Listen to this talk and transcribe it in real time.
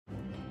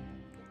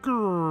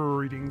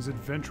Greetings,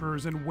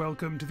 adventurers, and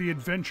welcome to the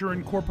Adventure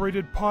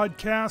Incorporated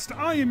podcast.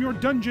 I am your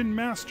dungeon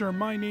master.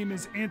 My name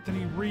is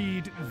Anthony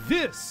Reed.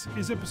 This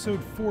is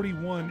episode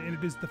 41, and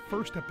it is the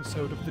first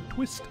episode of the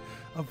Twist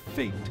of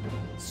Fate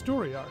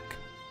story arc.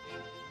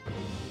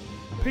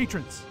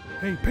 Patrons.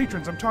 Hey,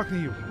 patrons, I'm talking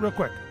to you real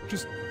quick.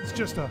 It's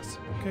just us,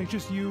 okay?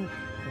 Just you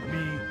and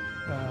me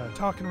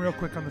talking real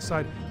quick on the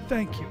side.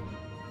 Thank you.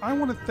 I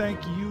want to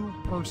thank you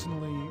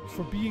personally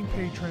for being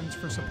patrons,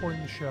 for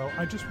supporting the show.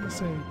 I just want to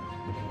say,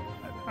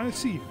 I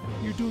see you.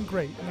 You're doing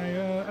great,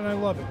 and I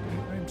love it.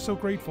 I'm so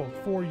grateful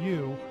for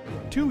you,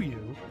 to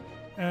you,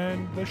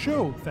 and the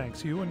show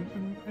thanks you,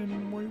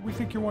 and we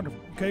think you're wonderful.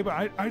 Okay,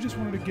 but I just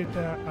wanted to get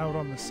that out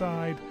on the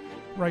side,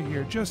 right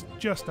here, just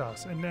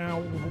us, and now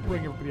we'll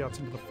bring everybody else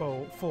into the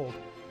fold.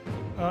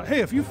 Hey,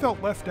 if you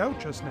felt left out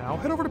just now,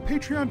 head over to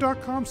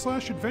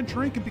patreon.com/Adventure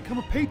Inc. and become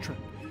a patron.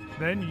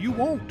 Then you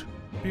won't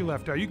be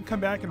left out. You can come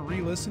back and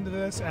re-listen to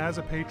this as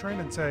a patron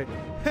and say,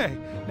 hey,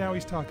 now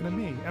he's talking to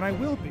me. And I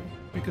will be,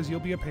 because you'll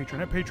be a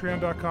patron at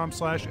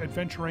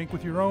patreon.com/Adventure Inc.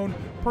 with your own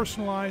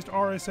personalized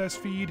RSS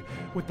feed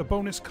with the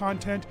bonus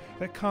content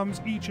that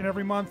comes each and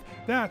every month.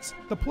 That's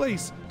the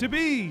place to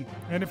be.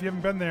 And if you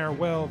haven't been there,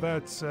 well,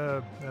 that's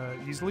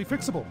easily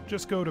fixable.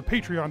 Just go to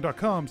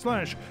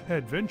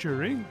patreon.com/Adventure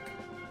Inc.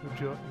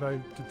 I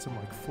did some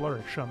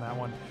flourish on that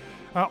one.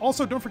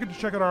 Also, don't forget to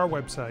check out our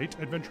website,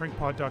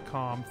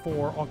 adventuringpod.com,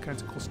 for all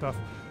kinds of cool stuff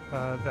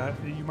that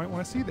you might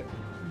want to see there.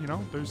 You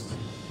know, there's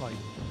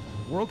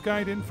world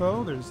guide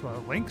info, there's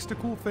links to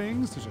cool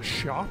things, there's a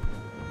shop,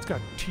 it's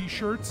got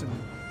t-shirts and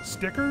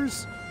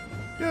stickers.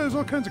 Yeah, there's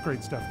all kinds of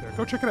great stuff there.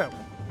 Go check it out,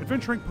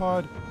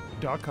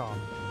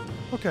 adventuringpod.com.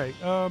 Okay,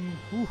 I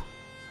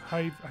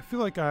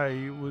feel like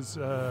I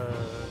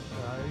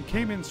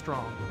came in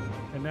strong,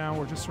 and now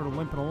we're just sort of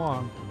limping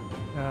along,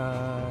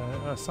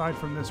 aside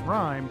from this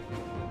rhyme.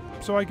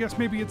 So I guess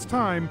maybe it's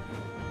time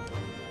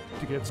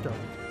to get started.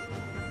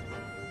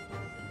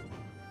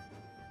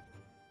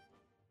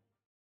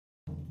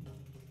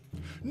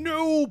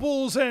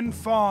 Nobles and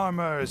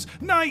farmers,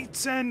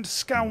 knights and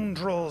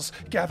scoundrels,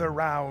 gather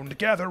round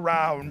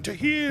to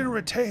hear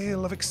a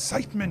tale of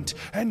excitement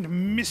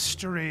and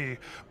mystery.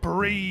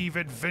 Brave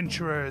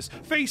adventurers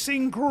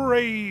facing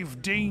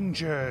grave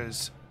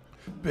dangers.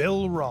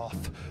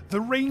 Belroth,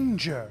 the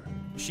ranger.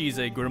 She's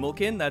a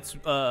Grimalkin,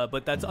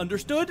 but that's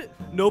understood.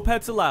 No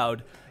pets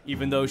allowed,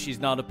 even though she's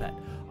not a pet.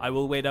 I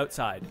will wait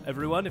outside.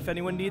 Everyone, if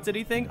anyone needs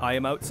anything, I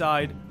am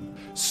outside.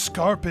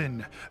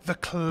 Skarpin, the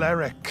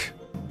cleric.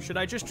 Should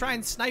I just try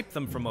and snipe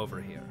them from over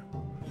here?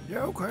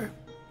 Yeah, okay.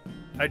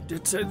 I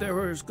did say they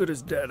were as good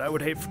as dead. I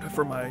would hate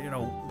for my,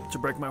 to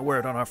break my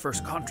word on our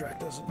first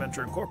contract as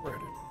Adventure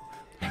Incorporated.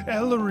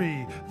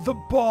 Ellori, the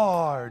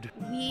bard.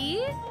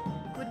 We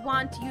would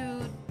want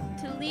you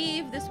to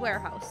leave this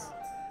warehouse.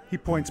 He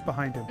points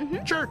behind him.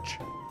 Mm-hmm. Church.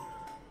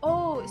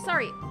 Oh,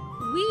 sorry.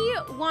 We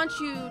want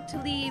you to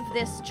leave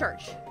this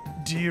church.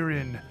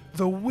 ReedDeeran,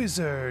 the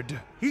wizard.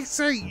 He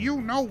say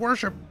you no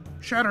worship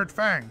Shattered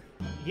Fang.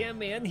 Yeah,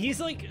 man, he's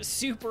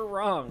super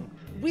wrong.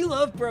 We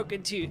love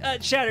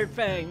Shattered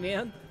Fang,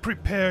 man.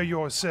 Prepare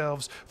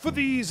yourselves, for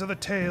these are the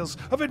tales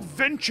of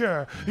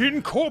Adventure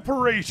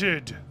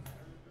Incorporated.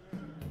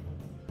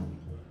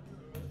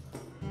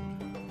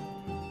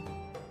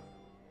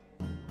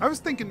 I was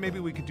thinking maybe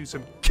we could do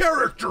some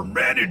character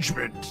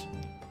management.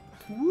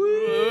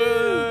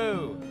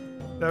 Woo!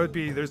 That would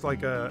be, there's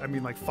like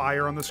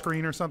fire on the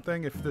screen or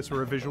something. If this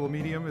were a visual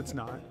medium, it's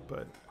not,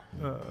 but...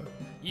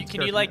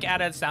 Can you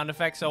add a sound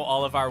effect so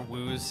all of our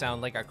woos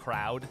sound like a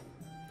crowd?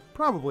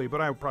 Probably,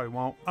 but I probably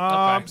won't.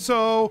 Okay.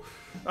 So,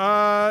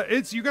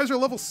 it's you guys are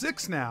level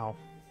 6 now.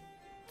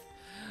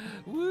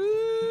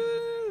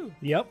 Woo!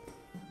 Yep.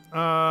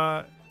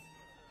 I'm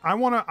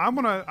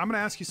gonna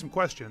ask you some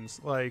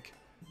questions.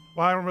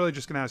 I'm really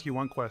just gonna ask you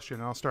one question,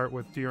 and I'll start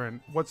with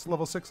ReedDeeran. What's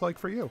level 6 like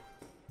for you?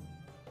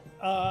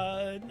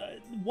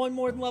 One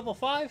more than level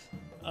 5.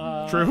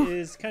 True.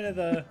 Is kind of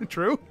the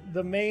True.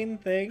 The main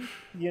thing,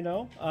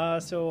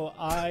 So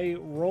I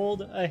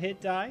rolled a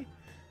hit die.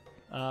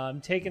 I'm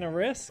taking a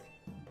risk.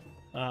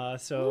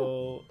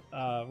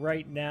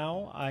 Right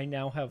now I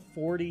now have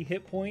 40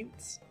 hit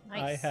points.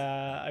 Nice.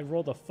 I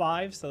rolled a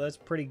 5, so that's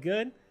pretty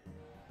good.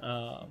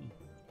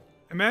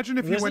 Imagine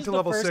if you went to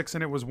level 6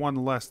 and it was one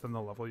less than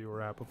the level you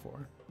were at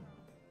before.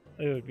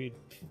 It would be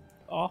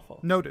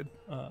awful. Noted.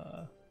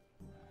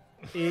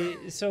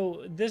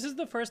 So this is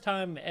the first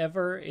time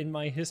ever in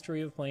my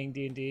history of playing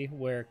D&D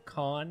where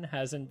con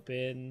hasn't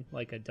been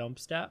a dump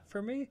stat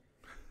for me.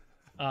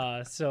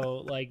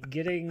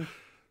 Getting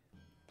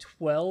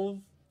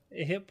 12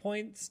 hit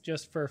points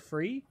just for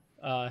free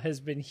has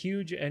been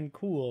huge and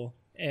cool,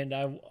 and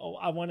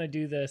I want to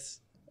do this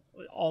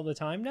all the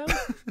time now.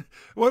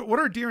 What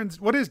is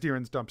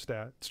ReedDeeran's dump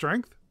stat?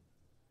 Strength?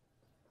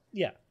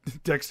 Yeah.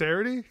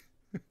 Dexterity?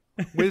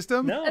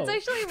 Wisdom? No. That's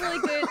actually really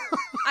good.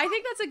 I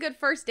think that's a good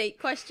first date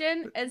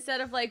question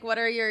instead of what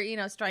are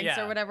your strengths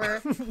or whatever.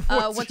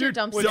 What's your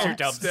dump stat? What's your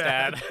dump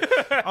stat?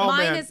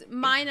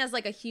 Mine as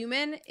a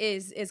human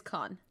is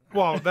con.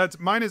 Well, that's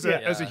mine as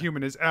a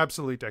human is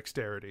absolutely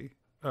dexterity.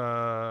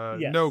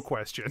 Yes. No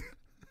question.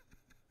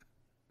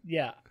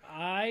 Yeah,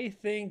 I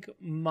think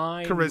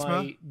mine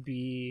Charisma? might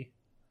be.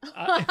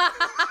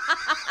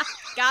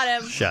 Got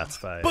him. Shots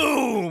fired.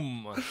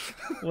 Boom.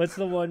 What's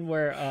the one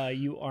where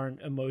you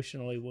aren't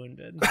emotionally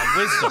wounded?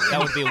 Wisdom. That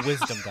would be a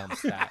wisdom dump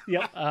stat.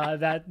 Yep,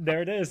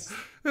 there it is.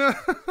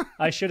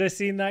 I should have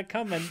seen that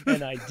coming,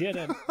 and I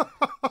didn't.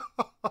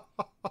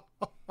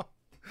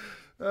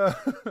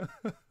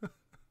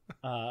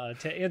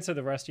 To answer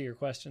the rest of your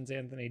questions,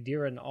 Anthony,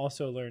 Deeran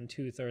also learned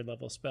 2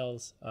 third-level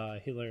spells.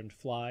 He learned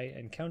Fly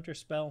and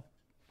Counterspell.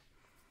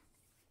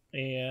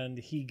 And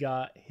he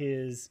got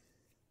his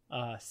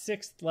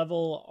 6th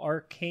level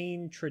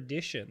Arcane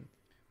Tradition.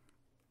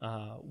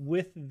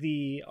 With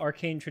the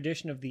Arcane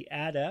Tradition of the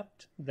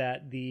Adept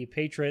that the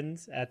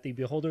patrons at the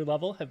Beholder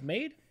level have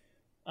made,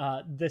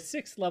 the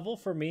 6th level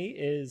for me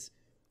is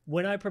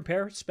when I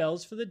prepare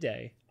spells for the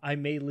day, I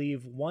may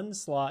leave 1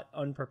 slot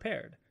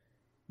unprepared.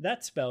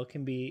 That spell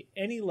can be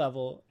any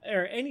level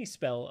or any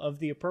spell of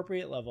the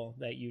appropriate level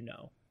that you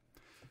know.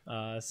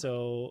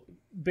 So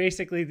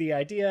basically the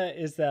idea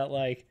is that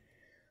like,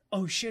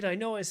 oh shit, I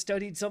know I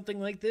studied something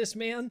like this,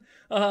 man.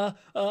 And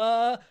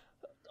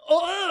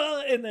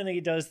then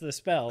he does the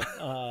spell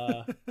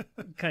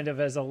kind of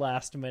as a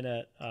last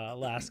minute,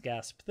 last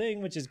gasp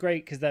thing, which is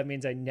great because that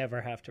means I never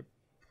have to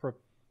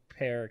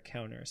prepare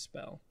counter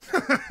spell.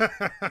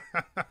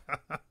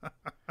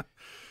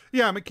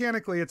 Yeah,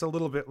 mechanically, it's a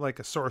little bit like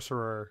a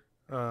sorcerer.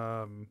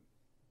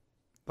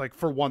 Like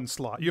for 1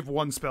 slot, you have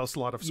 1 spell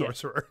slot of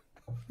sorcerer.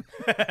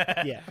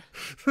 Yeah.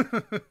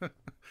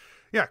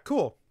 Yeah,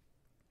 cool.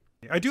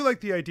 I do like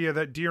the idea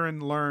that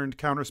Deeran learned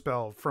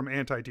counterspell from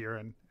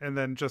anti-Deeran, and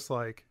then just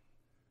like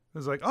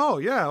was like, oh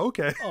yeah,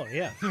 okay. Oh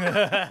yeah.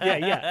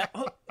 Yeah.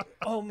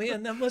 Oh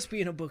man, that must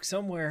be in a book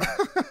somewhere.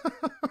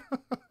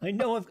 I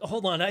know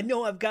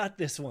I've got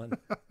this one.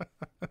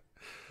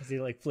 As he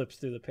like flips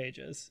through the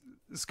pages.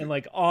 And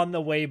like on the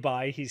way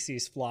by he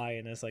sees Fly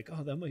and is like,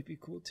 oh, that might be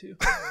cool too.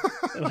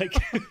 And, like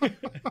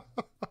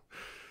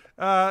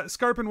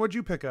Skarpin, what'd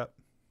you pick up?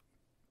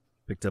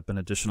 Picked up an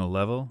additional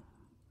level.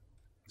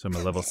 So I'm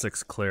a level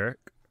 6 cleric.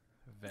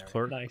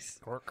 Clerk. Nice.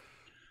 Clerk.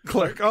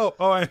 Oh,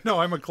 I know.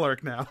 I'm a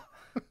clerk now.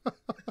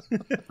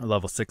 A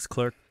level 6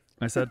 clerk,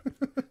 I said.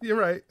 You're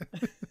right.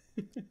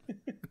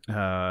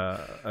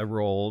 I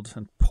rolled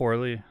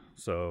poorly,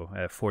 so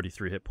I have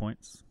 43 hit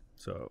points.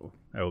 So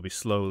I will be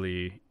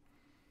slowly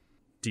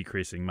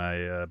decreasing my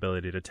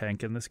ability to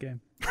tank in this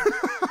game.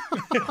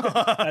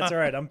 That's all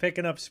right. I'm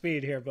picking up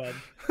speed here, bud.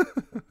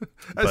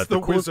 That's the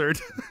wizard.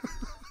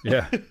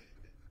 Yeah.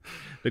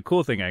 The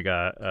cool thing I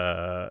got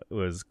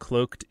was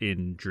Cloaked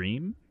in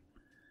Dream,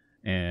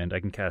 and I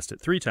can cast it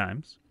 3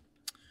 times.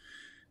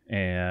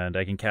 And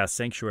I can cast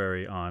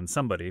Sanctuary on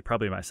somebody,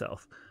 probably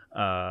myself,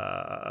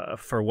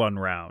 for 1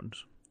 round.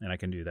 And I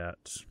can do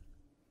that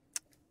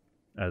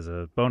as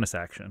a bonus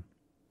action.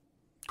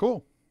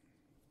 Cool.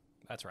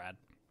 That's rad.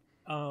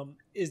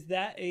 Is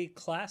that a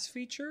class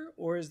feature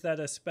or is that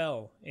a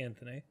spell,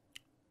 Anthony?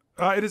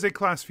 It is a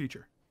class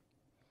feature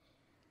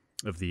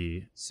Of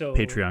the So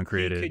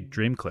Patreon-created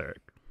Dream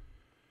Cleric.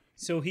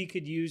 So he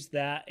could use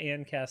that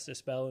and cast a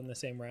spell in the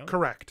same round?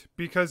 Correct,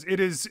 because it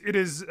is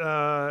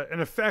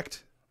an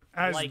effect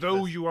as Like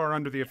though this. you are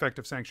under the effect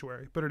of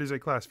Sanctuary, but it is a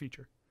class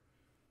feature.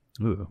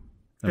 Ooh.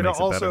 that It makes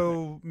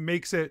also better.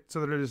 makes it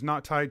so that it is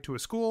not tied to a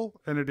school,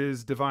 and it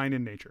is divine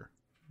in nature.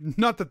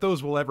 Not that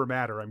those will ever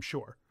matter, I'm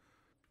sure.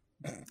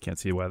 Can't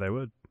see why they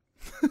would.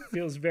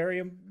 feels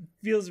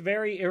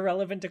very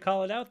irrelevant to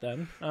call it out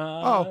then.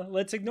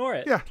 Let's ignore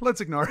it. Yeah,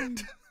 let's ignore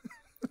it.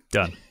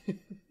 Done.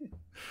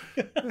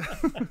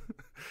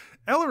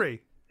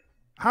 Ellery,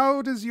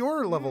 how does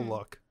your level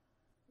look?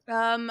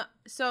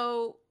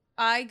 So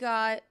I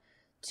got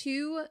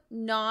 2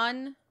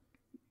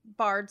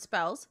 non-bard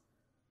spells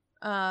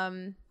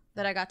that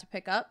I got to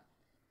pick up.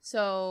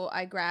 So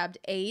I grabbed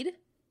Aid,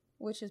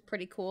 which is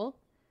pretty cool,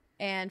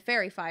 and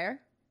Fairy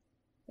Fire,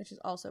 which is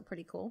also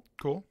pretty cool.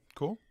 Cool.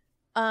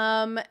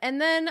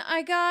 And then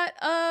I got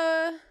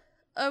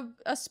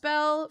a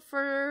spell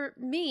for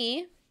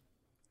me.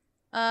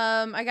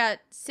 I got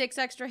 6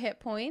 extra hit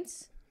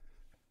points.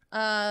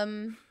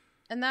 And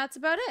that's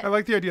about it. I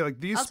like the idea, like,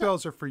 these I'll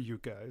spells are for you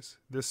guys.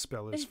 This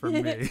spell is for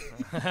me. Yeah,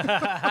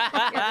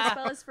 this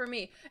spell is for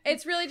me.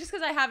 It's really just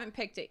because I haven't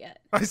picked it yet.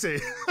 I see.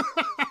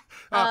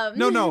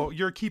 No,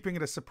 you're keeping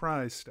it a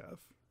surprise, Steph.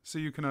 So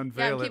you can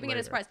unveil it Yeah, I'm keeping it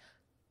later. a surprise.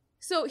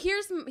 So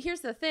here's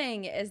the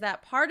thing, is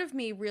that part of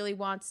me really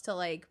wants to,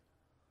 like,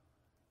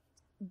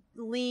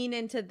 lean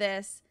into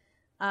this,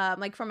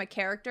 like, from a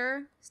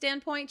character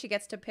standpoint. She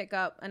gets to pick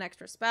up an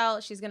extra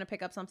spell. She's going to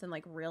pick up something,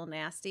 like, real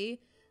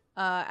nasty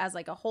as,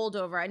 like, a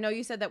holdover. I know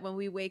you said that when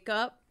we wake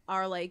up,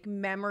 our, like,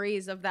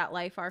 memories of that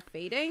life are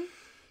fading.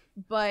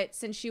 But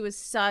since she was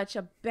such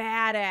a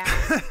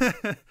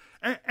badass...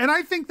 and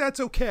I think that's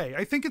okay.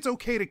 I think it's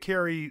okay to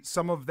carry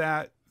some of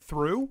that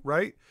through,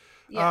 right?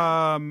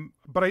 Yeah.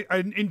 But I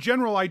in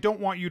general, I don't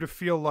want you to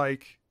feel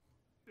like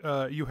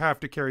you have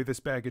to carry this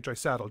baggage I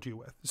saddled you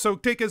with. So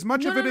take as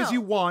much of it as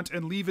you want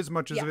and leave as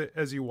much of it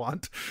as you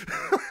want.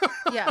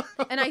 Yeah.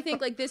 And I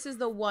think like this is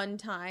the one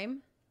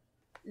time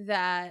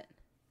that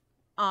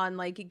on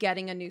like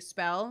getting a new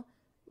spell,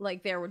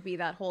 like there would be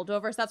that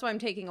holdover. So that's why I'm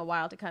taking a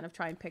while to kind of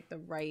try and pick the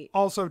right.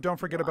 Also, don't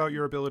forget about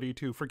your ability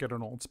to forget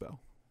an old spell.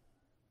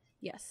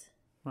 Yes.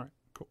 All right,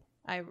 cool.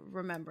 I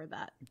remember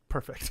that.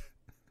 Perfect.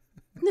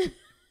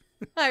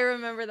 I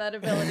remember that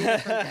ability to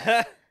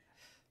forget.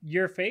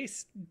 Your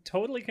face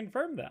totally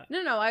confirmed that.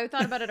 No, I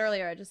thought about it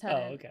earlier. I just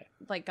hadn't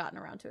like gotten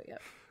around to it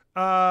yet.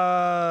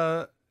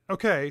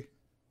 Okay.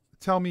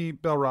 Tell me,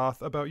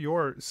 Belroth, about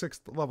your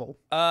 6th level.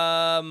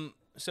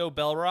 So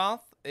Belroth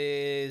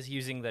is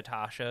using the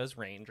Tasha's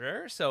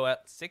Ranger. So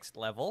at 6th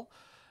level,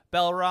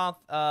 Belroth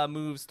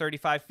moves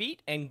 35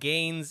 feet and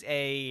gains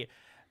a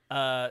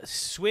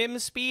swim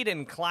speed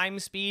and climb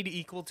speed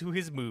equal to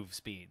his move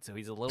speed. So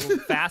he's a little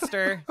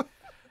faster.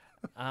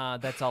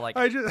 That's all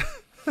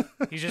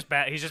he's just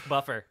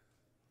buffer.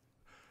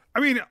 I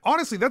mean,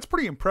 honestly, that's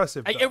pretty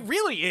impressive. It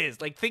really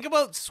is. Like, think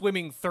about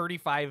swimming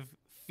 35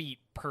 feet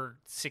per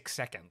 6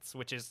 seconds,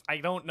 which is, I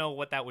don't know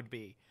what that would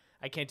be.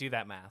 I can't do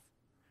that math.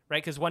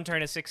 Right? Because 1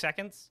 turn is 6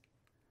 seconds?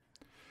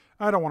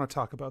 I don't want to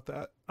talk about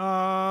that.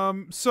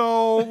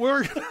 So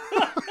we're...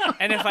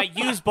 And if I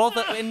use both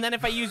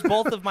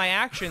of my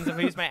actions, if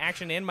I use my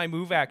action and my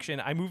move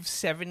action, I move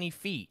 70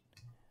 feet.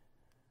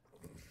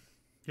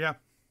 Yeah.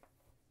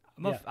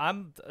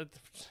 I'm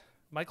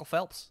Michael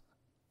Phelps.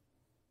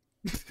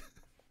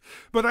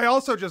 But I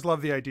also just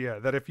love the idea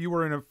that if you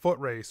were in a foot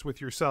race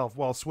with yourself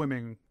while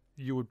swimming,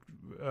 you would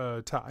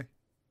tie.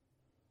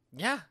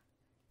 Yeah.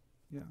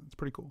 Yeah, it's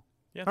pretty cool.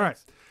 Yeah. All right.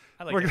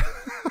 I like it.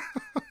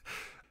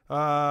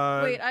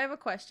 Wait, I have a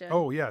question.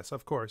 Oh, yes,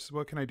 of course.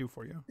 What can I do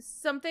for you?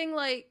 Something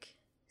like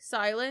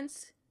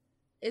silence,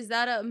 is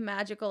that a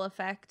magical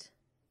effect?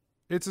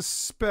 It's a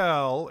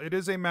spell. It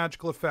is a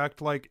magical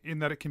effect, like in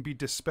that it can be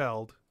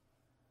dispelled.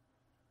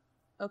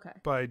 Okay.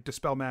 By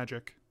dispel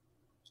magic.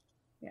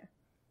 Yeah.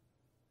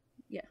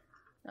 Yeah.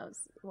 That was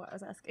what I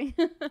was asking.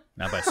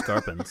 Not by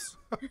Skarpins.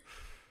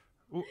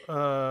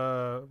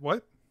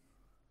 What?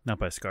 Not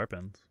by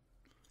Skarpins.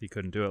 He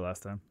couldn't do it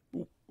last time.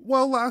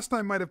 Well, last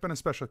time might have been a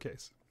special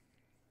case.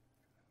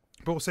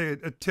 But we'll say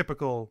a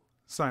typical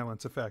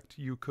silence effect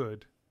you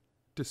could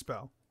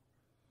dispel.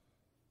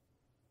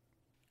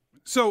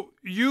 So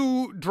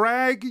you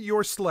drag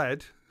your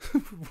sled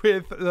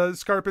with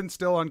Skarpin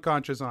still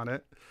unconscious on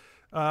it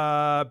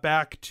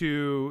back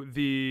to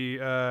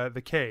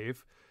the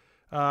cave.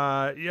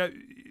 Yeah,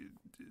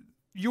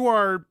 you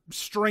are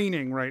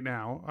straining right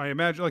now. I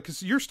imagine, like,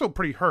 because you're still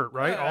pretty hurt,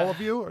 right? All of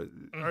you.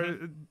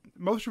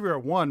 Most of you are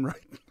at 1,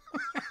 right?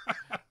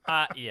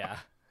 Yeah.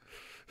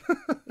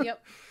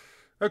 Yep.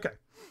 Okay.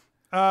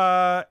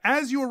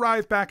 As you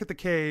arrive back at the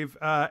cave,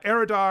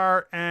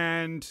 Eridar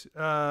and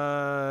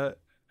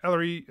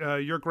Ellery,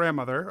 your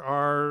grandmother,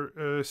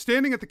 are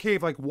standing at the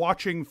cave, like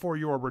watching for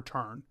your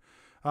return.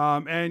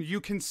 And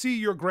you can see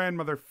your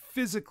grandmother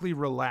physically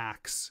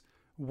relax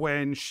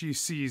when she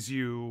sees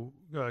you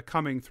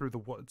coming through the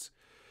woods.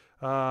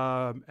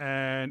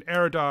 And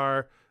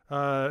Eridar,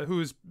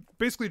 who's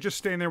basically just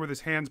standing there with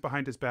his hands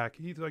behind his back,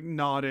 he's like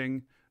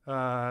nodding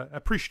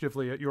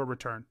appreciatively at your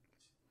return.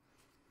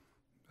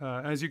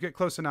 As you get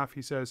close enough,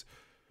 he says,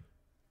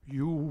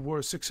 "You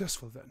were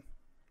successful then."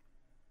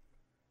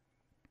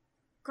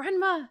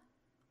 Grandma!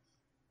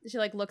 She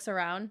like looks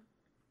around.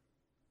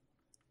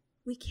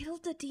 We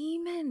killed the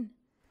demon.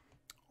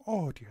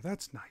 Oh dear,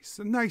 that's nice.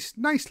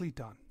 Nicely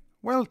done.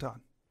 Well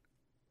done.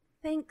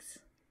 Thanks.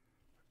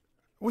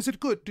 Was it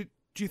good? Do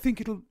you think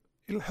it'll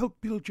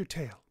help build your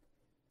tale?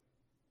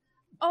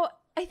 Oh,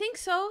 I think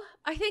so.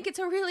 I think it's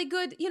a really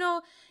good, you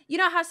know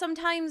how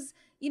sometimes,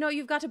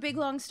 you've got a big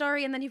long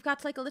story and then you've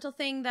got like a little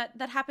thing that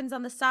happens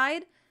on the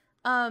side.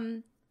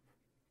 I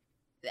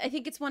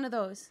think it's one of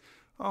those.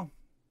 Oh,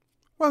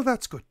 well,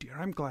 that's good, dear.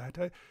 I'm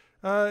glad.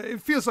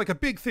 It feels like a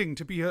big thing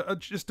to be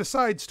just a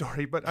side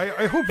story, but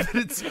I hope that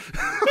it's.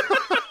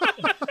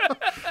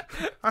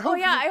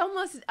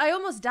 I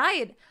almost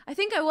died. I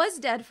think I was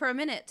dead for a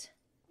minute.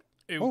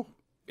 It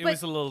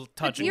was a little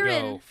touch and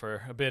go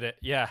for a bit.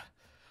 Yeah.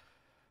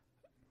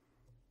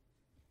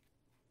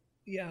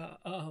 Yeah.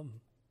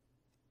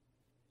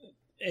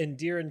 And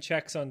Deeran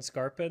checks on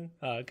Skarpin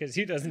because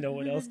he doesn't know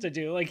what else to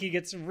do. Like, he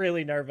gets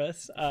really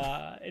nervous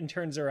and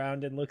turns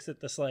around and looks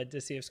at the sled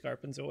to see if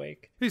Skarpin's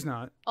awake. He's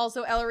not.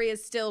 Also, Ellery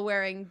is still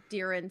wearing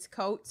Deeran's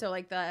coat, so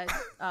like the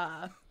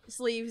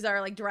sleeves are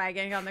like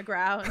dragging on the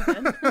ground.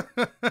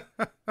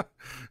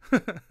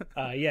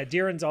 Yeah,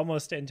 Deeran's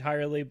almost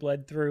entirely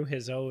bled through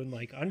his own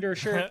like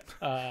undershirt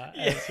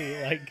as he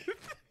like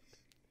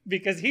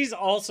because he's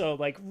also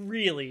like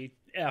really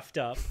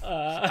effed up.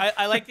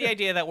 I like the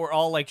idea that we're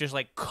all like just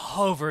like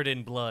covered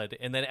in blood,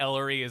 and then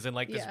Ellery is in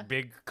like this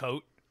big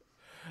coat.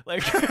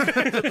 Like,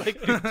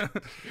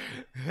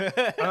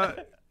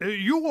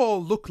 you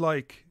all look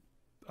like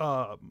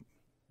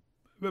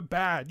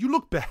bad. You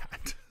look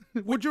bad.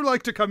 Would you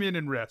like to come in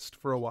and rest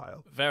for a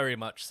while? Very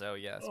much so,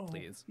 yes,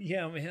 please.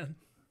 Yeah, man.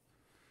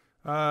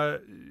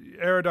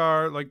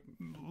 Eridar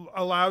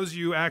allows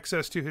you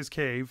access to his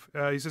cave.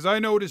 He says, "I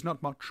know it is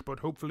not much, but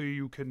hopefully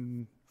you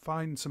can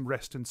find some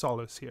rest and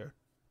solace here."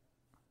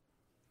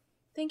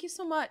 Thank you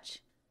so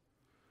much.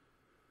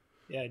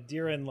 Yeah,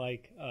 Deeran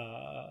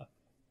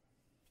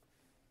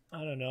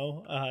I don't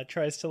know,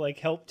 tries to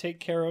help take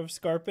care of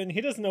Skarpin.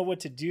 He doesn't know what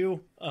to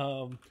do.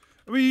 I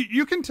mean,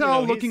 you can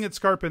tell looking at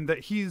Skarpin that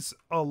he's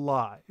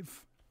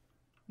alive.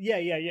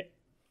 Yeah.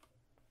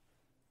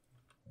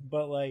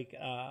 But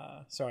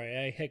sorry,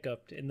 I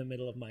hiccuped in the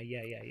middle of my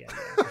yeah.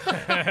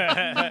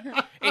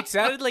 It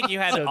sounded like you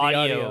had So the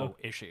audio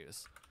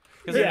issues.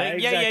 Yeah,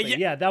 exactly.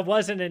 Yeah, that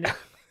wasn't an.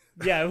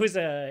 Yeah, it was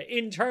a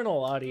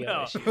internal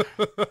audio issue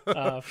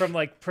from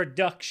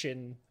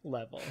production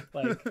level.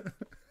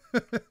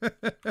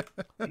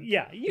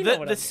 Yeah, you know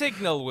what the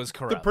signal was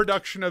corrupt. The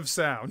production of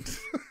sound.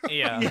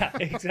 Yeah. Yeah,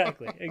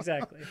 exactly.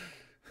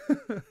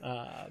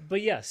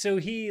 But yeah, so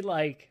he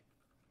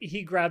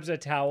grabs a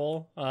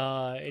towel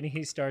and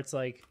he starts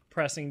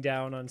pressing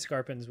down on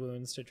Skarpin's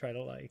wounds to try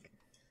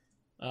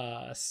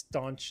to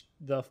staunch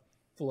the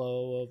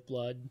flow of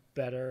blood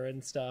better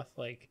and stuff,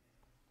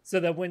 so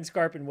that when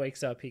Skarpin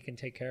wakes up he can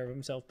take care of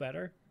himself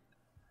better.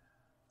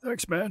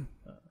 Thanks, man.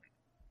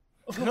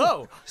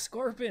 No,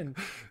 Skarpin.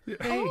 Hey.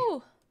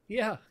 Oh,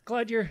 Yeah,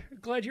 glad you're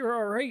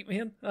all right,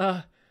 man.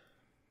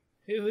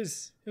 It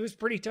was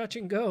pretty touch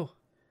and go.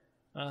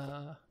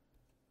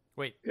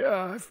 wait.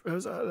 Yeah,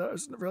 that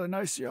was really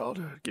nice of y'all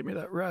to give me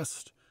that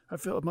rest. I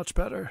feel much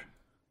better.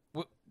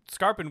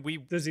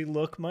 Skarpin, Does he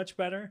look much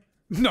better?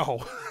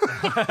 No.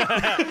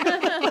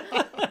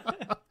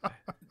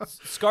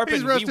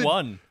 Skarpin, we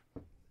won.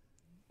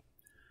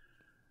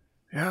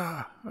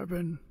 Yeah, I've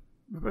been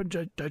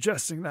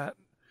digesting that.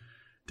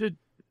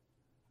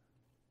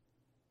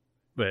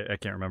 Wait, I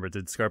can't remember.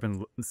 Did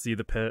Skarpin see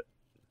the pit?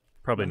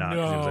 Probably not,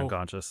 because he was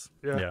unconscious.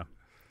 Yeah.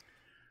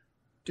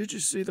 Did you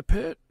see the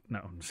pit?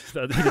 No, he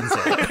didn't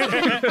say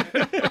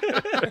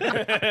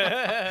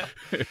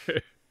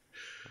it.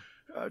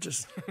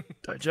 Just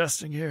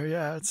digesting here.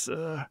 Yeah, it's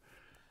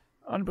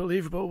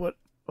unbelievable what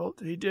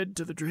he did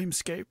to the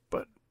dreamscape,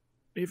 but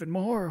even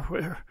more,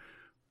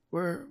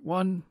 we're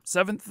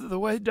 1/7 of the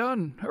way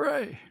done.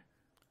 Hooray!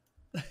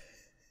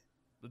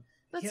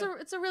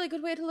 it's a really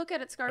good way to look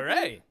at it, Skarpin.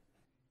 Hooray!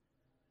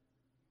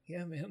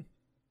 Yeah, man.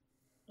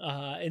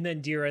 And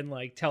then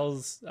Deeran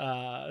tells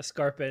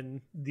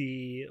Skarpin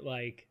the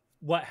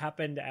what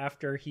happened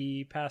after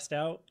he passed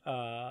out,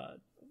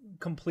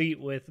 complete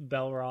with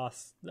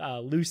Belroth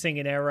loosing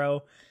an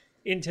arrow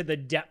into the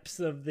depths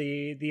of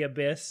the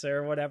abyss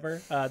or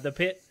whatever, the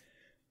pit,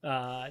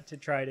 to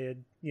try to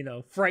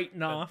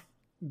frighten off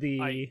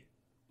the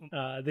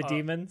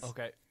demons.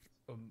 Okay.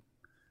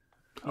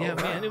 Yeah,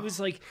 man, it was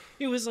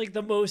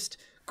the most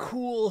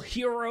cool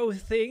hero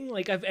thing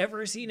I've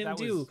ever seen him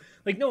do.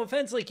 No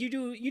offense, you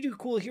do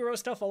cool hero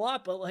stuff a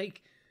lot, but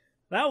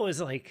that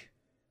was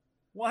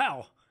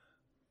wow.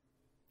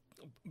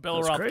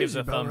 Belroth gives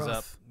a thumbs Belroth.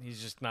 up.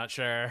 He's just not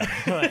sure.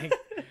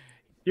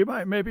 You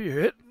might maybe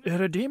hit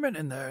a demon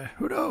in there.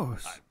 Who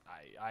knows?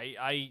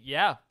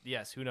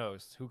 Yes, who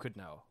knows? Who could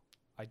know?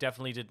 I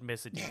definitely did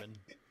miss a demon.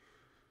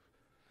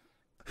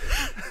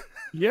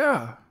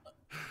 Yeah,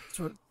 that's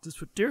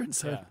what Deeran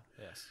said.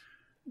 Yeah,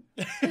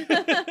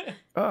 yes.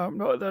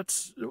 No,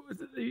 that's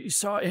he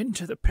saw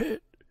into the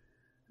pit.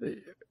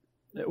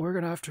 We're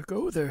gonna have to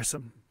go there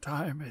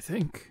sometime, I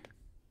think.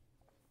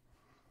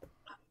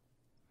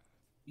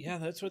 Yeah,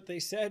 that's what they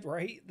said,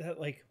 right? That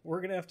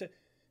we're gonna have to.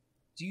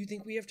 Do you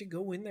think we have to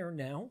go in there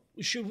now?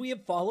 Should we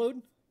have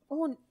followed?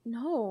 Oh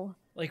no!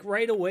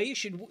 Right away?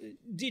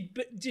 Did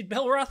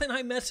Belroth and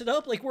I mess it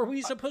up? Were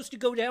we supposed to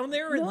go down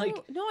there and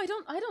No, I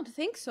don't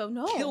think so.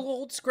 No. kill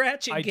old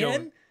Scratch I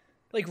again?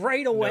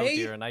 Right away?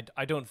 No, Deeran,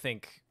 I don't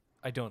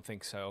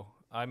think so.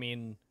 I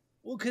mean,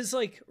 well, because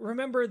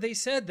remember they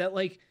said that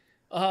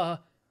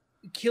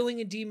killing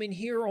a demon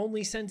here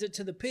only sends it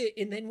to the pit,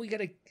 and then we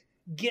gotta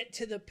get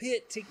to the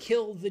pit to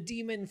kill the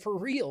demon for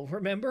real.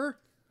 Remember?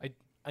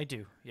 I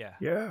do. Yeah.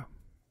 Yeah,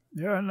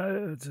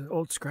 and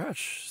old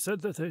Scratch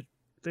said that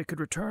they could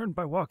return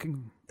by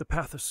walking the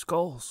path of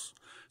skulls.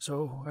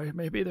 So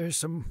maybe there's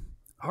some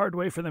hard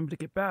way for them to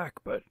get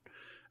back, but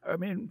I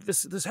mean,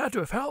 this had to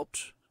have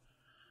helped.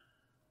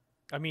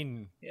 I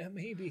mean, Yeah,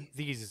 maybe.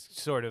 these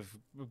sort of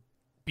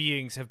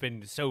beings have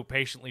been so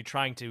patiently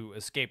trying to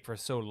escape for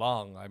so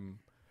long.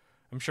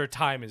 I'm sure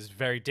time is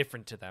very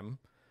different to them.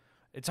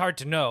 It's hard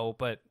to know,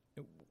 but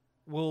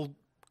we'll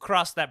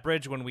cross that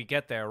bridge when we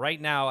get there.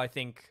 Right now, I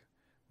think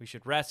we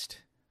should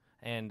rest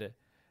and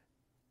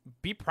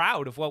be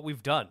proud of what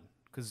we've done,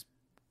 because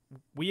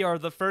we are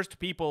the first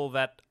people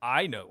that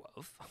I know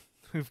of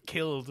who've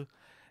killed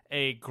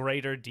a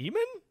greater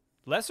demon,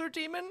 lesser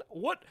demon.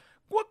 What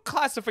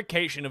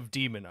classification of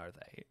demon are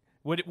they?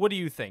 What do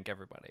you think,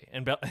 everybody?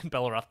 And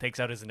Belroth takes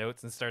out his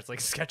notes and starts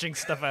sketching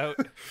stuff out.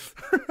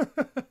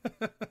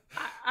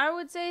 I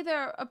would say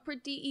they're a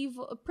pretty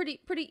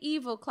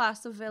evil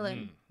class of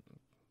villain.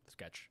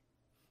 Sketch.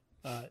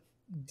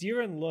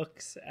 Deeran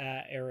looks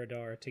at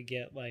Eridar to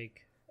get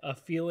a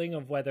feeling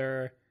of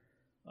whether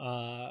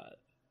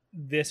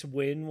this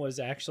win was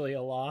actually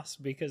a loss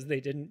because they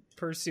didn't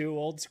pursue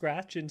Old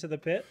Scratch into the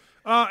pit?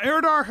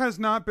 Eridar has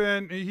not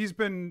been. He's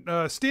been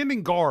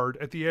standing guard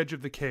at the edge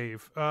of the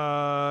cave.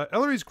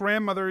 Ellori's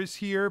grandmother is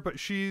here, but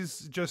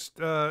she's just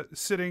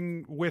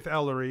sitting with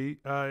Ellery.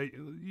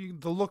 The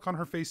look on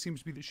her face seems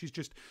to be that she's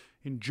just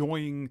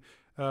enjoying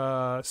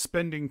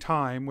spending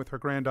time with her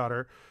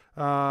granddaughter,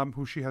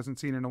 who she hasn't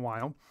seen in a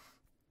while.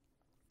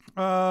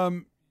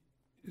 From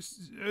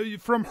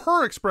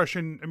her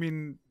expression, I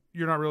mean,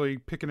 you're not really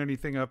picking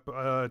anything up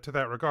to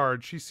that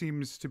regard. She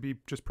seems to be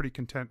just pretty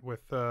content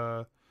with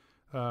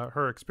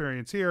her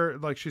experience here.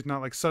 Like, she's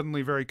not like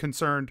suddenly very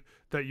concerned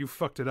that you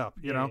fucked it up,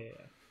 you know? Yeah.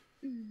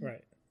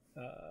 Right.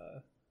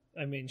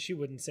 I mean, she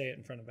wouldn't say it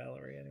in front of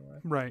Valerie anyway.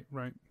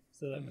 Right.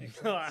 So that makes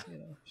sense.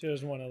 She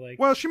doesn't want to like.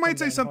 Well, she might come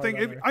say down something.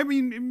 hard on her. I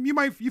mean,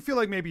 you feel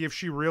like maybe if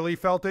she really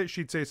felt it,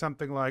 she'd say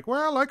something like,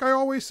 "Well, like I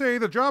always say,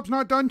 the job's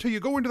not done till you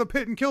go into the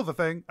pit and kill the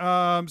thing."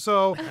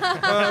 So she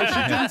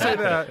didn't say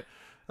that.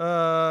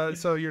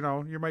 So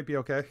you might be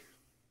okay.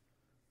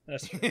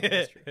 That's true.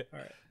 That's true. All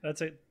right.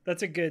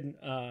 That's a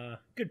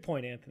good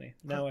point, Anthony.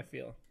 Now I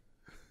feel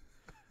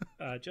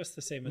just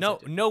the same as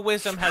No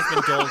wisdom has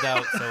been doled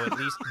out, so at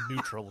least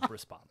neutral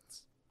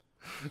response.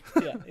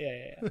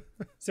 Yeah.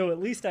 So at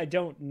least I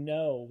don't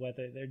know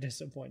whether they're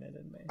disappointed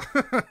in me.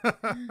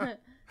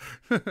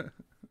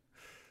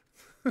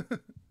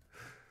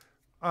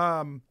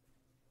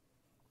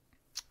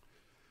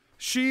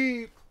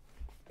 She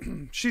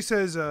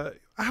says,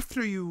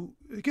 after you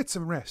get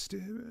some rest,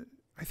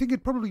 I think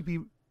it'd probably be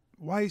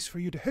wise for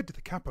you to head to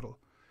the capital.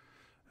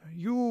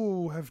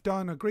 You have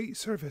done a great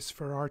service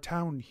for our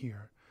town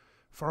here,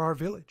 for our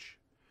village,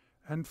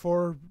 and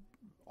for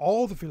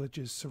all the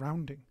villages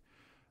surrounding.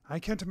 I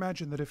can't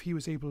imagine that if he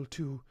was able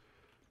to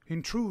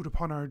intrude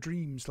upon our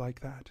dreams like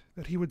that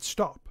he would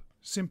stop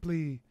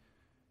simply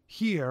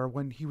here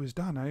when he was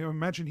done. I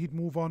imagine he'd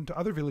move on to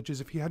other villages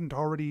if he hadn't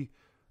already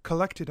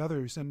collected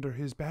others under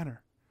his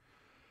banner.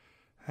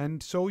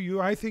 And so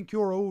I think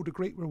you're owed a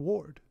great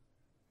reward.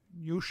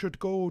 You should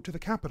go to the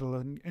capital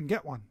and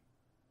get one.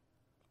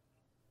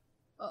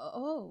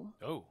 Oh.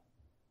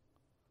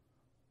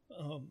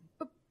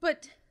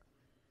 But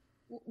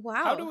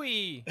wow. How do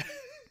we,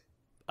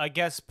 I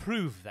guess,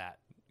 prove that?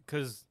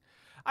 Because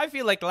I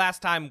feel like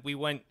last time we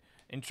went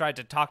and tried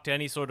to talk to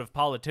any sort of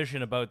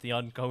politician about the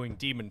ongoing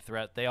demon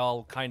threat, they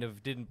all kind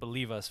of didn't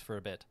believe us for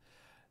a bit.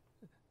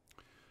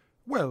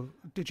 Well,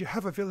 did you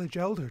have a village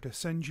elder to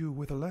send you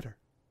with a letter?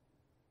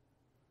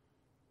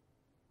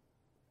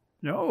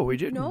 No, we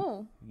didn't.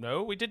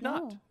 No, we did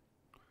not.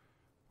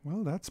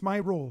 Well, that's my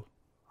role.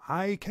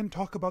 I can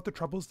talk about the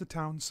troubles the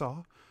town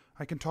saw.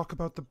 I can talk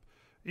about the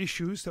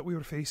issues that we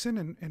were facing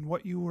and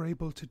what you were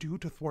able to do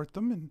to thwart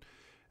them. And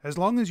as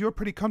long as you're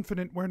pretty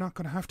confident we're not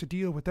going to have to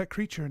deal with that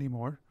creature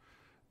anymore,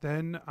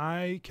 then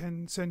I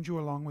can send you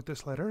along with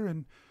this letter,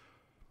 and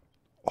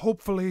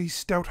hopefully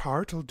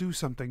Stoutheart will do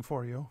something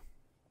for you.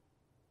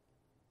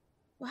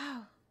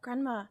 Wow,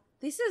 Grandma,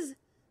 this is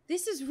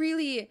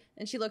really,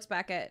 and she looks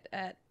back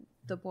at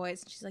the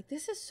boys and she's like,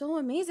 this is so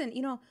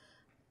amazing.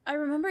 I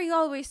remember you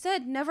always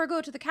said never go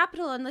to the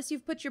capital unless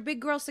you've put your big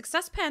girl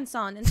success pants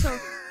on. And so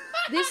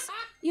this,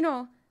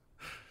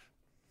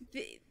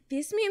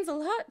 this means a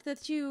lot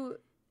that you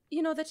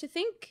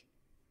think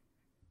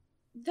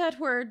that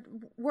we're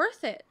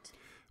worth it.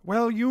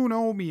 Well, you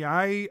know me.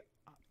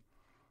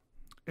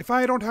 If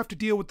I don't have to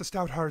deal with the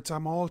Stouthearts,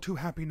 I'm all too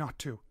happy not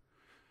to.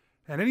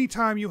 And any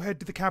time you head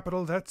to the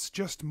capital, that's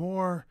just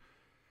more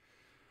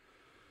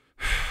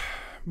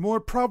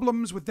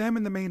problems with them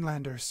and the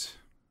mainlanders.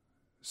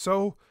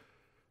 So,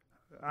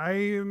 I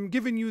am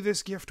giving you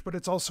this gift, but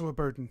it's also a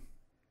burden.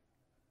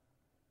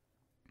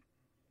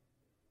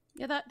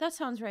 Yeah, that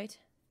sounds right.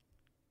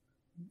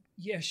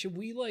 Yeah, should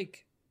we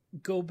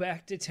go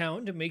back to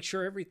town to make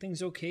sure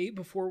everything's okay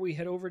before we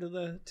head over to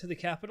the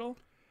capital?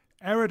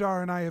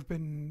 Eridar and I have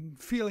been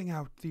feeling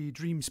out the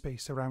dream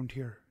space around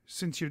here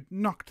since you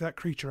knocked that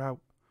creature out.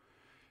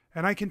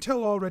 And I can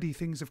tell already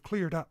things have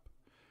cleared up.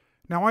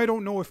 Now, I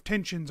don't know if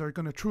tensions are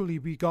going to truly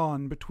be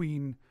gone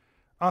between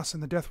us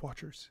and the Death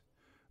Watchers,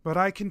 but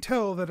I can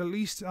tell that at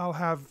least I'll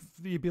have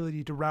the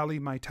ability to rally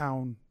my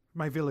town,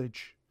 my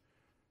village,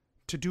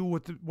 to do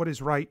what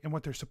is right and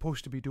what they're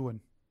supposed to be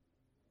doing.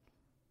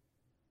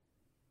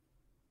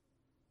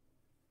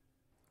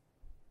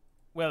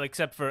 Well,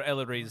 except for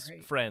Ellori's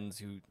friends,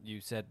 who you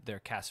said their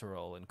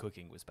casserole and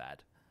cooking was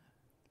bad.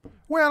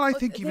 Well, I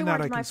think even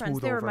that I my can friends.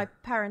 smooth They over. were my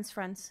parents'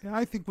 friends. Yeah,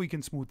 I think we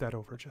can smooth that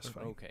over just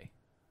fine. Okay.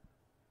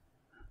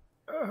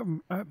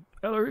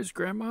 Ellori's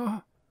grandma.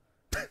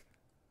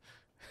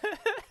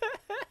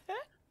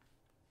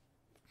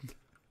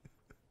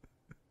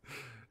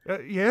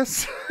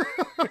 Yes.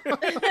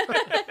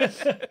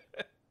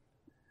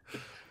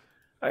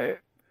 I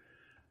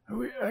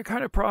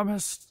kind of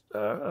promised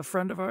a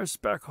friend of ours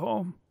back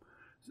home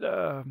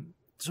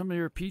some of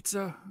your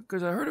pizza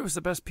because I heard it was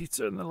the best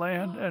pizza in the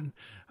land, and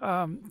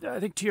I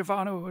think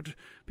Giovanna would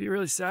be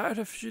really sad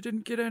if she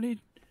didn't get any,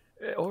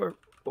 or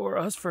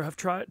us have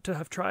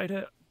tried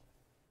it.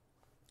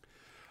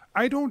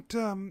 I don't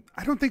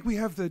think we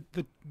have the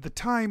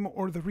time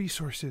or the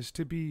resources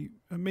to be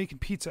making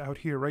pizza out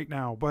here right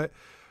now. But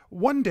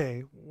one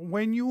day,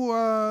 when you're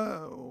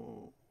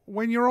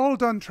all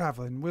done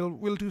traveling,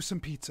 we'll do some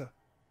pizza.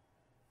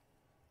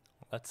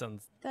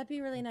 That'd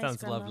be really nice.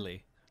 Sounds Grandma.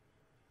 lovely.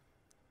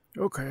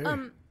 Okay.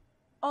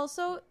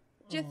 Also,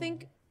 do you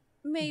think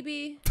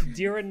maybe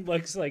Deeran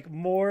looks like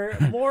more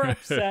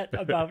upset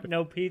about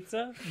no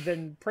pizza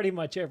than pretty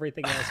much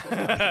everything else.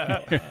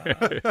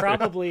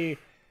 Probably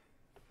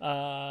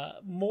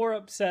more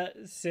upset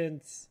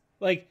since,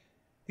 like,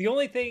 the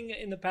only thing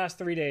in the past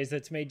 3 days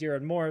that's made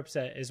Deeran more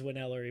upset is when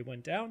Ellery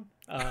went down.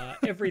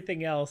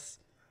 Everything else,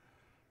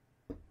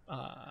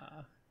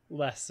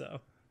 less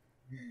so.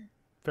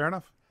 Fair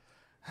enough.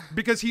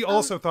 Because he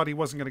also thought he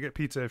wasn't going to get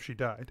pizza if she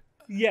died.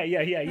 Yeah.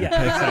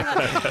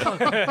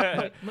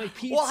 Exactly. my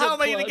pizza. Well, how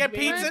am I going to get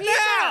pizza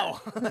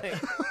now?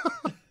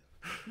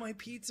 My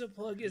pizza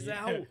plug is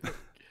out.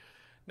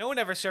 No one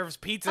ever serves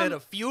pizza at a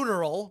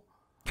funeral.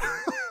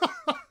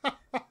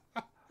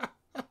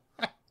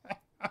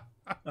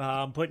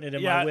 I'm putting it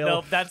in my will.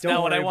 No, that's Don't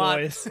not what I worry,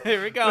 want. boys.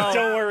 Here we go.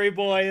 Don't worry,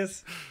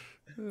 boys.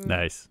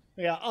 Nice.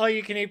 Yeah, all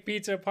you can eat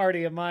pizza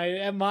party at my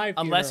funeral.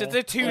 Unless it's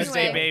a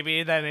Tuesday, Anyway.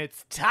 baby, then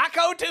it's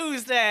Taco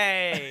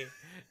Tuesday.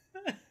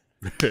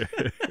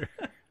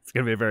 It's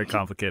going to be a very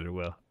complicated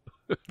will.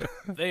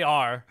 They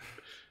are.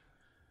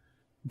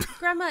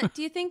 Grandma,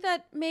 do you think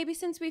that maybe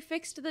since we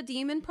fixed the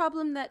demon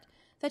problem that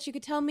you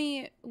could tell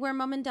me where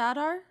Mom and Dad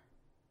are?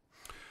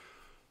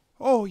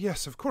 Oh,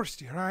 yes, of course,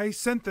 dear. I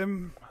sent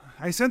them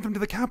to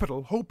the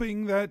capital,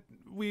 hoping that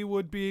we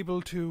would be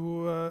able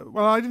to...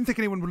 well, I didn't think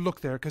anyone would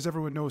look there, because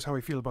everyone knows how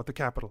I feel about the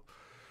capital.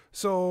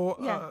 So...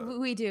 Yeah,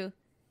 we do.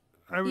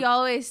 I You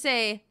always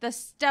say the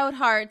stout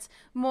hearts,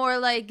 more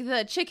like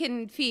the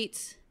chicken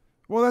feet.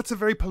 Well, that's a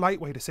very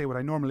polite way to say what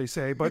I normally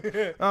say, but,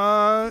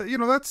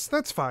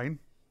 that's fine.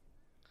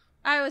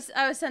 I was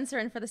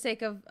censoring for the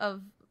sake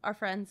of our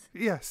friends.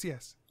 Yes.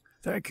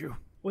 Thank you.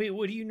 Wait,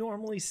 what do you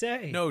normally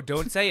say? No,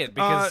 don't say it,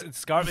 because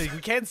Skarpin,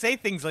 we can't say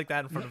things like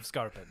that in front of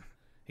Skarpin.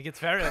 He gets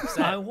very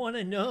upset. I want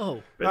to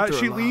know.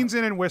 She leans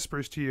in and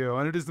whispers to you,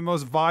 and it is the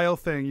most vile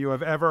thing you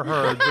have ever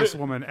heard this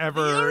woman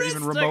ever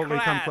even remotely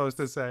come aristocrats. close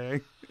to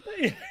saying.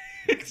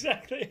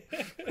 Exactly.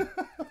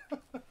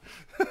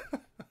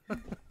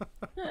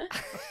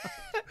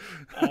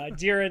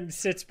 Deeran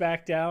sits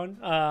back down,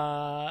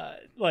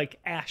 like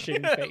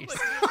ashen face.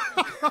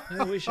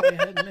 I wish I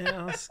hadn't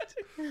asked.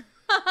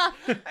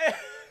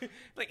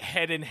 Like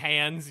head in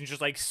hands and just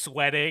like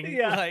sweating.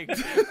 Yeah. Like,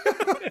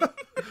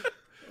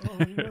 Oh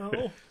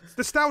no.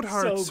 The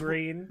Stouthearts. So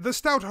green. The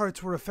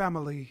Stouthearts were a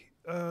family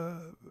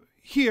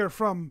here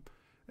from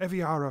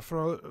Eviara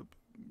for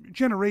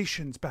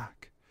generations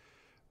back.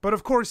 But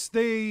of course,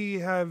 they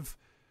have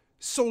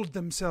sold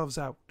themselves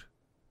out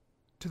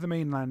to the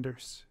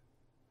mainlanders.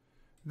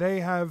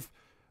 They have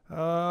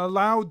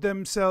allowed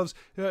themselves,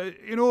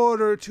 in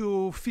order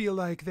to feel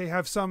like they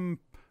have some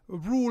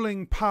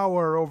ruling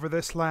power over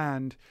this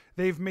land,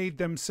 they've made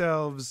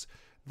themselves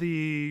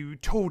the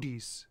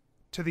toadies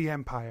to the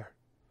Empire.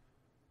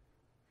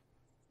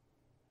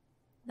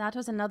 That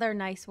was another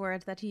nice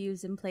word that you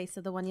used in place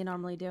of the one you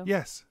normally do.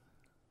 Yes.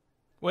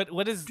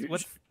 what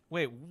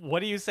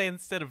do you say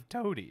instead of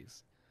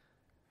toadies?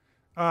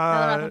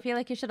 I feel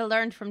like you should have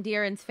learned from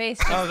Deeran's face.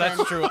 Oh,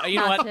 that's true. You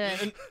know not what?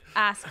 to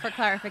ask for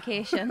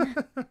clarification.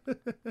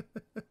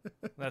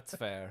 That's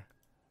fair.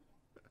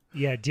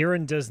 Yeah,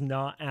 Deeran does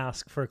not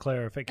ask for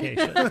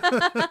clarification.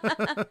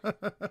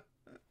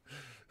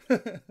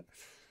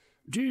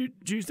 Do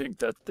you think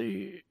that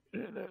the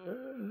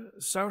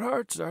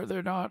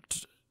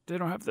Stouthearts they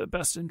don't have the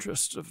best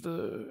interests of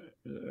the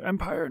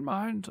Empire in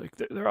mind? Like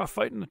they're off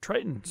fighting the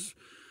Tritons.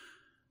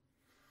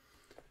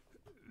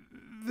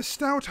 The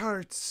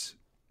Stouthearts,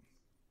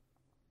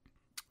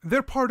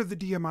 they're part of the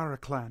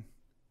Diamara clan.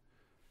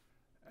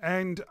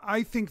 And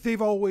I think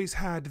they've always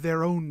had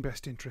their own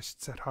best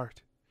interests at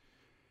heart.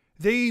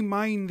 They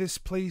mine this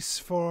place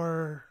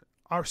for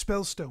our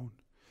spellstone,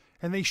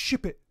 and they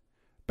ship it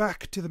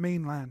back to the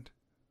mainland,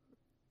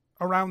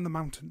 around the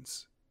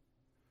mountains.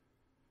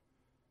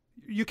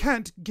 You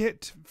can't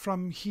get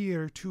from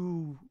here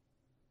to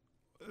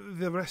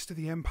the rest of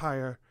the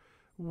Empire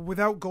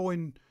without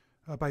going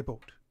by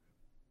boat,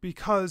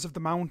 because of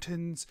the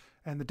mountains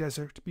and the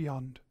desert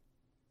beyond.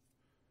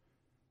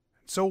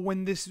 So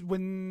when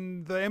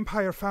the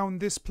Empire found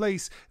this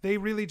place, they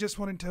really just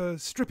wanted to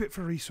strip it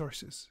for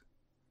resources.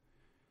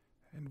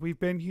 And we've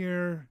been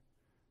here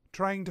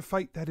trying to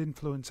fight that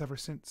influence ever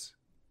since.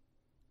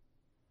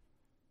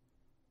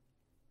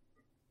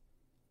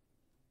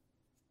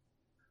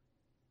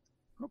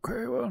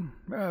 Okay, well,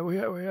 we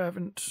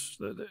haven't.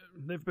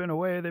 They've been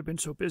away. They've been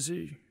so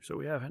busy, so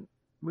we haven't.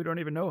 We don't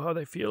even know how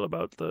they feel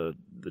about the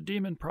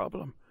demon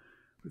problem.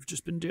 We've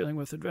just been dealing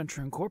with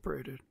Adventure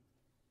Incorporated.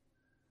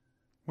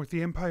 With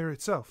the Empire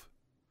itself.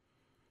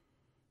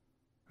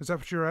 Is that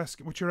what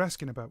you're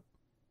asking about?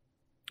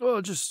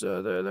 Well, just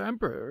the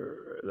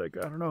Emperor. Like,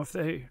 I don't know if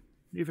they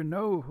even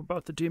know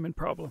about the demon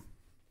problem.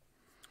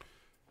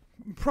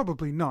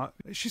 Probably not.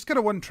 She's got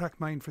a one-track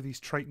mind for these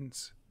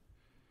Tritons.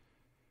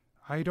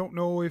 I don't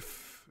know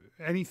if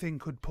anything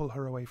could pull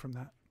her away from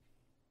that.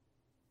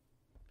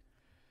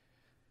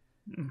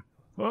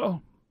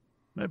 Well,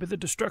 maybe the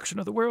destruction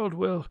of the world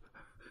will.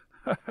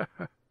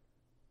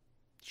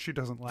 She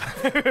doesn't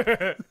laugh.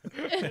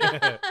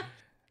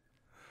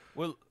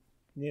 Well,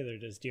 Neither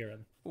does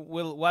Deeran.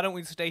 why don't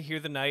we stay here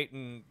the night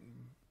and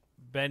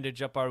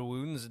bandage up our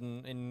wounds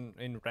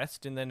and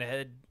rest, and then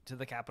head to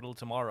the capital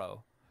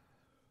tomorrow?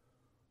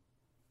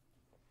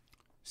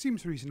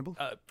 Seems reasonable.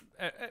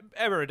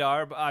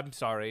 Eridar, I'm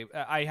sorry.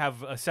 I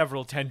have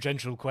several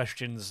tangential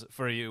questions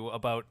for you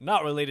about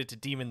not related to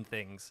demon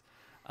things.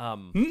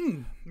 Oh,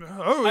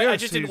 I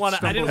yes, just he didn't want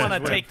to. I didn't stumbles want to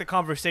his way. take the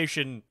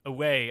conversation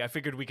away. I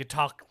figured we could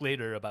talk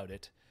later about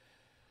it.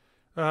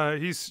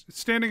 He's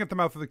standing at the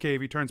mouth of the cave.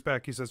 He turns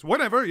back. He says,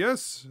 "Whatever.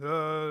 Yes.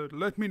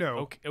 Let me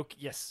know." Okay.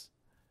 Yes.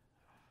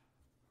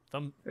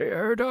 Hey,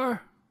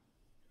 Eridar,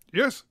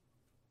 Yes.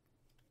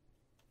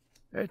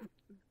 hey,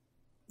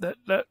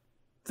 that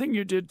thing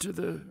you did to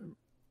the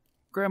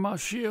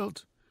grandma's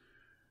shield,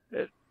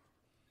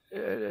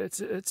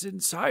 it's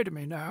inside of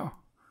me now.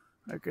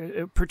 Like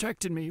it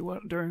protected me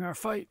during our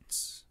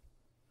fights.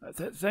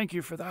 Thank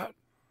you for that.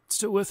 It's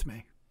still with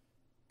me.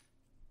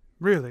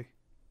 Really?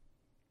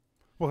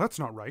 Well, that's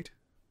not right.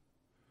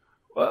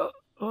 Well,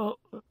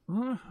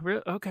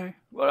 okay.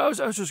 Well, I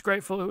was just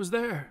grateful it was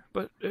there,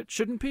 but it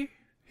shouldn't be.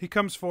 He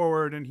comes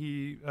forward and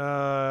he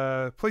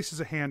places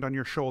a hand on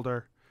your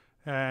shoulder,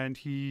 and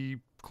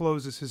he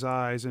closes his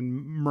eyes and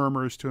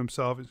murmurs to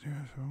himself,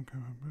 "Yes, okay.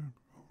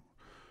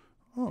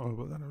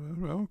 Oh,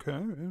 well, okay."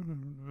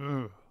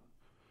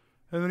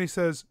 And then he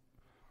says,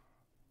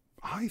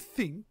 I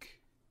think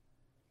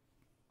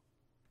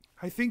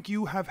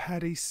you have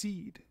had a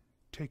seed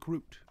take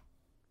root.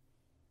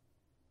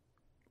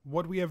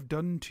 What we have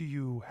done to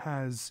you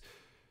has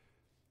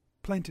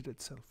planted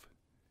itself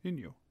in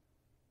you.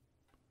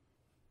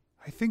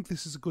 I think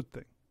this is a good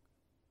thing.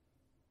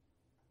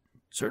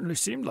 Certainly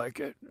seemed like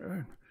it.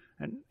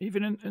 And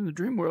even in the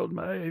dream world,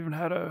 I even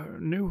had a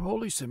new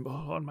holy symbol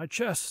on my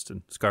chest.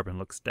 And Skarpin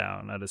looks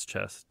down at his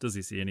chest. Does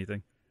he see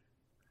anything?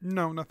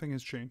 No, nothing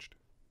has changed.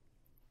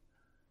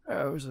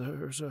 There was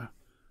a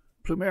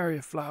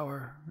plumeria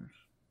flower.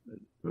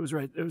 It was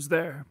right. It was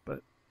there,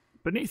 but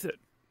beneath it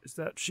is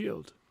that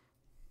shield.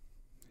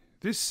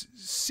 This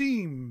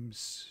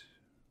seems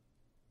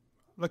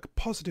like a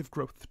positive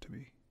growth to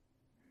me.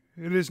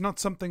 It is not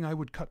something I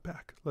would cut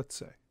back, let's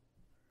say.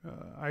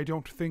 I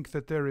don't think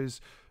that there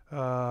is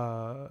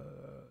a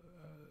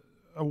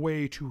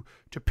way to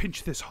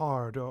pinch this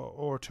hard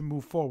or to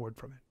move forward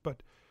from it.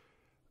 But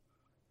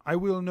I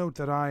will note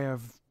that I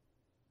have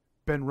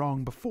been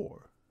wrong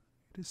before.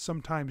 It is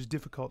sometimes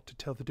difficult to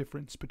tell the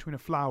difference between a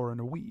flower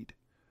and a weed.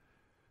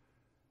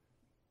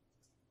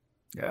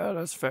 Yeah,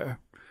 that's fair.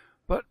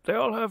 But they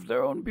all have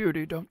their own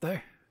beauty, don't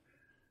they?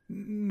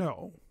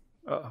 No.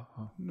 Oh.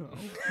 No.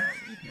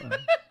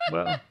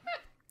 Well,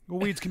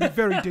 Weeds can be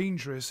very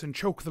dangerous and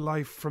choke the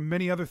life from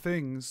many other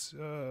things.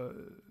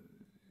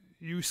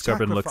 You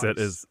Skarpin looks at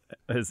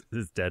sacrifice.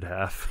 his dead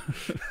half.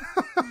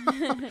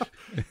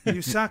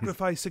 You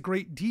sacrifice a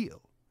great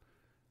deal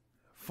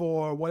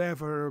for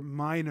whatever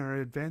minor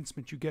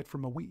advancement you get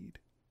from a weed.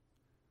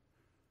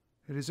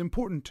 It is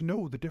important to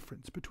know the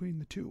difference between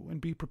the two and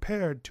be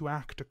prepared to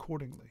act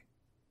accordingly.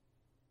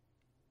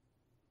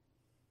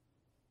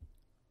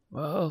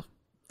 well,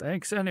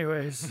 thanks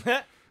anyways.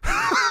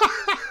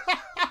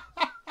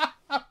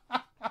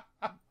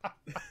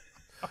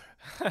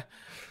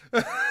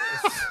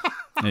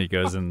 And he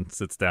goes and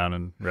sits down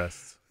and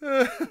rests.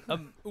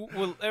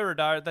 Well,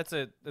 Eridar, that's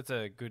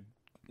a good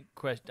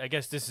question. I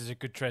guess this is a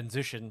good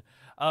transition.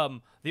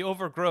 The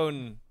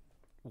overgrown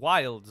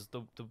wilds.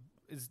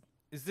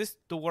 Is this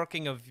the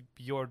working of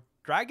your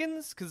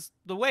dragons? Because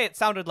the way it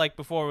sounded like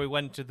before we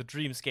went to the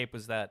dreamscape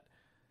was that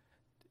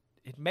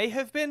it may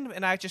have been,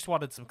 and I just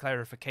wanted some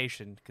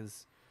clarification.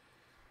 Because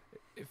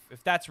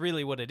if that's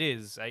really what it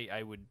is,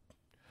 I would.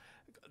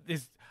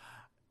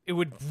 It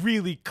would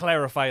really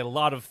clarify a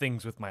lot of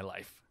things with my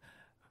life.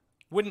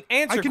 Wouldn't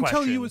answer I can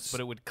questions, tell you but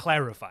it would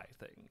clarify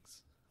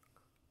things.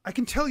 I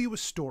can tell you a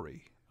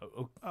story,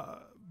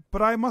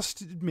 but I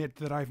must admit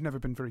that I've never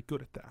been very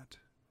good at that.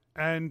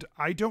 And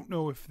I don't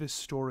know if this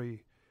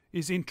story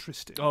is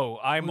interesting. Oh,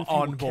 I'm or if you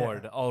on will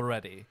board care.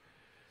 already.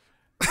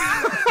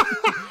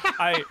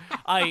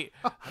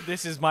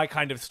 This is my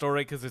kind of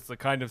story because it's the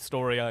kind of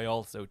story I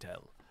also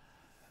tell.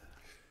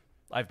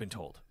 I've been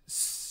told.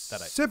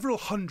 Several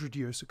hundred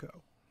years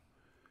ago,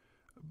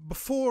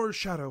 before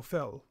shadow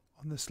fell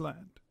on this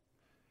land,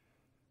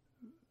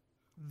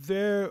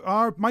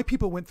 my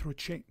people went through a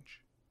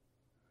change,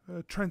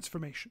 a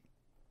transformation.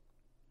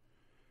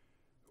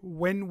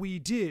 When we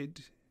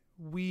did,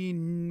 we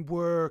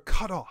were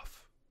cut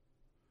off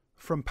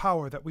from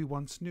power that we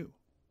once knew,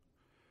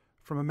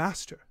 from a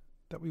master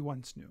that we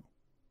once knew.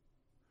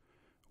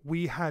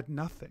 We had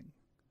nothing.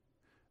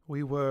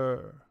 We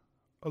were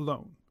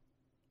alone.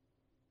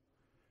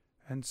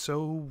 And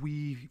so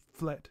we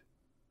fled.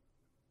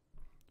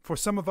 For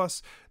some of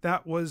us,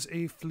 that was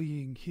a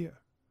fleeing here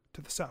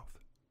to the south,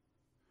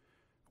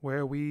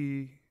 where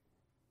we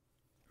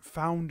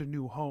found a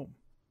new home,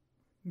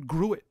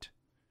 grew it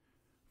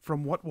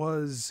from what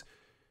was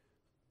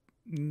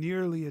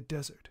nearly a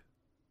desert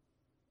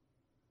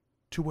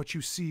to what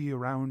you see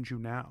around you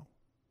now,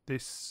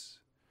 this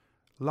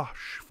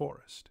lush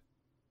forest.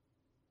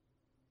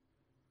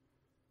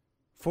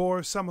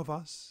 For some of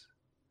us,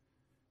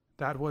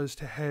 that was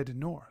to head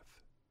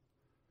north,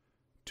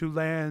 to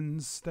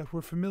lands that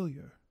were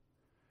familiar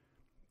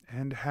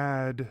and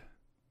had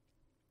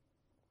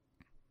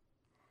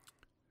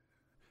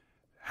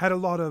a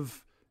lot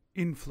of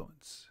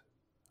influence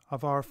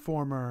of our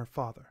former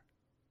father.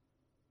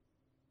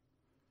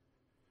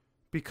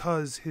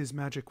 Because his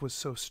magic was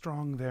so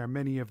strong there,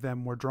 many of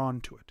them were drawn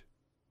to it.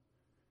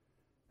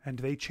 And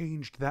they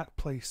changed that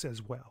place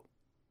as well.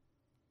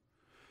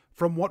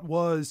 From what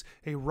was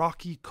a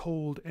rocky,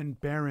 cold, and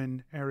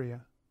barren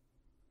area,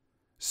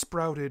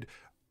 sprouted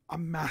a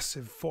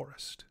massive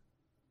forest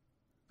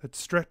that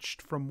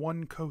stretched from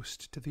one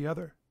coast to the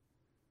other,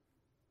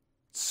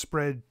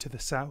 spread to the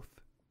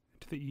south,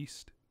 to the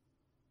east.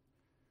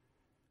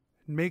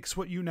 It makes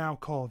what you now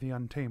call the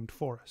Untamed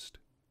Forest.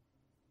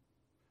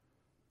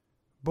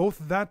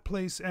 Both that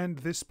place and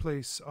this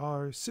place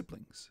are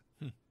siblings,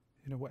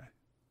 in a way,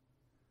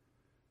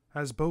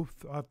 as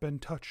both have been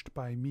touched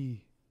by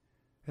me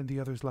and the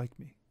others like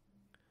me.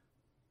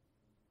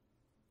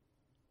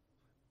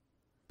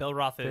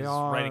 Belroth is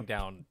writing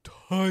down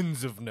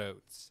tons of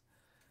notes.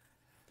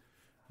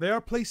 They are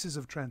places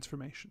of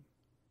transformation,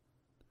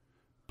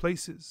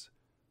 places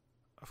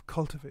of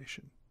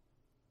cultivation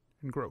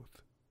and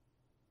growth.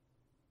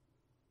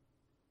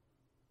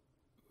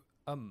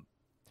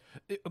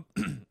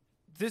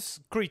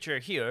 This creature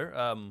here,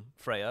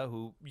 Freya,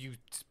 who you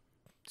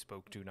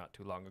spoke to not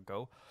too long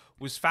ago,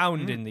 was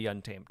found in the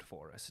Untamed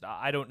Forest.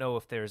 I don't know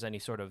if there's any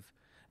sort of...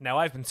 Now,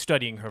 I've been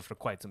studying her for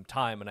quite some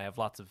time, and I have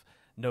lots of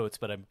notes,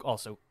 but I'm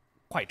also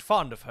quite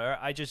fond of her.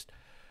 I just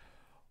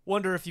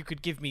wonder if you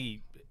could give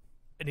me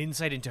an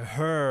insight into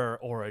her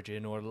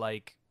origin, or,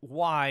 like,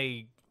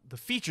 why the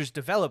features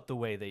develop the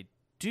way they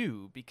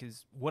do,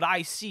 because what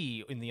I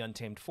see in the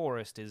Untamed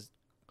Forest is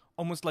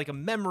almost like a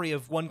memory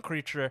of one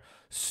creature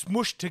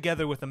smushed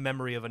together with a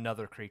memory of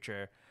another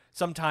creature,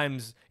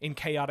 sometimes in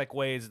chaotic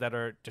ways that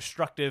are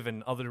destructive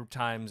and other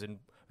times in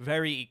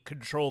very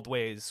controlled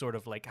ways, sort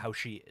of like how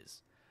she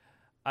is.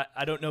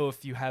 I don't know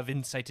if you have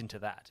insight into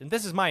that. And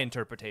this is my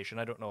interpretation.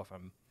 I don't know if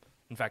I'm...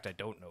 In fact, I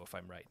don't know if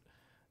I'm right.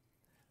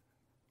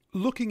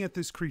 Looking at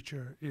this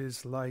creature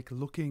is like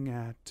looking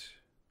at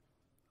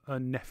a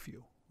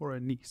nephew or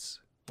a niece.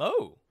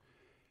 Oh.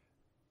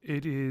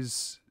 It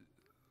is...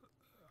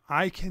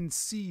 I can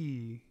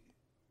see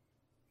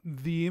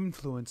the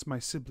influence my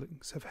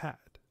siblings have had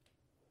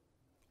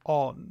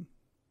on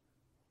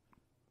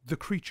the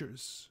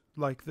creatures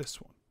like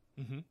this one.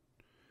 Mm-hmm.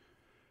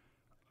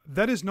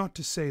 That is not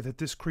to say that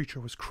this creature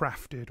was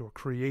crafted or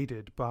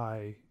created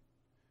by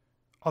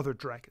other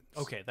dragons.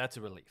 Okay, that's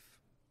a relief.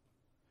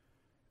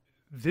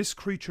 This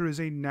creature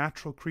is a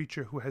natural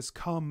creature who has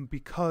come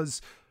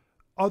because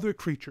other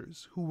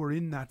creatures who were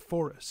in that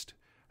forest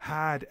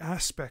had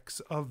aspects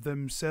of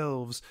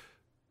themselves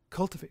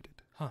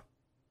cultivated. Huh.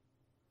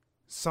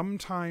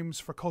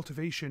 Sometimes for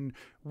cultivation,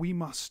 we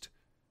must,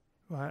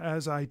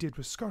 as I did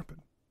with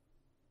Skarpin,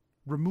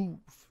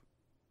 remove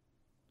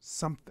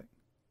something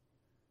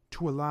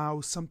to allow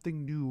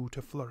something new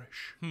to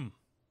flourish.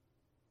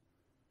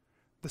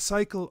 The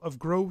cycle of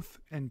growth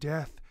and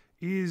death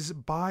is,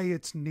 by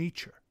its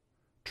nature,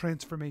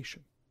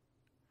 transformation.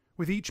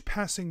 With each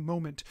passing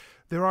moment,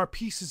 there are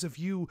pieces of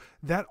you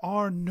that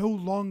are no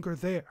longer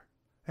there,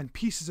 and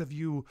pieces of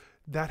you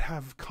that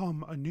have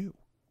come anew.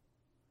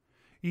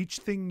 Each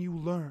thing you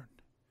learn,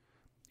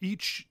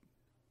 each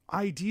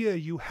idea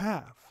you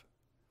have,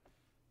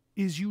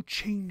 is you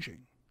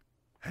changing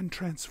and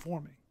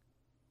transforming.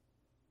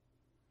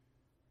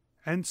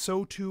 And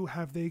so too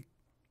have they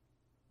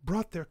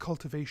brought their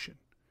cultivation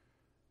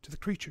to the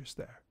creatures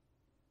there.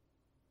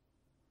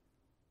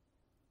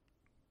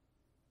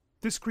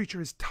 This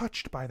creature is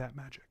touched by that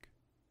magic,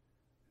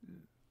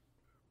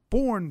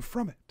 born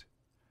from it,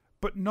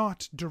 but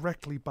not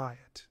directly by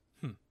it.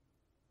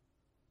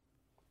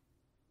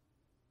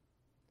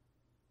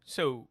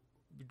 So,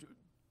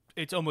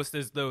 it's almost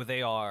as though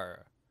they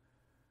are...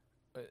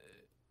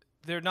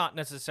 they're not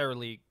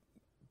necessarily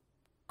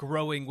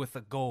growing with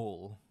a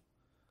goal.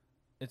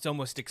 It's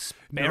almost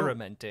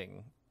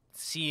experimenting,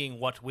 seeing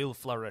what will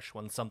flourish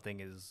when something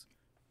is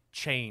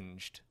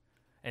changed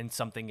and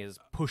something is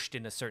pushed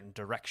in a certain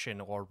direction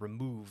or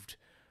removed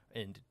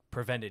and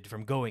prevented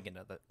from going in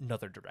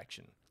another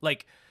direction.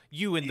 Like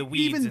you in the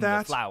weeds and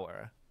the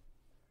flower.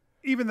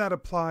 Even that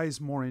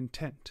applies more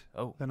intent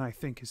than I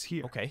think is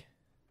here. Okay.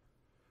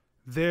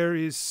 There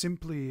is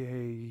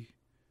simply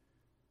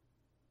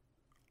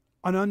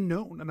an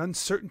unknown, an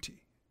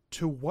uncertainty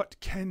to what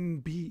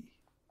can be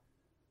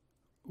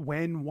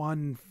when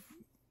one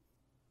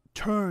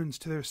turns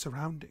to their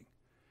surrounding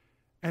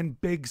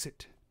and begs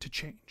it to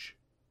change.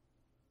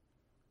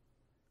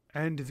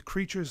 And the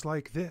creatures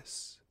like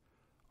this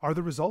are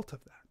the result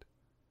of that.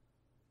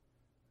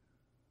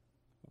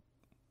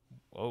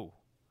 Whoa.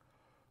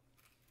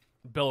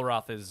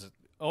 Belroth is...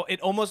 Oh,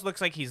 it almost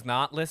looks like he's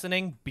not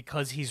listening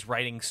because he's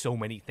writing so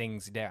many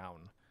things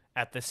down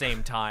at the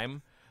same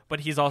time.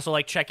 But he's also,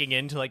 like, checking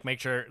in to, like, make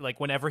sure, like,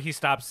 whenever he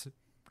stops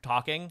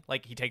talking,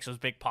 like, he takes those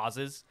big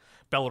pauses.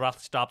 Belroth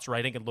stops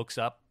writing and looks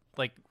up,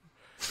 like,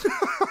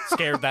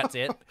 scared that's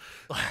it.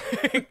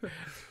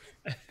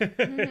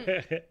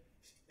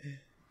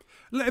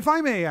 If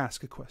I may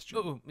ask a question.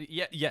 Oh,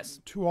 yeah, yes.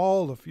 To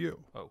all of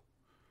you. Oh.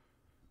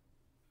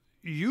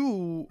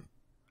 You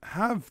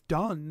have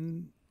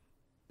done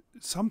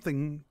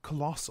something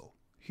colossal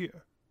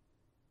here.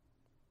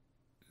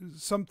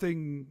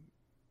 Something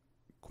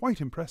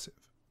quite impressive.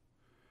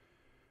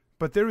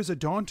 But there is a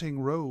daunting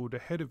road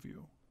ahead of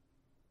you.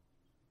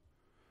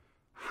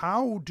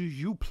 How do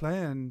you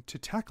plan to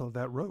tackle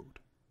that road?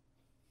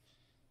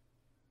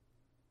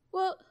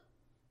 Well,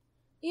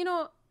 you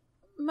know,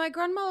 my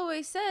grandma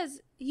always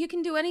says you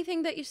can do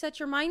anything that you set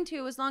your mind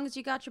to as long as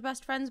you got your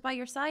best friends by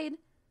your side.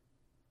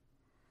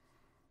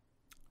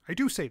 I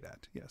do say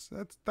that, yes.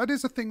 That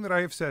is a thing that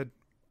I have said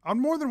on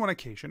more than one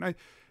occasion.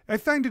 I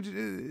find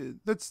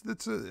it that's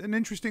an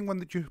interesting one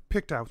that you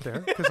picked out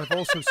there, because I've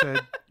also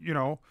said, you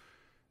know,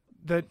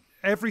 that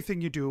everything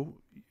you do,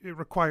 it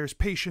requires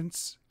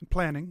patience and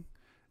planning,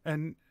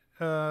 and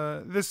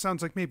this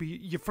sounds like maybe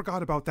you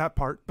forgot about that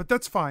part, but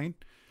that's fine.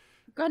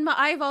 Grandma,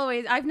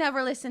 I've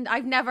never listened.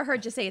 I've never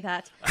heard you say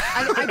that.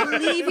 I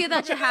believe you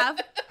that you have.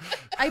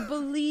 I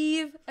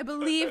believe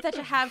that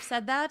you have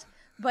said that,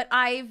 but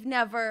I've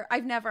never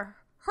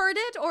heard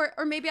it, or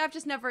maybe I've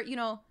just never, you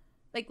know,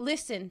 like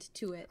listened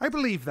to it. I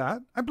believe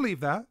that.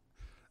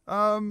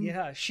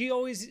 Yeah, she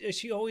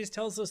always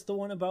tells us the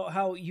one about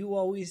how you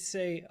always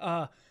say,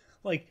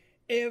 like,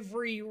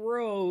 every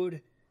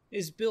road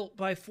is built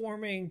by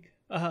forming,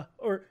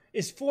 or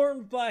is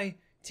formed by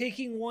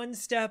taking one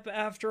step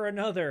after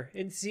another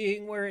and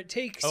seeing where it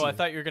takes you. Oh, I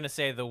thought you were going to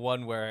say the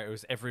one where it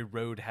was every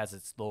road has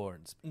its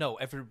thorns. No,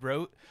 every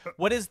road...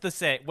 What is the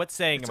say? What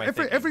saying am I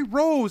thinking? Every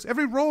rose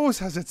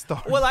has its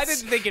thorns. Well, I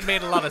didn't think it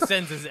made a lot of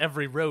sense as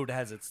every road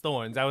has its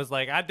thorns. I was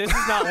like, this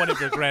is not one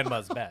of your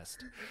grandma's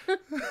best.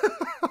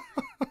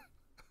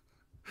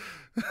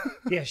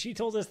 Yeah, she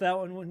told us that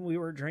one when we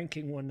were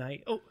drinking one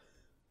night. Oh,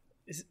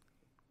 is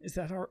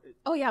that our...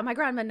 Oh, yeah, my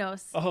grandma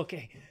knows. Oh,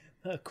 okay.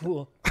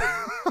 Cool.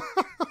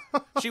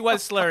 She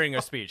was slurring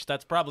her speech.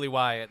 That's probably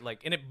why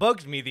and it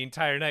bugged me the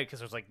entire night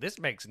because I was like, this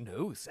makes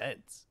no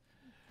sense.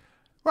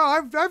 Well,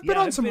 I've been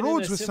on some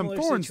roads with some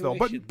thorns,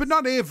 situations. though, but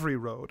not every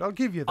road. I'll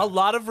give you that. A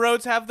lot of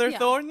roads have their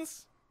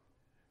thorns?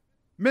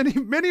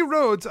 Many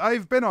roads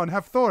I've been on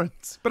have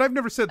thorns, but I've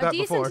never said that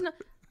before.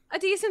 A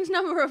decent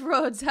number of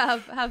roads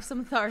have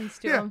some thorns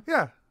to them.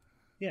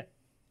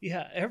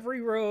 Yeah.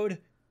 Every road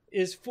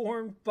is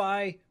formed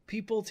by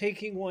people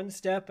taking one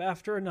step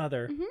after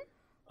another.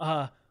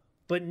 Mm-hmm.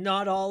 But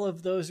not all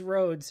of those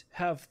roads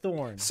have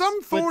thorns.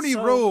 Some thorny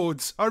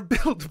roads are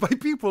built by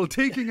people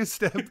taking a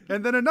step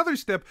and then another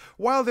step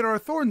while there are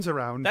thorns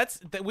around.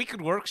 We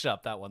could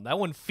workshop that one. That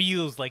one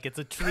feels like it's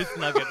a truth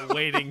nugget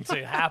waiting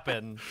to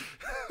happen.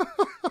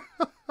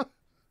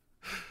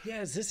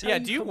 Yeah, is this how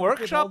do you come up with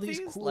workshop all these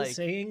these? cool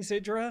sayings,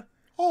 Idra?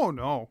 Oh,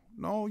 no.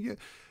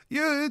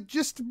 Yeah,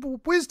 just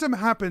wisdom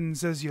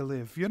happens as you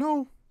live, you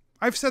know?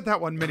 I've said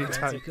that one many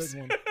times. That's a good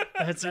one.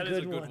 That's a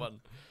good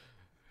one.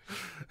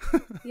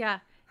 Yeah,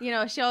 you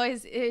know, she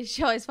always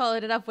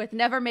followed it up with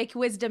 "never make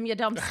wisdom your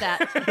dump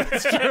stat."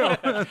 It's true.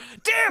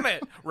 Damn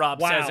it,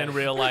 Rob says in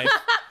real life.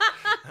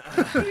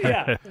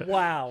 Yeah.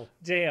 Wow.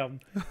 Damn.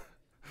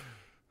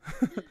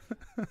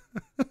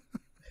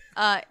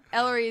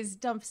 Ellori's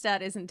dump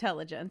stat is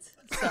intelligence,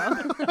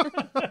 so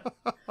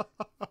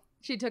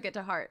she took it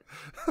to heart.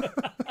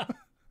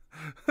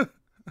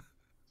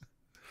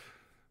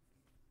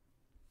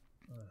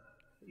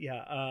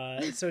 Yeah.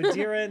 So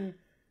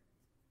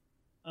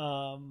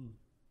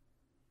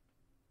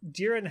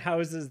Deeran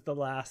houses the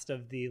last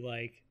of the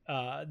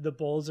the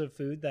bowls of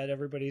food that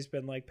everybody's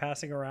been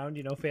passing around,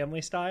 you know,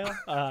 family style.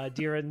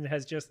 Deeran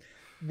has just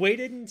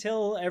waited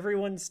until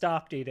everyone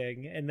stopped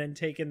eating and then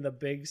taken the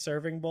big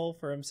serving bowl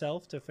for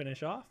himself to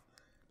finish off.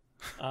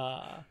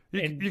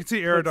 You can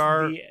see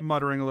Eridar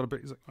muttering a little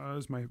bit. He's like,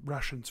 "Those are my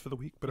rations for the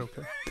week, but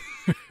okay."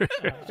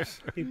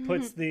 He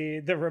puts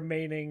the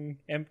remaining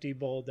empty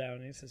bowl down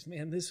and he says,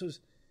 "Man, this was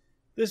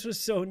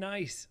so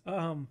nice.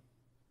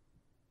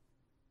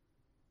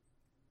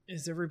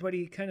 Is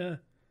everybody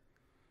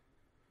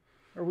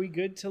are we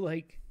good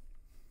to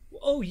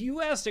Oh,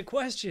 you asked a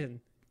question.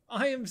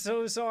 I am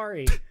so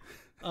sorry.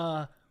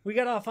 We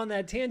got off on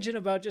that tangent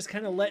about just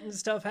kind of letting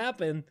stuff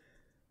happen.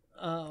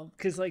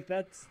 Because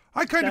that's...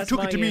 I kind of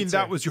took it to mean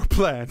that was your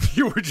plan.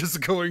 You were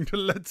just going to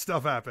let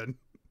stuff happen.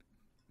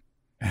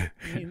 I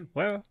mean,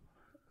 well,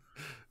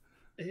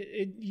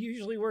 it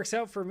usually works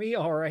out for me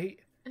all right.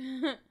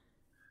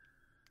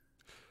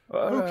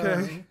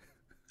 Okay.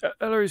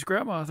 Ellori's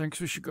grandma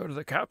thinks we should go to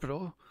the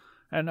capital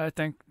And I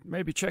think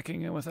maybe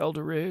checking in with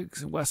Elder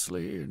Riggs and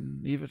Wesley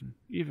and even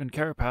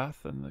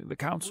Carapath and the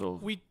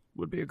council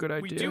would be a good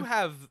idea. We do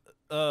have,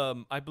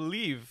 I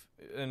believe,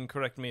 and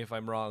correct me if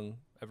I'm wrong,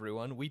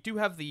 everyone. We do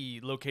have the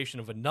location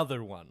of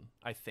another one,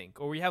 I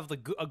think, or we have a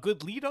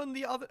good lead on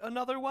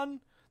another one.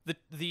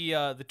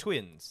 The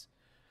twins,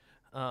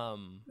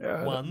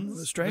 ones,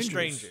 the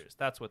strangers.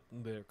 That's what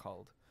they're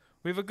called.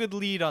 We have a good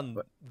lead on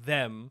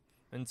them,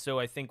 and so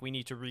I think we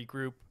need to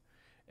regroup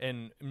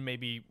and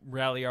maybe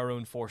rally our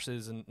own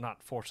forces, and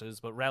not forces,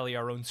 but rally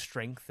our own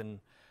strength,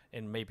 and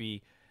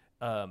maybe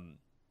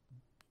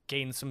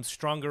gain some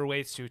stronger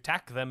ways to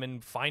attack them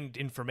and find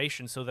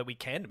information so that we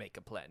can make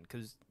a plan.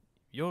 Because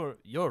you're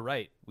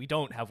right, we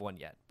don't have one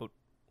yet, but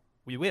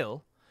we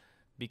will,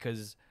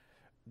 because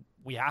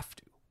we have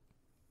to.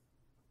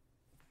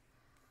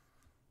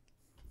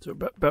 So,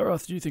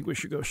 Belroth, do you think we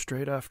should go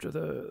straight after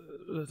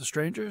the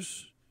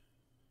strangers?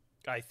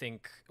 I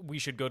think we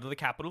should go to the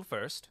capital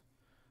first.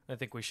 I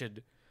think we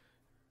should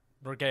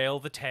regale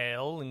the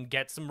tale and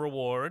get some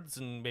rewards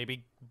and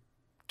maybe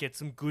get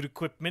some good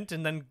equipment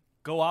and then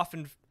go off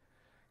and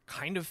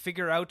kind of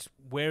figure out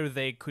where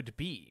they could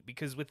be.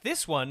 Because with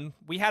this one,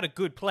 we had a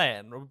good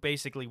plan.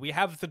 Basically, we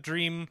have the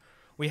dream.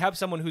 We have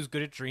someone who's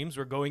good at dreams.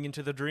 We're going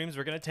into the dreams.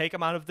 We're going to take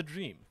them out of the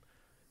dream.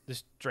 The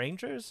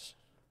strangers?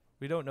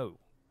 We don't know.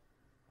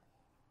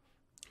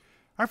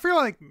 I feel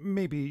like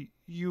maybe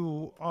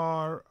you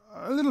are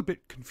a little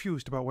bit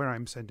confused about where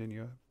I'm sending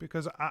you,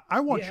 because I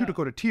want you to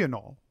go to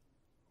Tianol,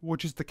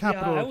 which is the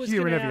capital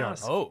here in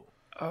Eviara. Oh.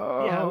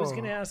 Yeah, I was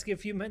going to ask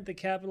if you meant the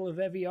capital of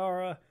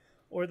Eviara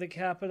or the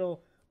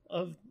capital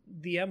of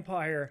the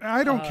Empire.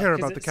 I don't care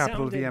about the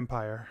capital of the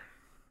Empire.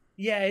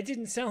 Yeah, it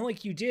didn't sound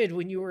like you did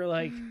when you were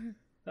like,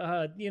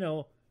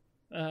 when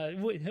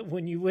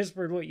you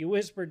whispered what you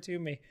whispered to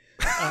me.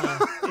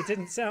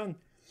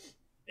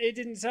 It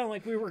didn't sound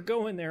like we were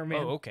going there,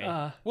 man. Oh,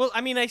 okay. Well,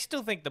 I mean, I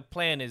still think the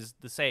plan is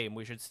the same.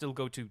 We should still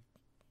go to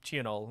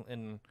Tianol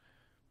and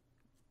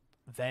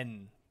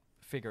then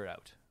figure it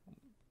out.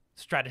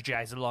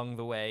 Strategize along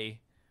the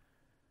way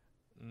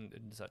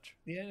and such.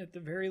 Yeah, at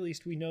the very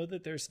least, we know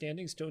that there's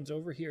standing stones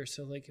over here.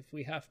 So, like, if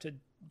we have to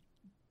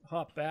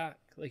hop back,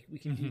 like, we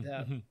can do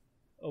that.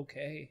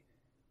 Okay.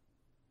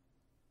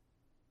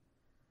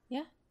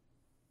 Yeah.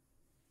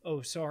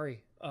 Oh,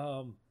 sorry.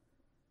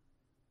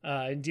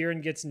 And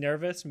Deeran gets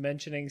nervous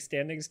mentioning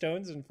standing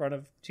stones in front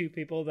of two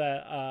people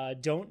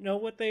that don't know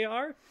what they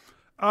are.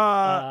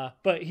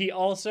 But he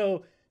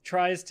also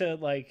tries to,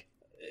 like,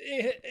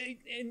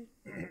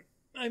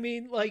 I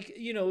mean, like,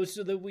 you know,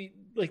 so that we,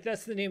 like,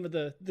 that's the name of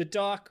the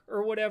dock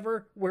or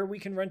whatever, where we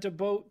can rent a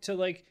boat to,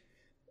 like,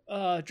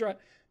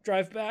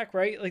 drive back,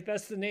 right? Like,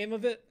 that's the name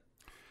of it.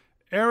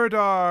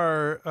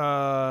 Eridar,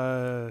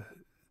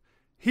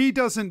 he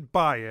doesn't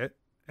buy it,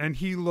 and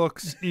he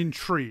looks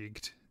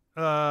intrigued.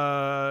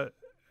 Ellori's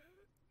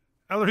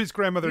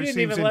grandmother seems indifferent. You didn't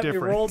even let me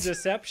roll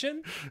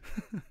deception?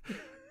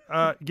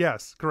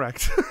 Yes,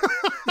 correct.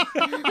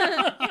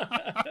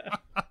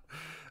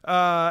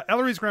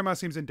 Ellori's grandma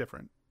seems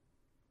indifferent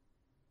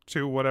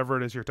to whatever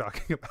it is you're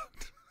talking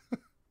about.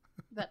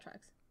 That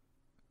tracks.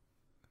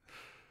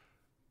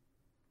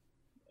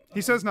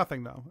 He says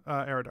nothing, though,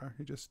 Eridar.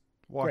 He just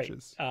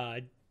watches.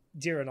 Great.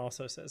 Deeran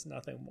also says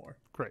nothing more.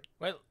 Great.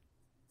 Well,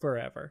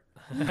 forever.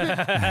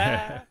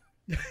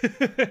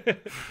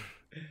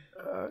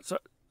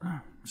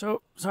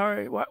 So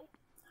sorry.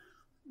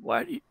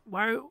 Why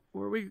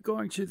were we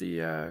going to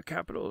the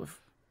capital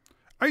of?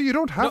 You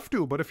don't have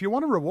to, but if you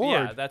want a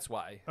reward, yeah, that's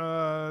why.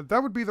 That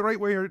would be the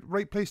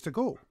right place to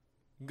go.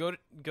 Go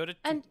to.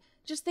 And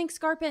just think,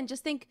 Skarpin.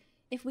 Just think,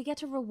 if we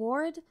get a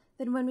reward,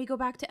 then when we go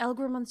back to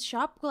Elgrimon's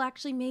shop, we'll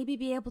actually maybe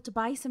be able to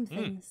buy some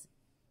things.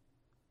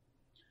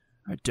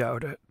 I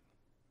doubt it.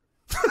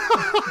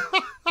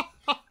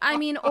 I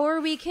mean, or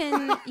we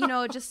can,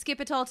 just skip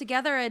it all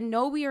together and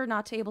know we are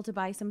not able to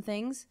buy some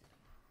things.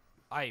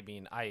 I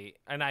mean, I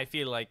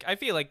feel like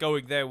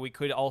going there, we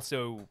could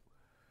also,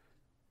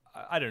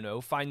 I don't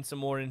know, find some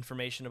more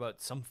information about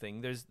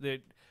something. There's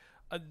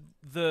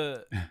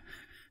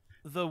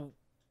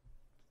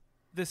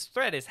this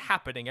threat is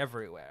happening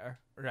everywhere,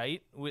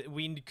 right?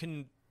 We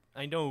can.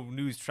 I know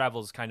news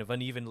travels kind of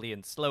unevenly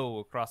and slow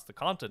across the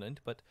continent,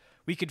 but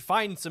we could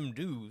find some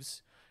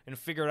news and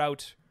figure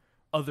out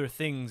other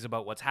things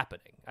about what's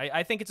happening.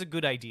 I think it's a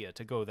good idea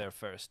to go there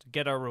first,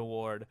 get our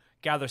reward,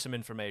 gather some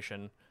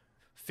information,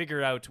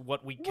 figure out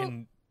what we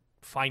can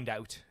find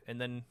out, and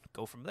then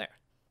go from there.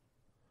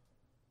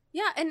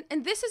 Yeah,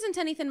 and this isn't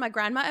anything my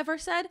grandma ever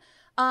said,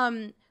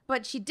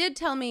 but she did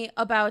tell me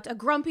about a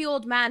grumpy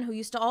old man who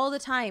used to all the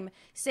time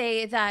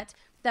say that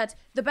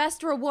the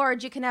best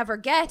reward you can ever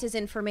get is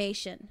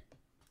information.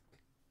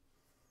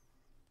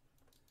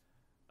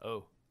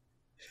 Oh.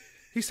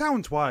 He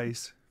sounds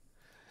wise.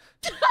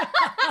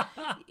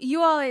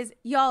 You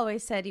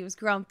always said he was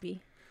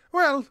grumpy.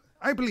 Well,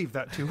 I believe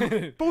that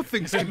too. Both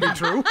things can be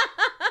true.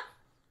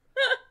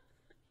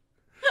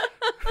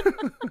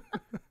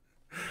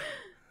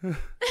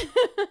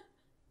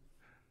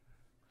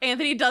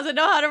 Anthony doesn't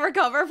know how to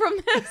recover from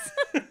this.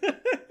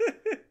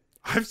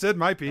 I've said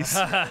my piece.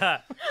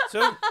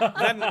 So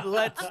then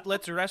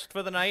let's rest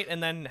for the night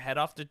and then head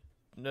off to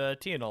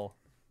Tianol.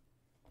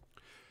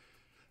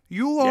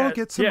 You all Yeah,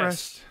 get some yes.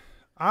 rest.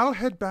 I'll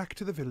head back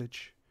to the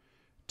village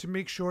to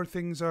make sure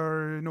things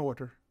are in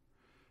order.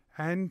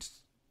 And,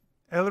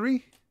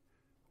 Ellery,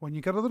 when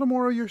you get a little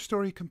more of your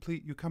story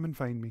complete, you come and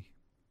find me.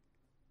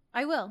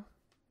 I will.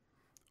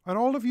 And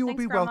all of you will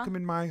Thanks, be Grandma. welcome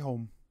in my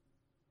home.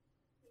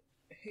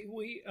 Hey,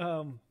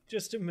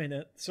 just a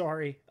minute.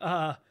 Sorry.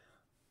 I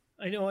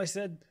know I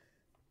said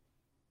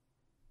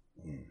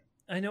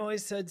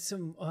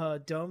some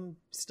dumb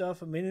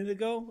stuff a minute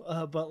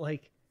ago, but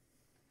like,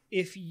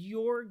 if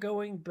you're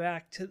going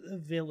back to the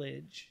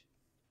village,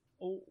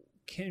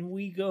 can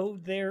we go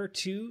there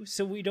too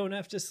so we don't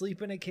have to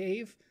sleep in a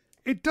cave?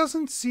 It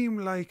doesn't seem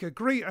like a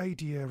great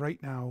idea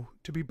right now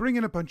to be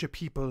bringing a bunch of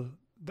people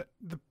that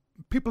the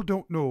people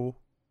don't know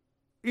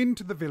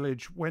into the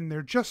village when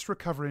they're just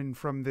recovering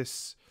from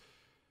this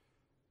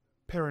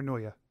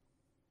paranoia.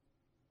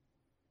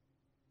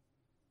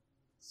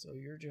 So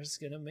you're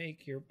just gonna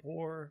make your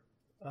poor,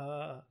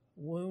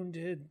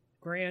 wounded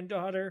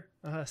granddaughter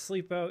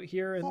sleep out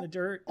here in the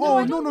dirt? Oh,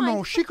 I no, don't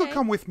mind. She could Okay.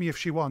 come with me if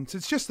she wants.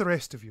 It's just the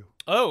rest of you.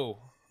 Oh,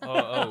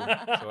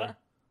 sure.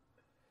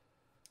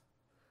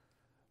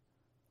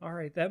 All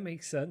right, that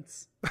makes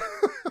sense.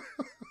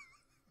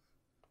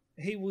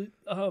 Hey,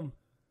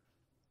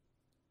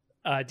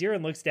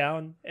 Deeran looks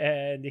down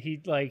and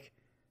he like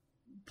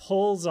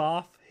pulls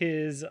off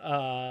his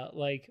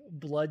like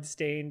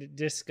blood-stained,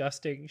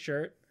 disgusting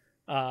shirt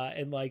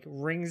and like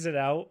wrings it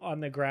out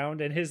on the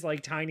ground, and his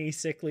like tiny,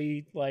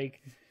 sickly,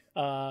 like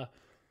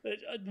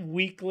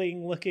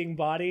weakling-looking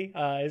body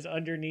is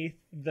underneath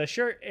the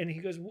shirt, and he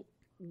goes,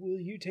 "Will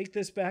you take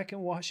this back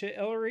and wash it,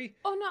 Ellery?"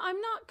 Oh no, I'm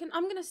not.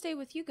 I'm gonna stay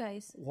with you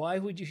guys Why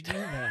would you do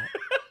that?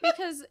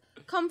 because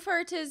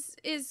comfort is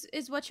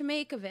what you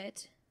make of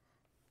it.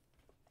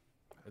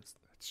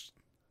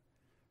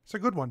 It's a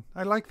good one.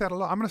 I like that a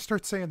lot. I'm going to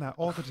start saying that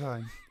all the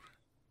time.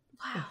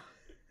 Wow.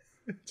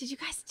 Did you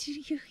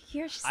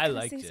hear? She's I gonna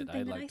liked say it. something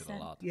I that liked it a said.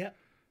 lot. Yeah.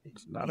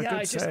 It's not a Yeah, I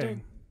good just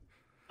saying.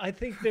 I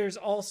think there's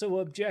also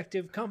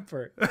objective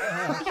comfort.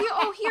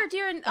 Here,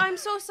 dear. I'm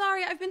so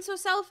sorry. I've been so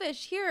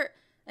selfish. Here,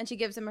 and she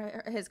gives him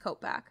his coat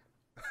back.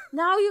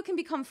 Now you can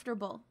be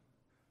comfortable.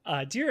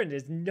 Deeran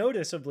is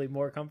noticeably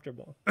more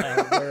comfortable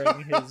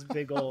wearing his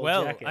big old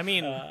Well, jacket. I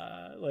mean-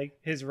 like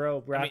his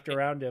robe wrapped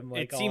around him.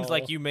 Like It seems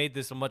like all- you made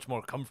this a much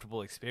more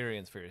comfortable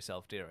experience for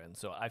yourself, Deeran.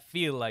 So I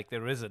feel like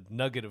there is a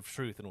nugget of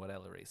truth in what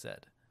Ellery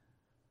said.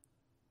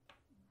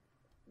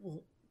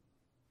 Well,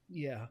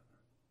 yeah,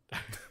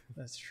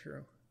 that's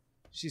true.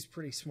 She's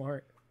pretty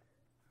smart.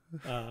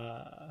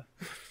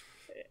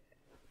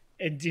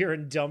 And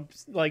Deeran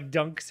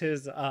dunks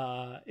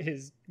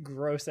his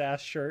gross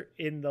ass shirt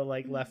in the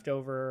like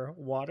leftover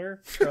water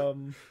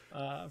from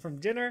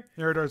dinner.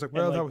 Eridar's like,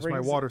 well, like, that was my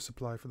rings- water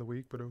supply for the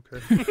week, but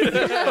okay.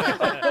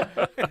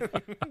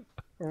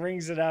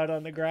 Wrings it out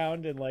on the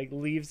ground and like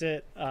leaves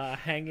it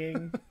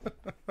hanging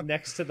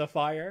next to the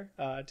fire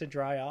to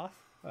dry off.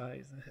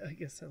 He's like, I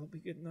guess that'll be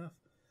good enough.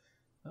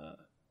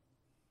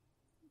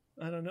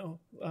 I don't know.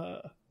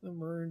 The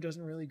maroon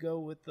doesn't really go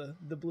with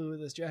the blue of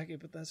this jacket,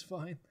 but that's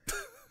fine.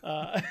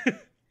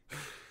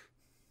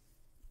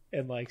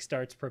 And like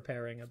starts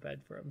preparing a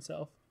bed for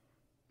himself.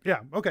 Yeah,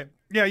 okay.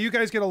 Yeah, you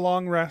guys get a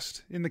long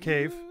rest in the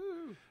cave.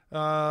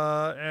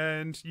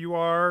 And you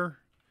are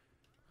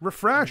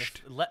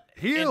refreshed.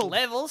 Healed. And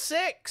level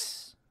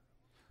 6.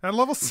 And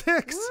level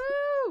 6.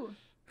 Woo!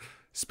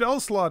 Spell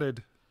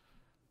slotted.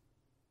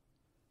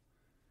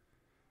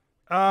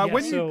 Yeah,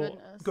 When you so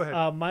Goodness. go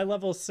ahead. my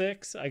level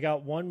 6, I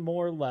got one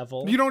more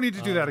level. You don't need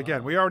to do that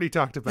again. We already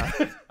talked about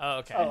it. Oh,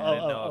 okay. I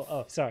didn't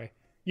know if- Sorry.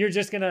 You're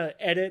just gonna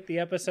edit the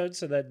episode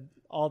so that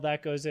all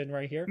that goes in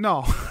right here.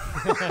 No.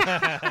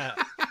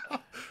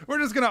 We're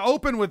just going to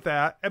open with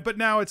that, but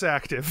now it's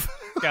active.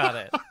 Got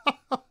it.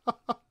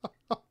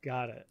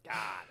 Got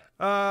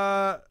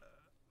it.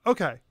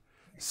 Okay.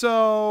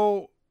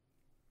 So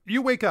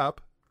you wake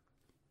up.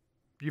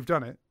 You've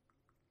done it.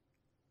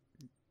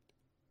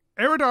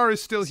 Eridar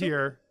is still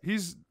here.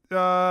 He's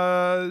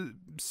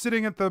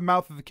sitting at the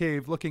mouth of the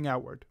cave looking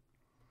outward.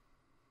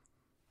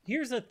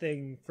 Here's a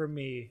thing for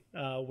me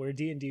where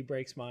D&D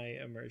breaks my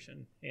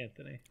immersion,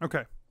 Anthony.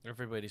 Okay.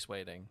 Everybody's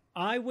waiting.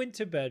 I went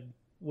to bed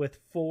with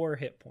 4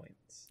 hit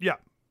points. Yeah.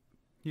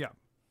 Yeah.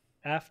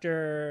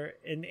 After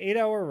an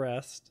 8-hour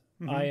rest,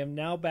 Mm-hmm. I am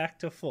now back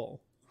to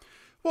full.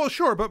 Well,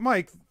 sure, but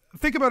Mike,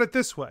 think about it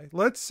this way.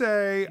 Let's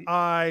say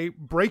I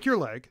break your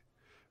leg,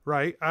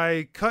 right?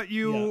 I cut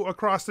you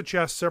across the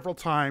chest several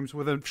times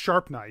with a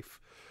sharp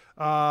knife,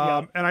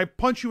 and I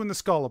punch you in the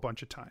skull a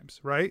bunch of times,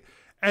 right?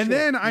 And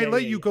then I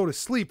let you go to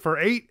sleep for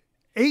eight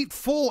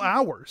full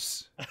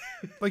hours.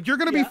 Like, you're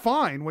going to be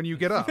fine when you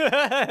get up.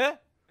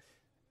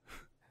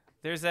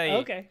 There's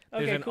an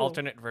cool.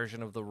 alternate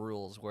version of the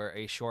rules where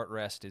a short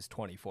rest is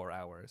 24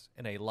 hours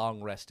and a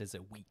long rest is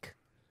a week.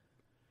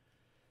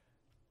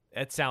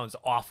 It sounds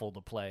awful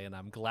to play, and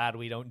I'm glad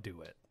we don't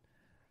do it.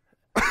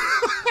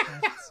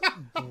 That's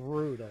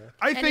brutal.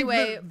 I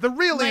Anyway, think the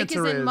real Mike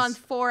answer is in month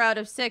 4 out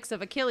of 6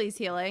 of Achilles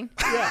healing.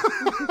 Yeah.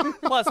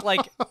 Plus,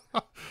 like,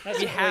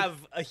 we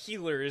have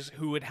healers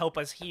who would help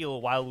us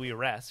heal while we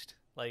rest.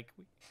 Like,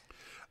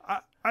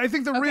 I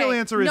think the real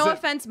answer is no that,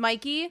 offense,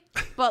 Mikey,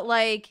 but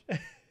like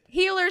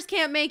healers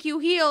can't make you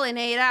heal in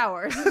 8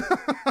 hours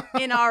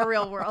in our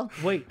real world.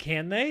 Wait,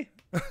 can they?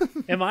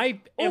 Am I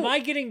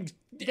getting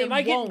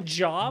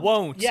jobbed?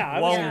 Won't. Yeah,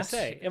 I was gonna Won't.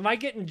 say, am I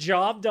getting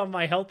jobbed on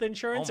my health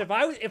insurance? If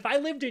I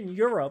lived in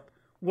Europe,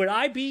 would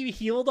I be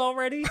healed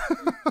already?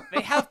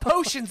 they have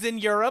potions in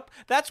Europe.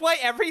 That's why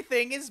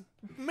everything is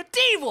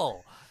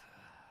medieval.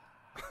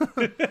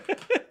 but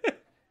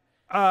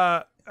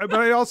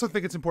I also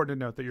think it's important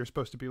to note that you're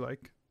supposed to be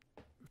like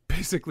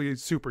basically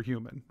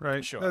superhuman,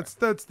 right? Sure.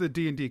 That's the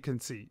D&D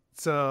conceit.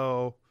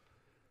 So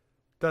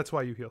that's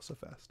why you heal so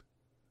fast.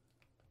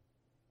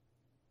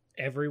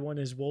 Everyone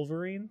is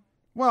Wolverine.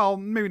 Well,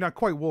 maybe not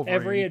quite Wolverine.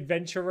 Every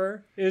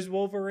adventurer is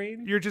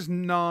Wolverine. You're just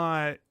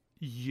not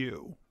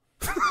you.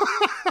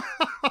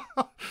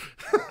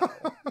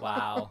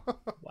 Wow.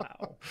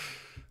 Wow.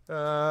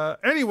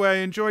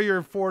 Anyway, enjoy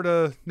your 4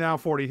 to now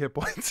 40 hit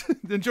points.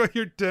 Enjoy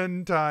your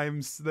 10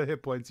 times the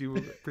hit points you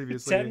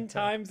previously 10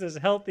 times as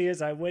healthy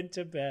as I went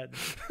to bed.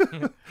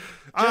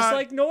 Just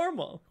like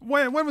normal.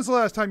 When was the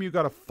last time you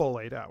got a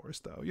full 8 hours,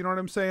 though? You know what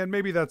I'm saying?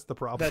 Maybe that's the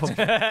problem.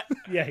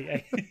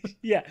 Yeah.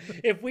 Yeah.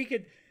 If we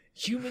could,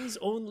 humans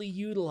only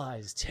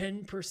utilize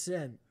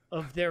 10%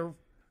 of their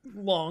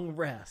long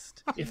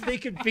rest. If they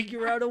could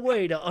figure out a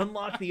way to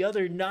unlock the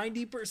other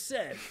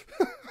 90%.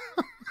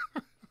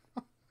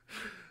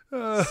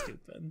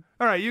 Stupid.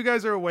 All right, you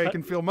guys are awake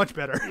and feel much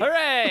better.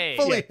 Hooray!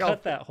 Fully Yeah, cut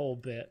healthy. that whole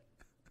bit.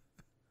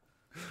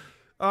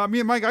 Me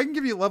and Mike, I can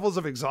give you levels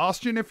of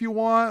exhaustion if you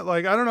want.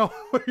 Like, I don't know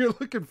what you're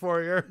looking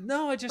for here.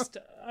 No, I just,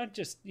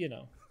 you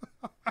know.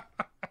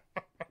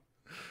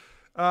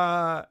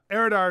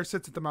 Eridar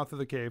sits at the mouth of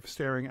the cave,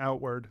 staring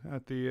outward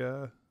at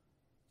the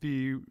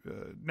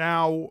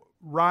now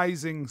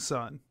rising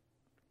sun.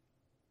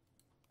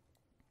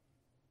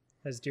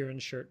 Has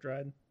Deeran's shirt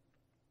dried?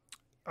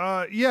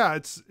 Yeah,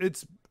 it's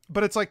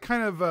but it's like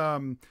kind of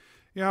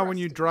you know, when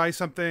you dry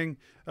something,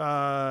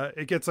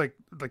 it gets like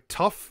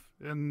tough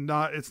and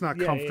it's not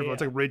comfortable. Yeah.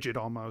 It's like rigid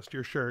almost.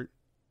 Your shirt.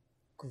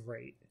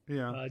 Great.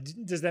 Yeah.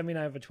 Does that mean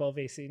I have a 12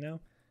 AC now?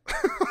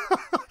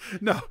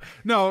 No.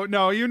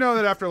 You know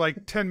that after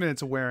like 10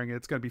 minutes of wearing it,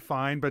 it's gonna be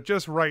fine. But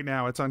just right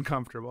now, it's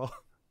uncomfortable.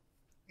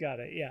 Got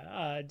it.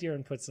 Yeah.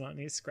 Deeran puts it on.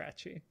 He's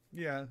scratchy.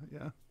 Yeah.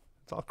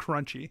 It's all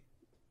crunchy.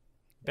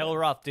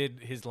 Belroth did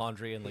his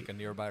laundry in like a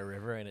nearby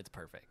river, and it's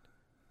perfect.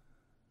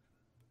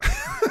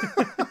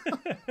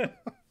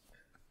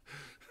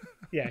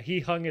 Yeah, he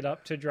hung it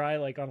up to dry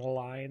like on a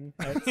line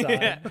outside.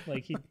 Yeah.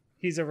 Like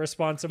he's a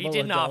responsible He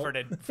didn't adult. offer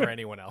it for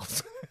anyone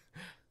else.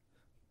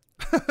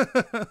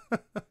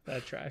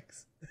 That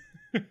tracks.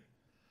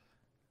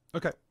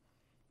 Okay.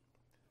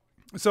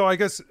 So I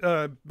guess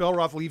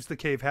Belroth leaves the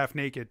cave half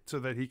naked so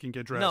that he can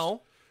get dressed.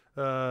 No.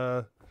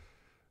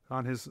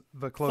 On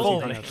the clothes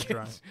Full he hung out to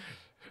dry.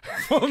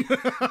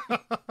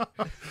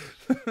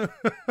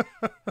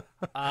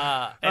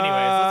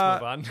 Anyways, let's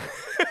move on.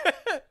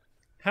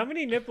 How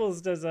many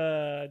nipples does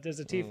a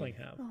tiefling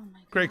have? Oh my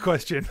god. Great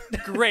question.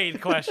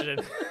 Great question.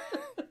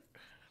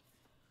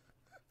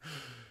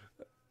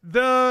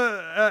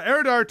 The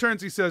Eridar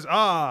turns. He says,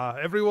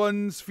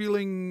 everyone's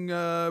feeling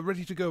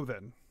ready to go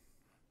then.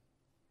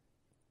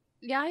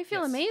 Yeah, I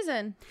feel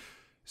amazing.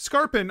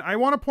 Skarpin, I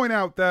want to point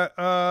out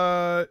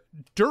that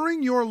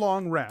during your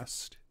long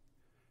rest,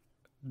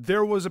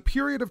 there was a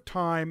period of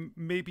time,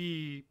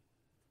 maybe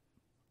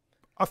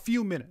a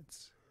few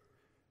minutes,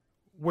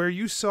 where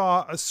you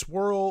saw a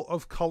swirl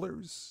of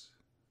colors,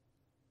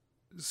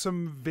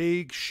 some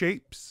vague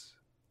shapes,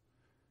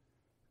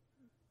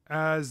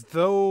 as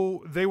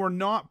though they were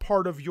not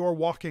part of your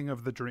walking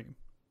of the dream.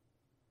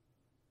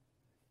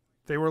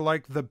 They were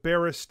like the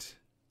barest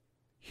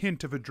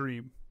hint of a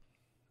dream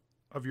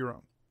of your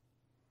own.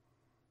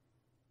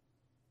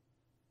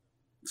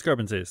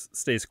 Skarpin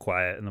stays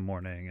quiet in the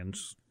morning and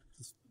just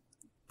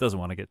doesn't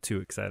want to get too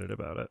excited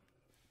about it.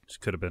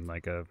 Just could have been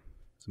like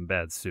some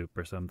bad soup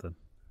or something.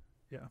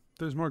 Yeah,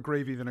 there's more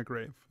gravy than a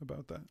grave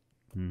about that.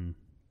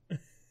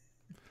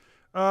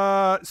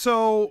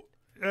 So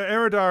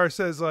Eridar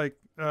says, like,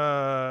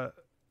 are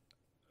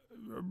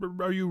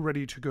you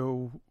ready to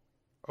go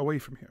away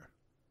from here?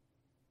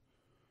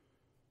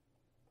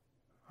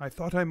 I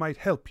thought I might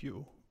help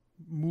you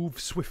move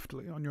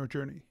swiftly on your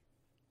journey.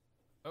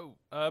 Oh,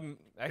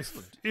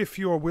 excellent. If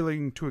you're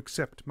willing to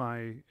accept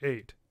my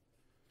aid.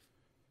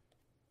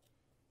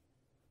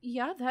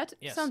 Yeah, that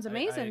Yes, sounds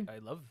amazing. I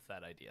love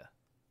that idea.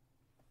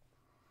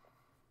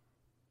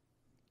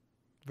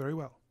 Very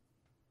well.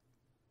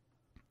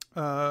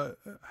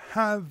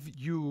 Have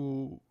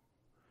you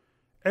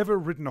ever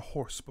ridden a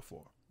horse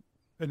before?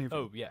 Any of you?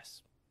 Oh,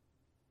 yes.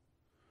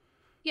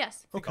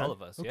 Yes. I think Okay, all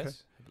of us, okay.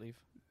 yes, I believe.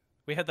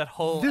 We had that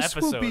whole This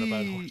will episode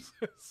about be-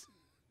 horses.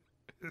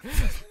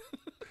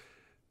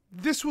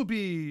 This will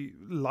be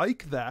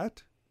like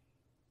that.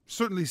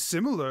 Certainly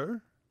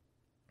similar.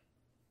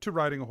 to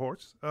riding a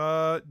horse.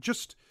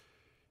 Just,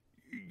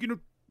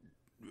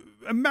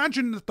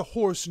 imagine that the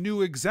horse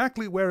knew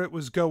exactly where it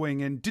was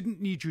going and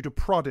didn't need you to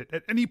prod it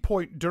at any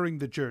point during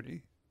the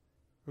journey.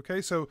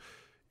 Okay, so,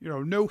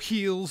 no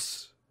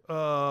heels. You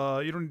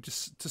don't need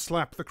to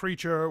slap the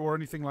creature or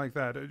anything like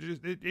that.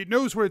 It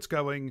knows where it's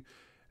going,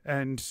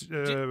 and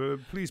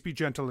please be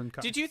gentle and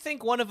kind. Did you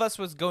think one of us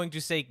was going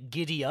to say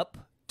 "giddy up"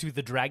 to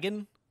the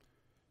dragon?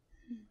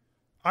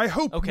 I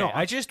hope Okay, not.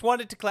 I just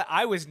wanted to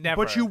I was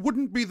never. But you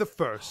wouldn't be the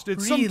first.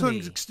 It's Really?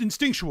 sometimes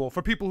instinctual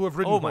for people who have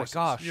ridden Oh my horses.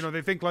 gosh.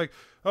 They think like,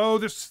 oh,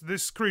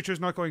 this creature's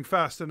not going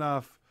fast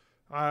enough.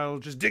 I'll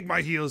just dig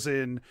my heels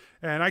in.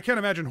 And I can't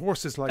imagine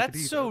horses like it That's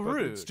either. so but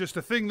rude. It's just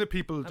a thing that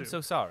people do. I'm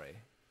so sorry.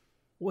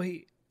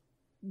 Wait,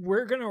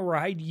 we're gonna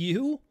ride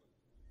you?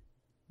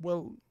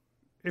 Well,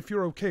 if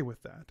you're okay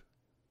with that.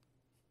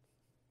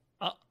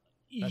 That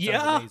Yeah.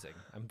 sounds amazing.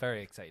 I'm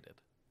very excited.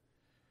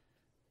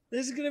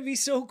 This is gonna be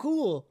so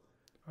cool.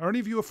 Are any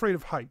of you afraid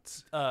of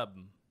heights?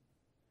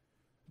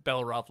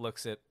 Belroth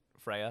looks at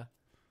Freya.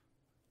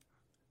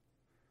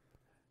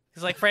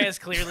 Because like Freya's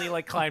clearly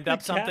like climbed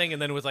up something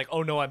and then was like,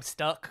 "Oh no, I'm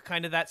stuck,"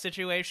 kind of that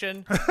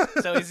situation.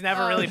 So he's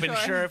never really been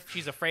sure if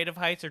she's afraid of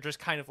heights or just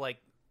kind of like,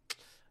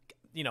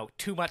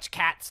 too much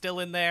cat still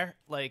in there.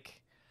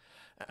 Like,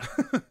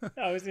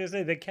 I was gonna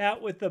say the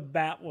cat with the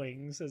bat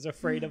wings is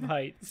afraid of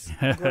heights.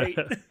 Great.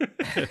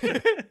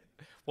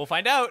 we'll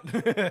find out.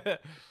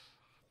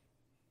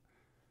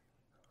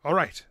 All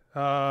right.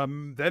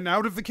 Then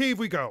out of the cave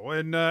we go,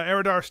 and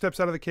Eridar steps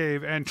out of the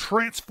cave and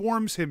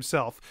transforms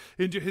himself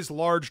into his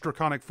large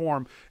draconic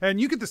form. And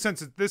you get the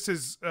sense that this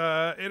is,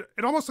 it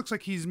almost looks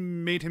like he's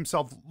made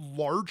himself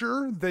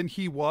larger than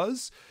he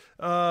was.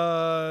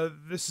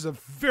 This is a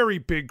very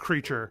big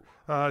creature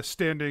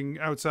standing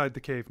outside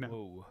the cave now.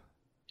 Whoa.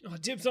 Oh,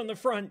 dibs on the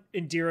front,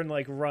 and Deeran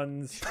like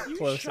runs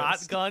closest,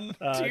 Shotgun,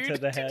 dude. to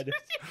the head.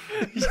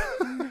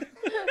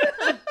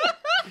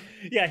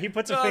 Yeah, he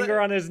puts a finger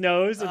on his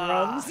nose and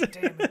runs.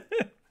 Damn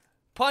it.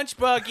 Punch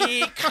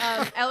buggy.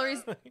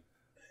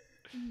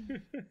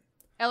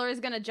 Ellori's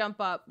gonna jump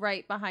up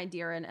right behind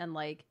Deeran and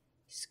like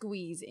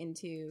squeeze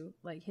into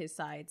like his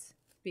sides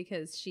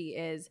because she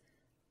is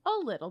a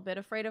little bit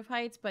afraid of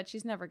heights, but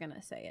she's never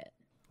gonna say it.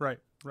 Right.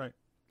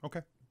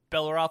 Okay.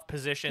 Belroth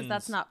positions. 'Cause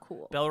that's not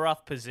cool.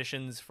 Belroth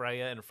positions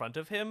Freya in front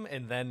of him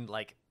and then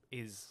like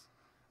is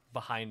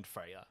behind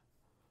Freya.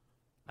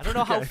 I don't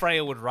know how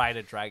Freya would ride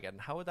a dragon.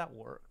 How would that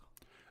work?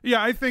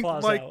 Yeah, I think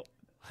Claws like out.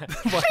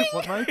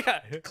 what,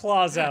 Mike?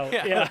 Claws out.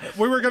 Yeah.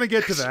 We were gonna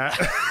get to that.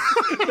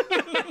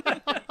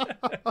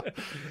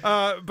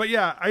 But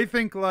yeah, I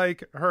think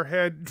like her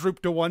head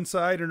drooped to one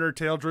side and her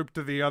tail drooped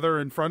to the other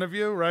in front of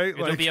you, right?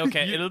 It'll be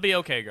okay. It'll be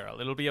okay,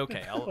 girl. It'll be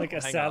okay. I'll Like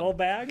a hang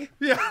saddlebag.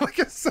 Yeah, like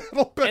a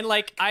saddlebag. And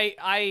like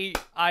I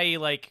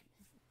like,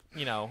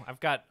 I've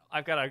got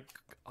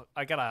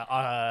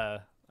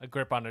a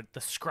grip on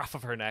the scruff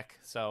of her neck.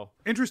 So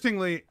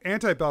Interestingly,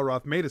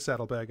 Anti-Belroth made a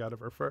saddlebag out of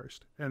her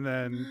first, and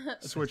then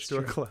switched to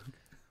a cloak.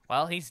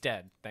 well, he's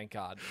dead. Thank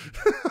God.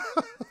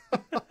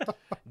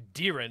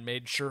 Deeran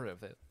made sure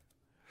of it.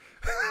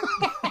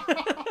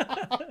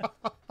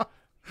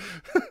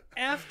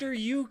 After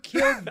you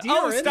killed Deeran.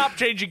 Oh, stop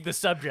changing the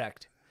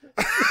subject.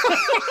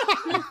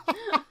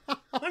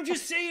 I'm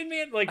just saying,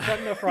 man. Like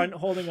from the front,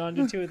 holding on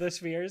to two of the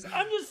spheres.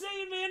 I'm just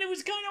saying, man. It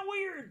was kind of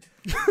weird.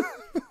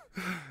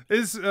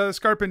 Is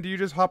Skarpin, do you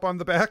just hop on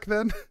the back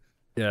then?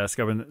 Yeah,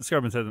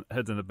 Skarpin's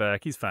head's in the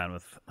back. He's fine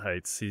with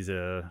heights. He's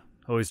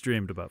always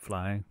dreamed about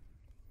flying.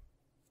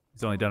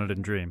 He's only done it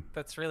in dream.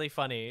 That's really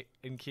funny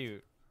and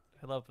cute.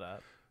 I love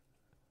that.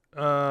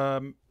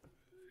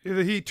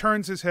 He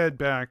turns his head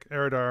back,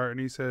 Eridar, and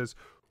he says,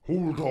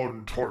 Hold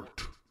on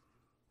tight,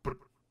 but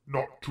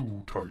not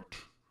too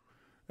tight.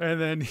 and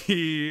then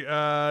he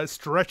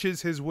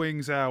stretches his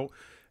wings out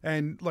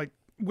and, like,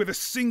 with a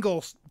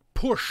single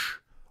push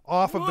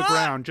off of the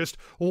ground, just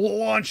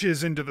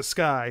launches into the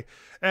sky.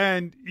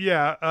 And,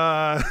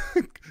 yeah,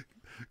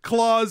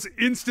 claws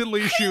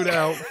instantly shoot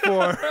out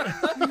for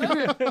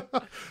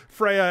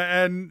Freya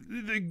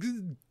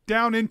and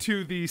down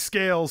into the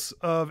scales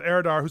of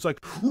Eridar, who's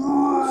like,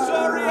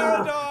 Sorry,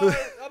 Eridar.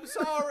 I'm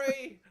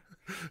sorry.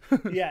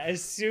 Yeah,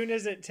 as soon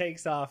as it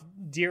takes off,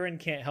 Deeran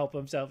can't help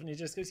himself, and he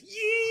just goes,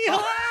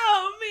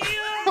 "Yeehaw,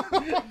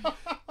 man!"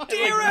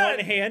 Deeran! Like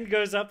one hand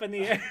goes up in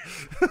the air.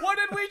 What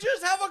did we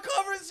just have a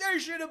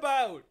conversation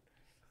about?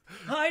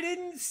 I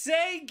didn't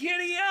say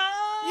giddy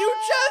up. You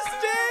just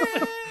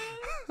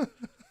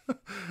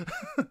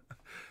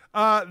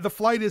did. the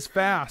flight is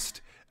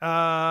fast,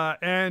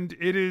 and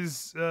it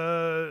is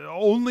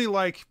only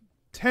like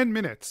 10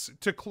 minutes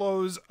to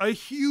close a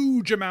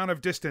huge amount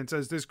of distance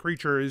as this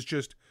creature is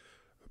just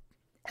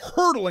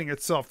hurtling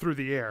itself through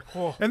the air.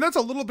 And that's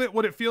a little bit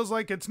what it feels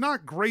like. It's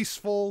not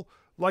graceful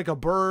like a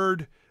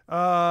bird.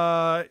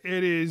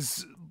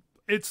 It's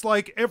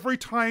like every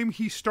time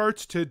he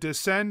starts to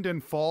descend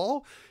and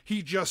fall,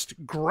 he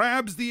just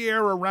grabs the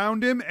air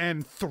around him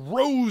and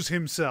throws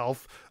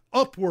himself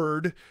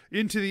upward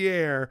into the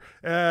air,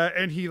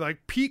 and he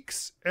like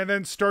peaks and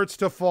then starts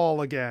to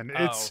fall again.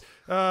 It's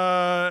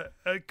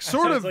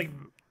sort of like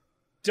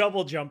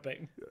double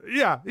jumping.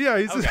 Yeah,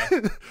 he's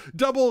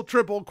double,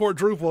 triple,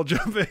 quadruple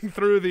jumping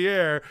through the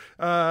air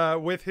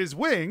with his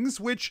wings,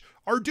 which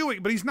are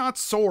doing, but he's not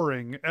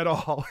soaring at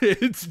all.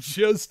 It's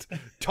just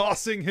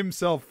tossing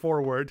himself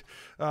forward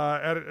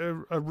at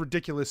a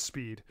ridiculous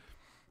speed.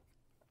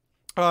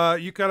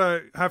 You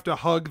have to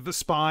hug the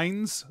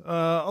spines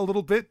a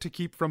little bit to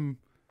keep from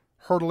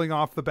hurtling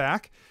off the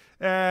back.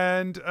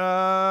 And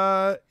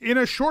in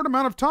a short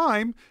amount of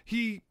time,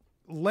 he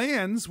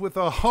lands with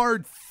a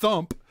hard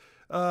thump,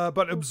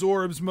 but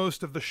absorbs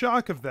most of the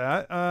shock of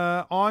that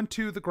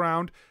onto the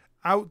ground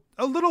out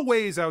a little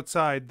ways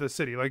outside the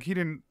city. Like, he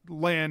didn't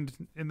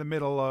land in the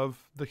middle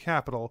of the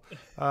capital,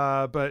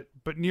 but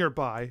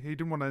nearby. He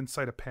didn't want to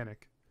incite a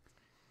panic.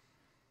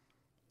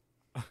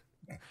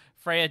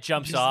 Freya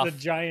jumps off. The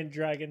giant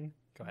dragon.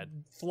 Go ahead.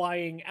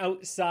 Flying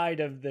outside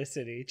of the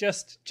city,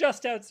 just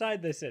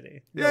outside the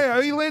city. Yeah,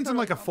 he lands in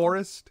like a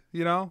forest,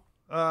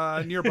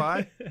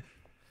 nearby.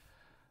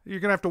 You're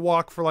gonna have to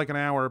walk for like an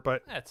hour,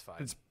 but That's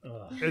fine.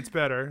 it's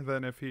better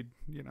than if he'd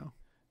done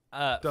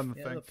the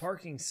thing. The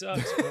parking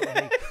sucks, but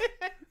like,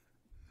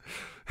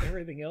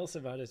 everything else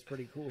about it's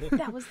pretty cool.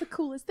 That was the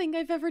coolest thing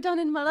I've ever done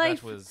in my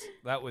life.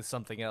 That was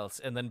something else.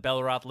 And then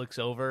Belroth looks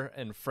over,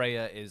 and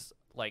Freya is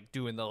like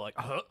doing the like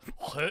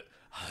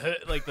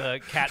like the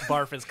cat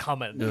barf is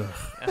coming.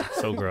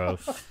 So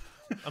gross.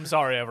 I'm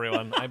sorry,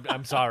 everyone.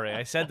 I'm sorry.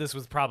 I said this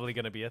was probably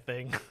going to be a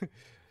thing.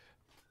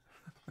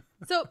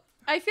 So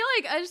I feel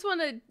like I just want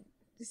to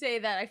say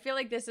that I feel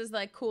like this is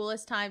the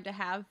coolest time to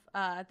have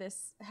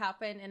this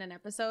happen in an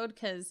episode,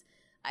 because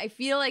I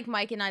feel like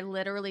Mike and I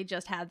literally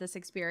just had this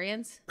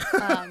experience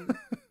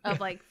of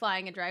like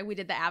flying a dragon. We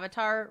did the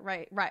Avatar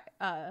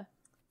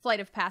Flight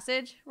of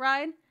Passage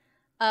ride.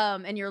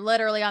 And you're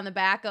literally on the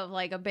back of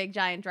like a big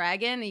giant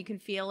dragon, and you can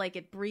feel like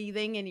it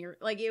breathing, and you're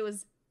like, it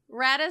was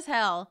rad as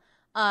hell.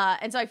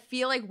 And so I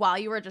feel like while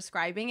you were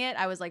describing it,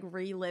 I was like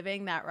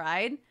reliving that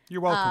ride. You're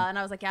welcome. And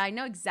I was like, yeah, I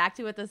know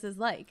exactly what this is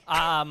like.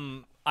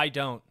 I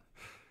don't.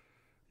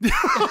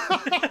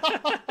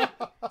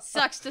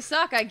 Sucks to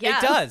suck, I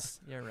guess. It does.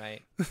 You're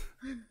right.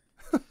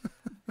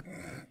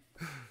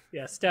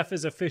 Yeah, Steph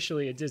is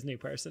officially a Disney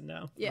person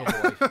now.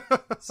 Yeah.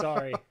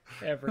 Sorry,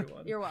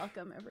 everyone. You're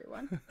welcome,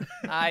 everyone.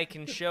 I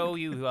can show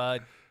you a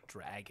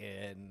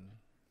dragon.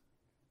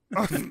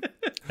 I don't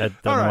know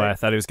why I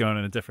thought he was going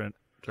in a different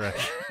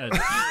direction.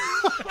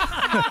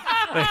 I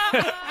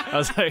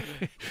was like,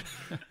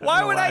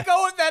 Why would I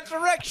go in that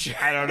direction?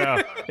 I don't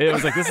know. It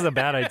was like, this is a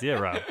bad idea,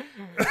 Rob.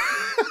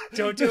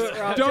 Don't do it,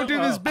 Rob. Don't do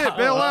this bit.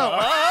 Bail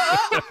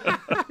out.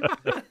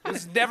 It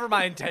was never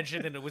my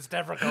intention, and it was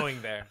never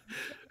going there.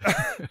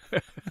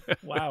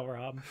 Wow,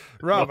 Rob.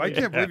 Rob, I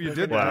can't believe you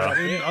did that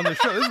on the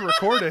show. This is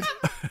recorded.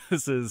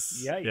 This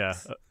is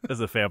Yikes. this is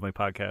a family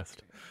podcast.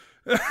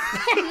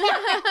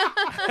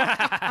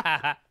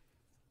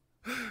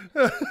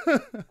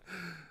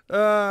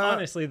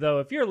 Honestly, though,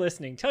 if you're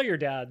listening, tell your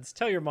dads,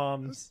 tell your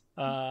moms,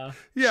 share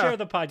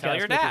the podcast your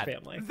with dad. your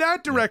family.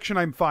 That direction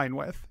I'm fine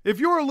with. If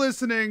you're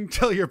listening,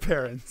 tell your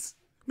parents.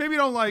 Maybe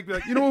don't like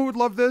you know who would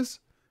love this?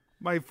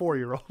 My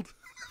 4-year-old.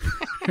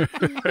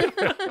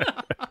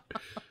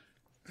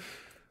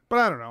 But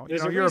I don't know.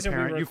 There's You're a reason we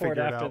parent. You record figure it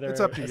after out. their- It's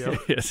up to you.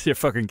 It's your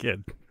fucking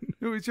kid.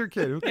 It's your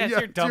kid. Yeah, it's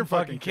your dumb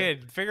fucking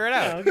kid. Figure it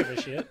I out. don't give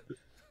a shit. If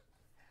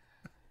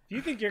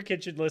you think your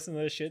kid should listen to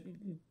this shit,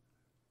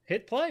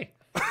 hit play.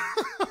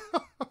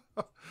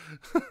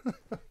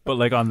 But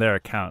like on their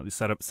account, you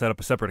set up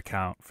a separate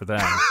account for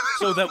them.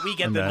 So that we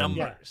get And the then-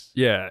 numbers.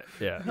 Yeah.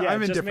 Yeah, I'm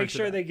just indifferent make to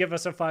sure that. they give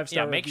us a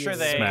 5-star Yeah, make review. sure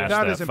they- Smash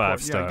That that is important.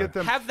 5-star. Yeah, get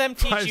them. Have them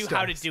 5 teach you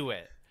how to stars. do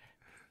it.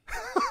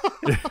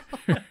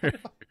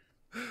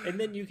 And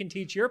then you can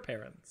teach your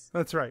parents.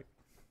 That's right.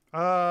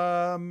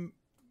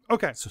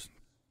 Okay.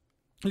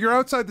 You're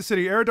outside the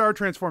city. Eridar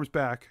transforms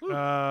back. He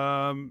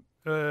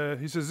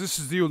says, "This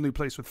is the only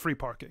place with free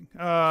parking."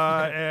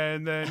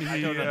 And then he. I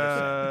don't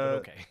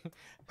understand, but okay.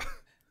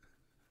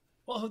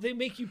 Well, they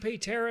make you pay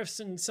tariffs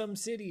in some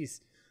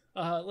cities.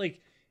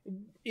 Like,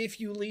 if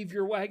you leave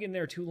your wagon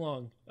there too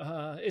long.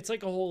 It's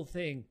like a whole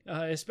thing,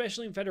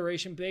 especially in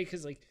Federation Bay,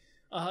 because, like,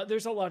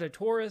 there's a lot of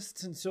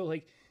tourists, and so,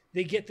 like,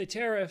 they get the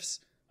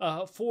tariffs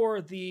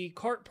for the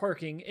cart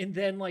parking, and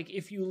then, like,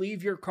 if you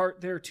leave your cart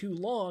there too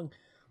long,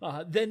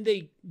 then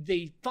they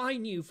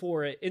fine you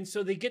for it, and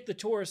so they get the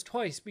tourist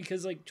twice,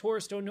 because, like,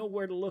 tourists don't know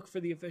where to look for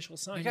the official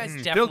sign. You guys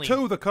They'll definitely.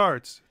 tow the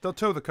carts. They'll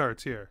tow the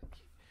carts here.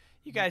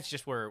 You guys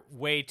just were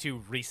way too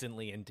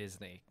recently in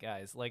Disney,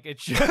 guys. Like,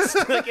 it's just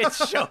like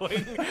it's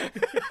showing.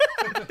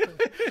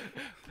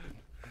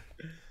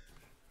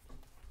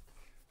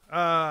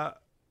 Well,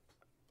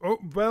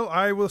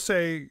 I will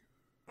say,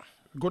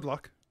 good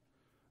luck.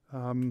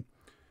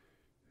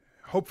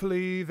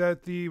 Hopefully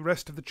that the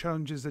rest of the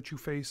challenges that you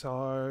face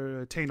are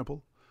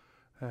attainable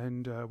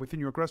and within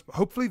your grasp.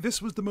 Hopefully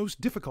this was the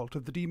most difficult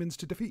of the demons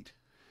to defeat.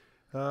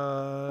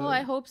 Well,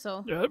 I hope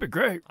so. Yeah, that'd be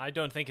great. I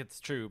don't think it's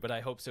true, but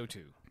I hope so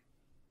too.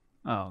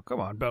 Oh, come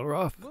on,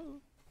 Belroth.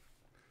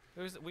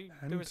 There was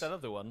that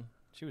other one.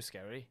 She was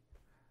scary.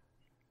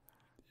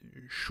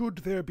 Should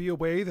there be a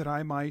way that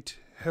I might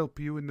help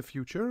you in the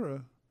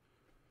future,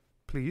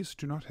 please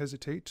do not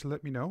hesitate to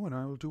let me know, and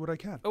I will do what I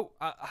can. Oh,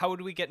 how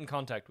would we get in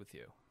contact with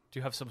you? Do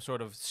you have some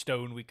sort of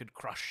stone we could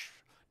crush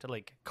to,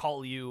 like,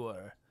 call you,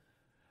 or...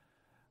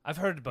 I've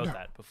heard about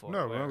that before.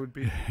 No, that would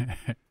be...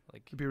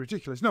 like, it'd be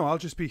ridiculous. No, I'll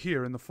just be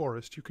here in the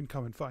forest. You can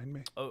come and find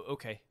me. Oh,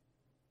 okay.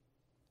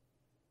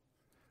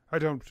 I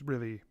don't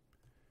really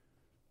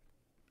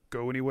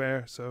go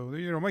anywhere, so,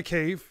 my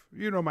cave.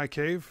 You know my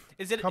cave.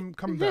 Is it... Come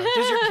back.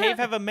 Does your cave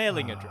have a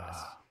mailing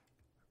address?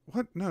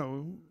 What?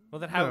 No. Well,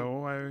 then how...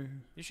 No,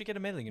 You should get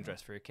a mailing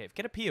address for your cave.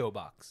 Get a P.O.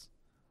 box.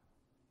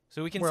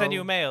 So we can send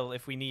you a mail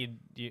if we need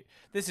you.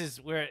 This is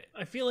where...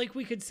 I feel like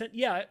we could send...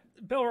 Yeah,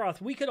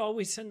 Belroth, we could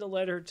always send a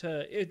letter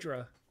to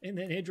Idra, and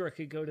then Idra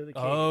could go to the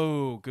cave.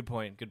 Oh, good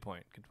point.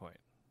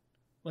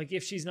 Like,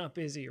 if she's not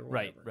busy or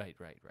whatever. Right.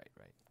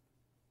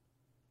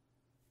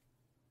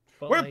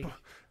 But well, like,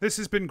 this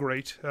has been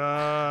great.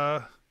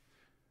 Good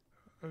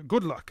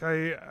luck.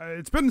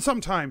 It's been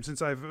some time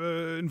since I've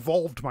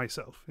involved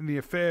myself in the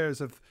affairs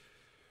of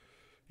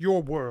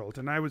your world,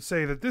 and I would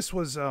say that this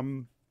was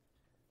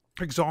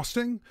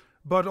exhausting,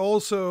 but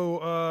also,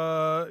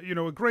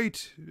 a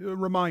great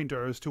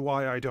reminder as to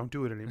why I don't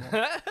do it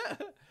anymore.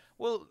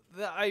 Well,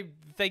 I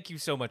thank you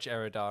so much,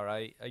 Eridar.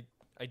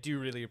 I do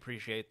really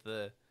appreciate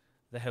the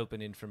help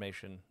and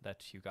information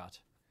that you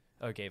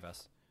gave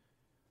us.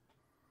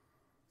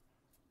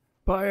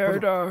 Bye,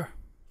 Erdar.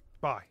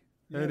 Bye.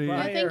 Yeah, And he,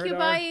 bye. Thank you, Eridar.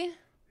 bye.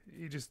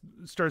 he just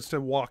starts to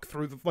walk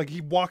through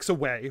he walks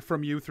away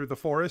from you through the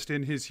forest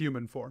in his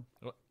human form.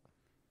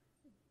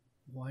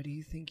 why do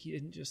you think you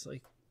didn't just,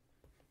 like,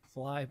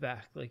 fly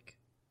back? Like,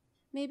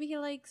 Maybe he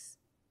likes,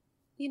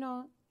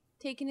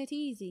 taking it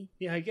easy.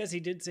 yeah, I guess he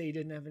did say he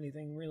didn't have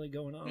anything really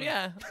going on.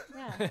 Yeah,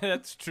 Yeah.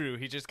 that's true.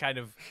 He just kind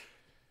of,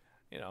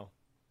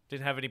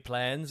 didn't have any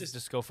plans.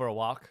 Just go for a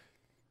walk.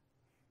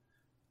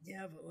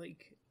 Yeah, but,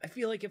 like, I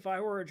feel like if I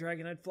were a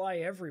dragon, I'd fly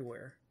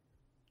everywhere.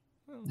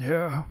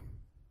 Yeah.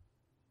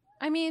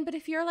 I mean, but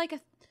if you're like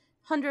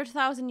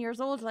 100,000 years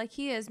old like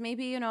he is,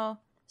 maybe,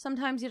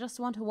 sometimes you just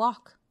want to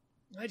walk.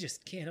 I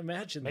just can't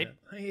imagine Maybe-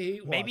 that. I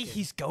hate Maybe walking.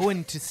 he's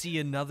going to see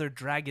another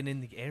dragon in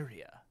the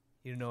area.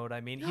 You know what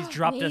I mean? He's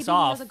dropped Maybe us he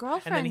off, has a and then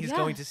girlfriend, he's yeah.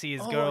 going to see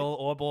his girl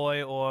or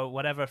boy or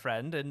whatever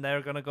friend, and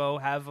they're gonna go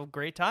have a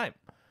great time.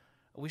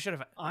 We should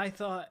have. I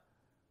thought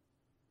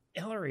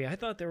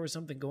there was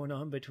something going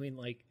on between,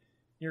 like,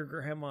 your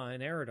grandma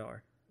and Eridar.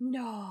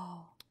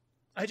 No.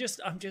 I'm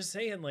just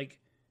saying, like,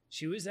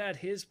 she was at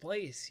his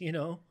place,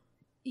 Like-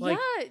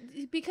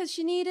 Yeah, because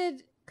she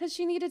needed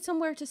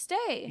somewhere to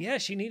stay. Yeah,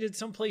 she needed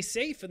someplace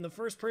safe, and the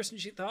first person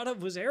she thought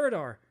of was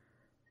Eridar.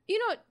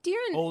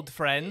 Deeran, Old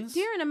friends.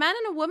 Deeran, a man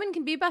and a woman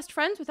can be best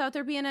friends without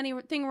there being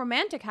anything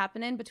romantic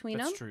happening between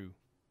That's them. true.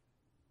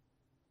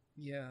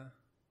 Yeah.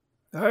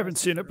 I haven't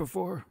seen it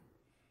before.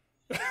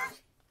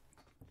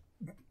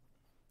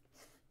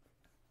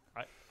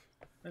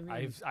 I mean,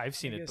 I've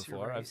seen I it guess you're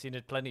before. right. I've seen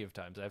it plenty of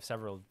times. I have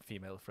several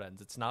female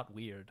friends. It's not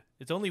weird.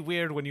 It's only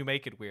weird when you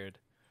make it weird.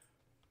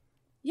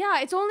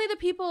 Yeah, it's only the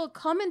people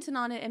commenting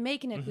on it and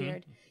making it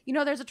weird.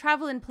 There's a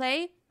travel and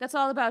play that's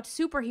all about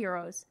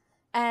superheroes.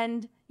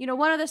 And,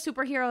 one of the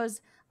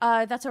superheroes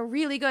that's a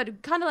really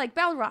good, kind of like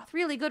Belroth,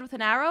 really good with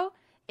an arrow,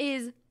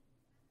 is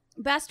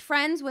best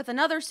friends with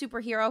another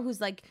superhero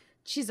who's like,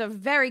 she's a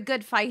very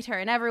good fighter.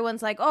 And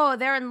everyone's like, oh,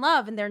 they're in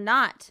love, and they're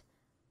not.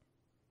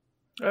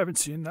 I haven't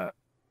seen that.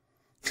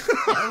 It's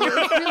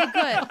really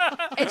good.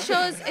 It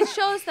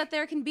shows that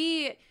there can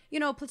be,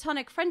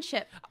 platonic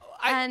friendship.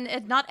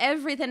 And not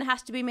everything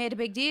has to be made a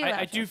big deal.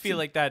 I do feel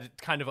like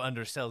that kind of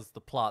undersells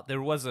the plot.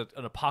 There was an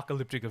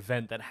apocalyptic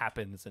event that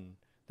happens, and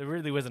there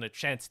really wasn't a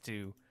chance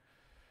to.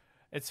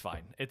 It's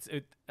fine.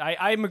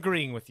 I'm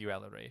agreeing with you,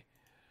 Ellery.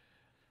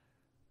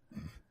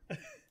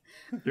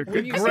 You're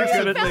When you say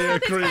congratulating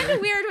It's kind agreeing.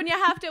 of weird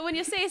when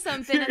you say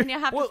something and then you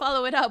have to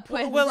follow it up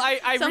with Well, I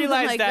something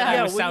realized like that that.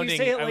 I was Yeah, when you sounding.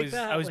 say it I like was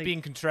that, I was like-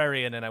 being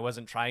contrarian, and I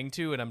wasn't trying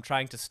to, and I'm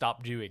trying to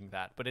stop doing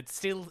that. But it's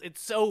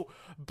so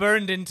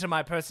burned into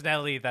my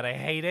personality that I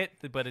hate it.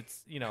 But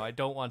it's I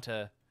don't want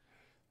to.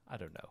 I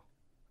don't know.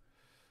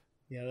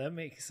 yeah, that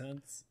makes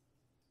sense.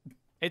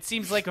 It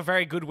seems like a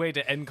very good way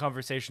to end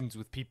conversations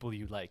with people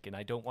you like, and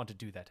I don't want to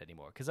do that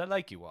anymore because I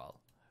like you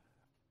all.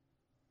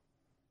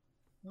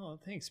 Oh,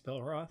 thanks,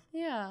 Belroth.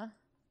 Yeah.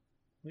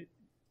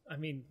 I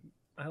mean,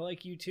 I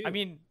like you too. I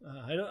mean,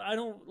 I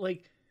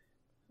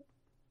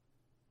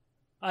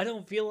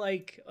don't feel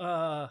like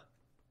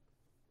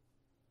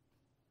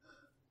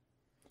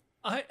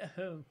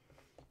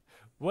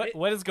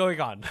what is going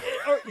on?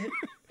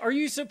 are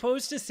you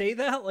supposed to say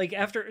that, like,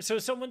 after? So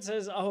someone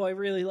says, "Oh, I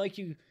really like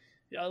you,"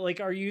 like,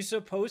 are you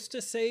supposed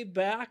to say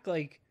back,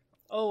 like,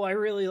 "Oh, I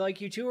really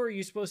like you too," or are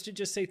you supposed to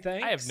just say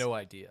thanks? I have no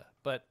idea,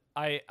 but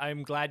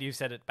I'm glad you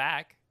said it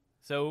back.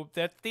 So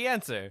that's the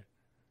answer.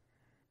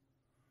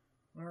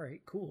 All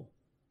right, cool.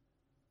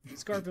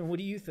 Skarpin, what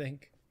do you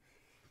think?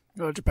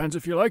 Well, it depends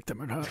if you like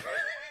them or not.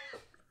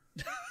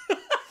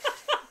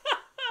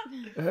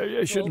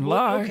 I shouldn't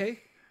lie. Okay.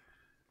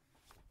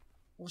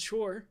 Well,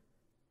 sure.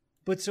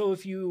 But so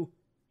if you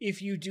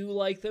do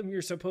like them,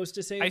 you're supposed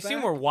to say it I assume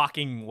back? we're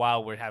walking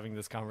while we're having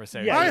this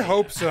conversation. Yeah. I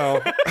hope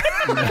so.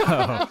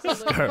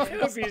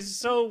 It would be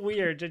so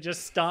weird to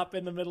just stop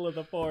in the middle of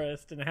the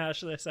forest and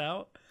hash this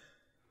out.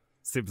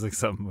 Seems like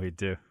something we'd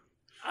do.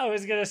 I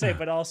was going to say,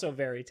 but also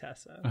very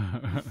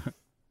Tessa.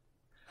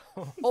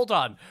 Hold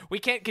on. We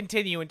can't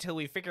continue until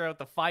we figure out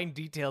the fine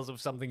details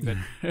of something that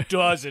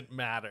doesn't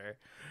matter.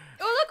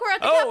 Oh, look, we're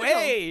at the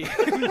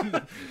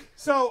capital. Hey!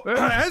 So,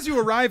 as you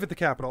arrive at the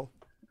capital,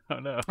 Oh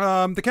no.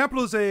 the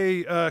capital is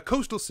a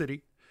coastal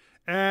city,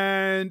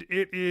 and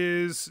it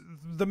is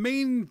the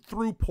main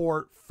through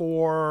port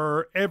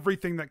for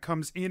everything that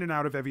comes in and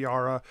out of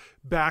Eviara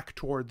back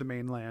toward the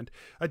mainland.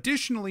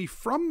 Additionally,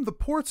 from the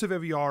ports of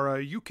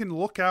Eviara, you can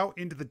look out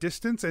into the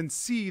distance and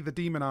see the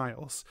Demon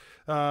Isles,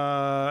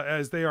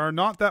 as they are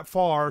not that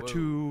far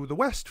to the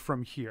west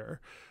from here.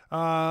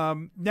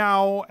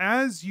 Now,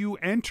 as you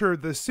enter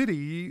the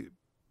city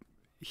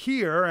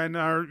here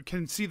and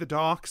can see the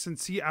docks and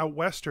see out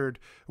westward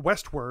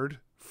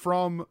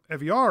from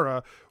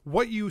Eviara,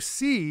 what you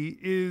see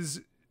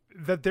is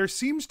that there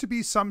seems to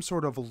be some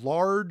sort of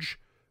large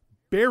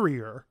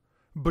barrier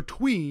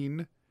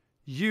between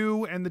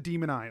you and the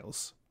Demon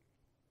Isles.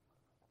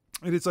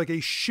 It is like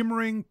a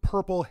shimmering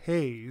purple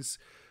haze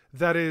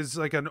that is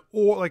like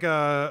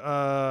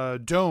a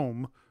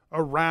dome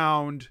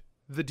around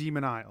the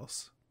Demon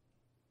Isles.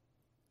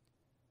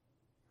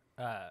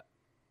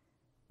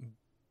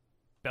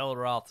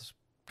 Belroth's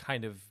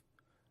kind of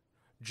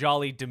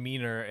jolly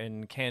demeanor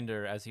and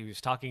candor as he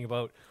was talking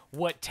about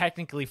what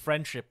technically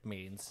friendship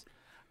means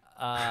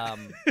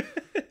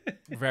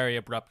very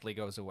abruptly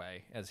goes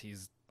away as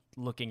he's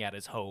looking at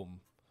his home,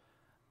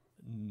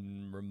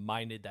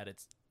 reminded that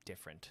it's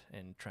different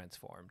and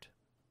transformed.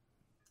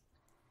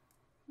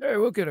 Hey,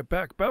 we'll get it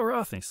back,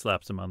 Belroth. He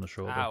slaps him on the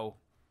shoulder. Ow.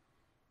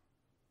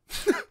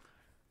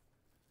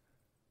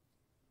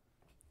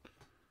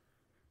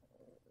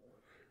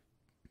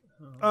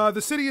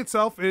 The city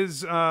itself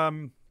is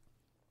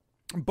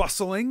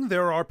bustling.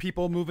 There are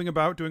people moving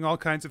about, doing all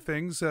kinds of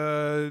things,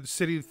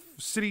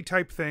 city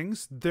type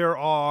things. There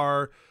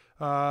are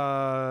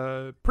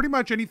pretty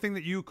much anything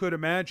that you could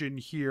imagine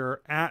here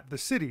at the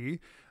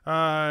city.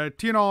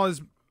 Tianal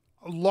is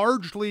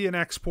largely an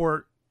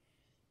export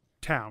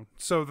town,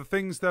 so the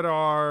things that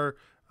are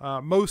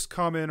most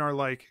common are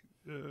like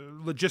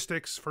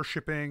logistics for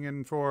shipping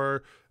and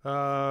for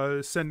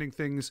sending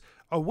things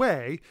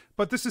away,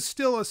 but this is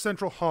still a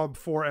central hub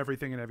for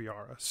everything in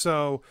Eviara.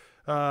 So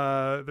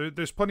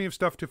there's plenty of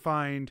stuff to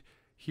find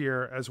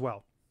here as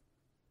well.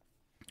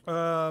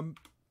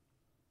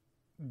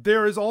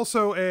 There is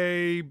also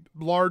a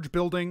large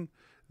building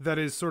that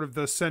is sort of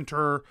the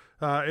center.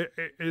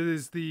 It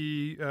is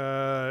the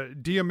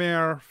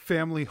Diamer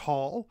Family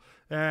Hall,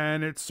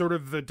 and it's sort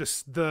of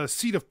the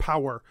seat of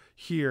power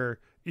here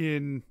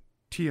in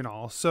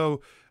Tianal.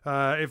 So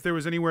if there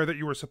was anywhere that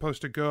you were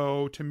supposed to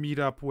go to meet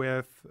up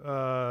with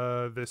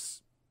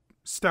this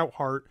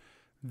Stoutheart,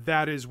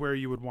 that is where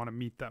you would want to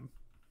meet them.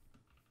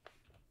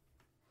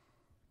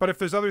 But if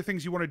there's other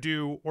things you want to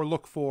do or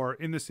look for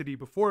in the city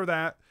before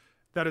that,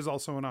 that is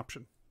also an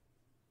option.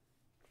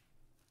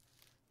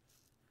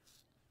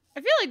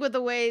 I feel like with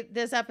the way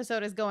this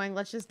episode is going,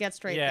 let's just get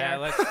straight there.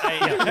 Let's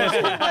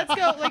Let's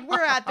go. Like,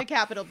 we're at the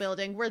Capitol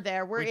building. We're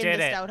there. We're in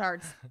the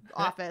Stoutheart's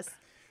office.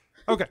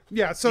 Okay,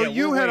 yeah, so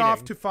you head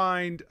off to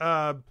find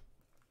Prudence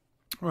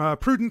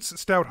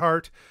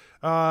Stoutheart,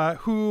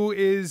 who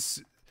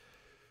is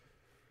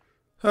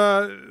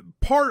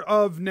part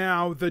of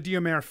now the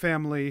Diamer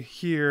family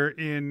here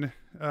in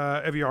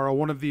Eviara,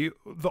 one of the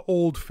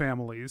old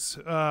families.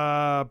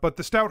 But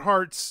the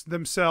Stouthearts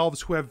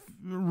themselves, who have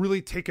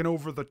really taken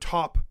over the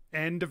top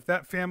end of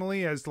that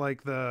family as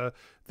like the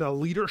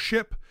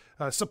leadership,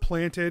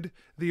 supplanted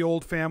the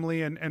old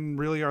family and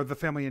really are the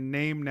family in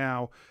name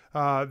now.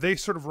 They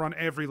sort of run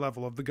every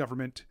level of the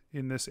government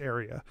in this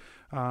area.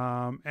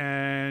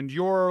 And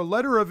your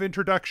letter of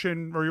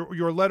introduction or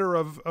your letter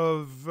of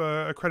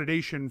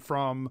accreditation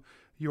from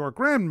your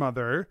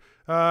grandmother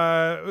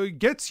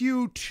gets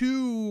you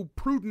to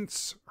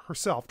Prudence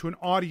herself, to an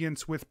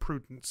audience with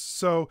Prudence.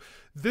 So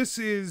this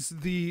is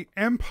the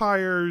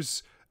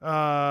Empire's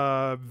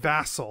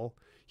vassal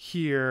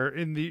here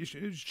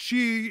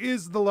she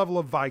is the level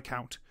of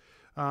Viscount.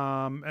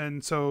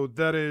 And so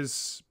that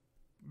is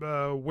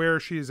where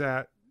she's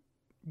at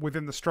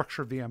within the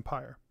structure of the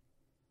Empire.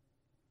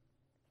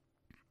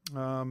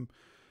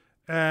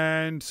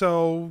 And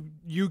so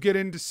you get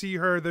in to see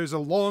her. There's a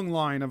long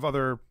line of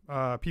other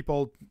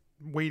people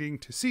waiting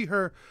to see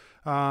her.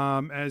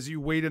 As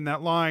you wait in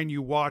that line,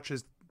 you watch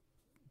as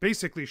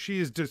basically she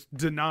is just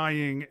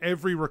denying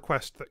every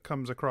request that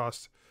comes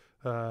across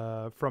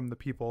from the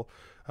people,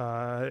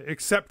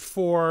 except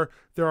for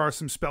there are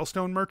some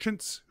spellstone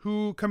merchants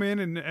who come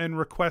in and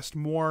request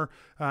more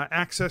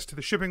access to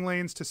the shipping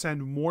lanes to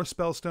send more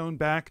spellstone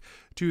back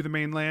to the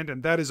mainland,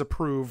 and that is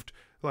approved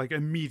like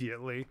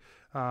immediately.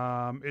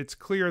 It's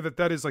clear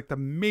that is like the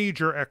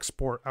major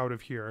export out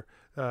of here,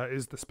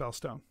 is the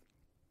Spellstone.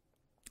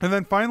 And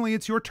then finally,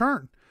 it's your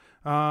turn.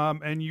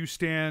 And you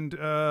stand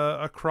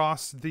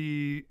across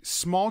the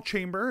small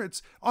chamber.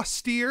 It's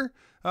austere,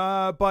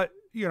 but,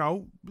 you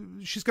know,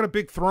 she's got a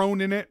big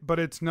throne in it, but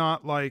it's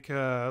not like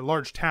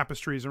large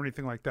tapestries or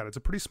anything like that. It's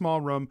a pretty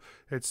small room.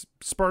 It's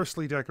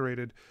sparsely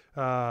decorated,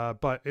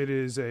 but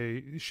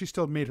she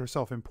still made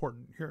herself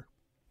important here.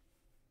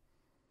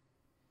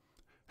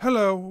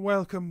 Hello,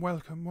 welcome.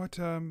 What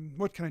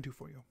can I do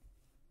for you?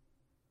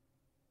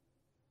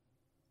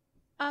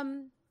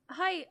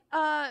 Hi,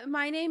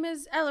 my name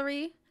is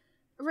Ellery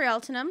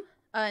Realtinum,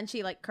 and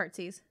she, like,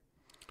 curtsies.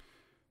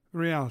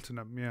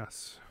 Realtinum,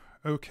 yes.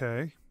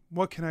 Okay.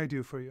 What can I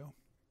do for you?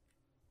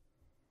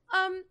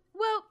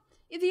 Well,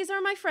 these are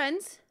my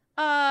friends.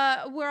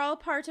 We're all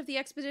part of the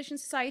Expedition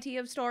Society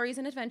of Stories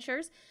and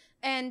Adventures,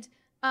 and,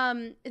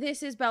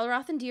 this is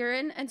Belroth and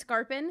ReedDeeran and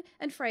Skarpin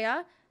and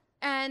Freya,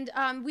 and,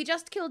 we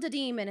just killed a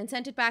demon and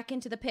sent it back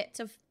into the pit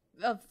of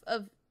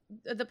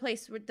the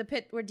place, the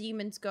pit where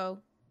demons go.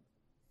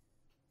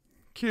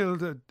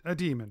 Killed a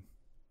demon?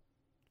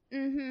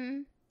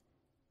 Mm-hmm.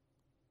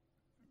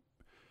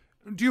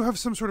 Do you have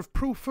some sort of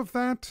proof of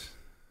that?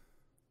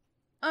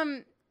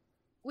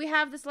 We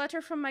have this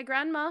letter from my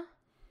grandma.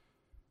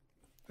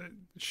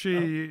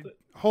 She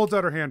holds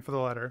out her hand for the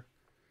letter.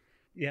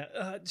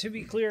 Yeah, to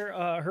be clear,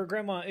 her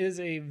grandma is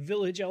a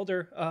village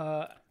elder.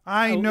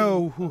 I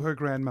know who her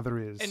grandmother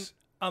is.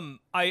 And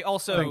I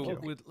also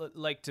would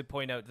like to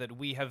point out that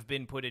we have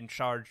been put in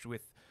charge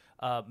with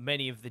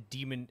many of the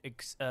demon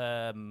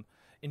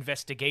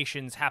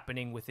investigations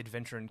happening with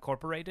Adventure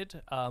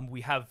Incorporated.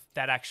 We have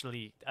that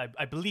actually,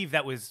 I believe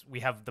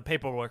we have the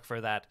paperwork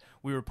for that.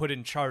 We were put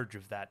in charge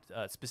of that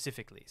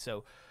specifically.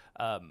 So,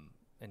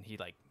 and he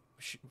like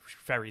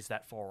ferries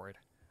that forward.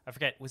 I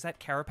forget, was that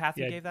Carapath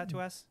who gave that to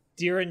us?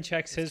 ReedDeeran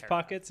checks his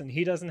pockets and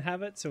he doesn't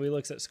have it, so he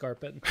looks at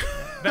Skarpin.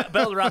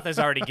 Belroth has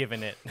already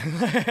given it.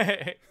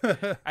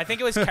 I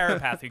think it was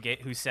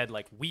Carapath who said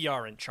like, we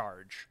are in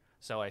charge.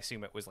 So I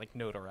assume it was like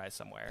notarized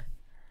somewhere.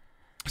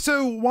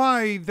 So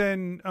why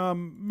then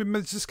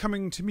is this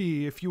coming to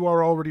me if you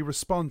are already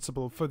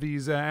responsible for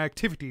these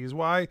activities?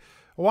 Why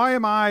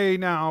am I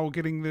now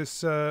getting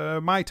this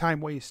my time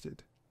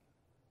wasted?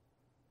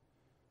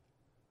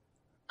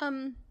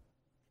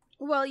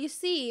 Well, you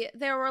see,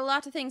 there were a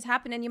lot of things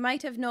happening. You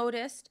might have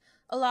noticed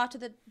a lot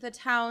of the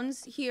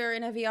towns here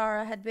in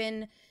Aviara had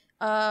been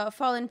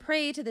fallen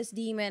prey to this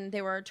demon.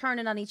 They were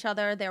turning on each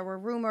other. There were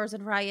rumors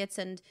and riots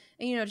and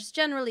you know, just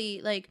generally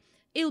like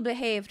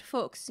ill-behaved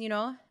folks, you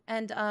know?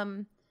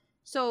 And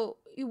so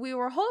we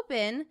were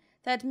hoping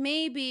that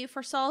maybe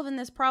for solving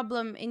this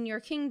problem in your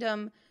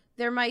kingdom,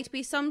 there might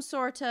be some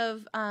sort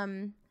of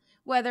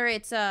whether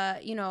it's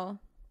you know,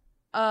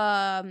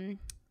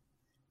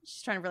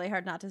 just trying really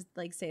hard not to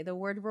like say the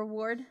word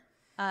reward.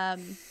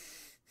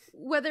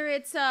 Whether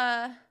it's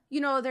you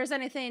know, there's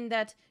anything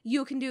that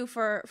you can do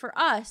for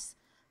us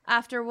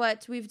after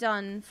what we've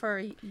done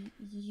for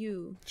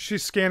you.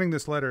 She's scanning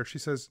this letter. She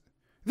says,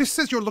 "This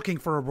says you're looking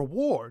for a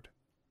reward."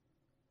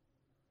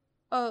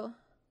 Oh,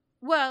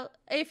 well,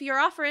 if you're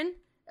offering,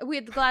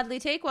 we'd gladly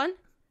take one.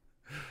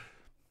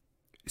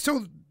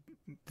 So,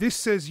 this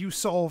says you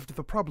solved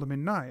the problem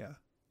in Naya.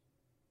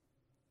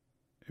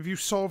 Have you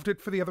solved it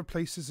for the other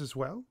places as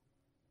well?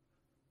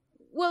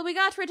 Well, we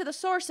got rid of the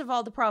source of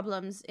all the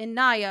problems in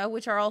Naya,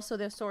 which are also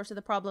the source of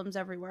the problems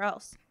everywhere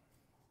else.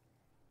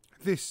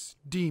 This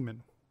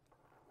demon.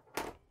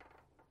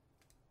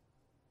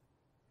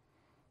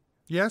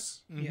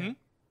 Yes? Mm-hmm.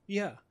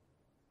 Yeah.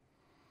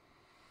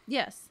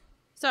 Yes.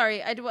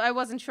 Sorry, I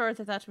wasn't sure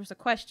that was a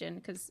question,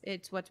 because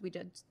it's what we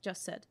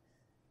just said.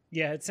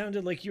 Yeah, it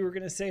sounded like you were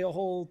going to say a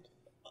whole,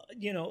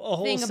 you know, a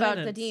whole thing sentence.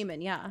 about the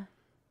demon, yeah.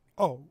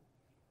 Oh,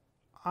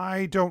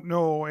 I don't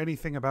know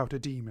anything about a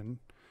demon.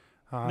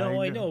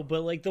 No, I know,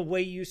 but like the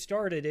way you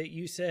started it,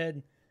 you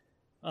said,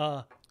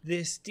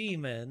 this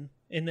demon,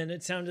 and then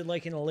it sounded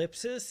like an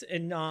ellipsis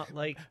and not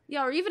like...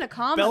 Yeah, or even a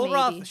comma,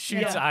 Belroth maybe.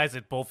 shoots eyes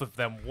at both of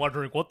them,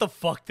 wondering what the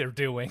fuck they're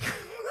doing.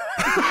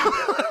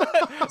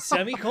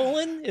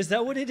 Semicolon? Is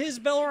that what it is,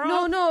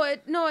 Belroth?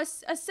 No,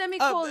 a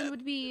semicolon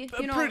would be,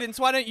 you know... Prudence,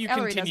 why don't you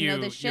Ellery continue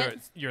doesn't know this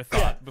shit. your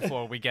thought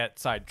before we get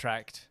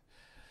sidetracked?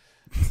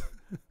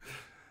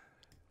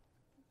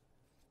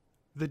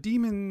 The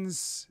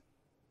demons...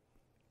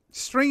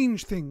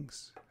 Strange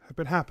things have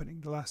been happening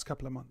the last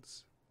couple of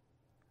months.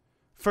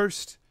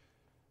 First,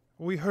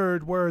 we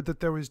heard word that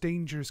there was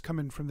dangers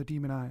coming from the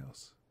Demon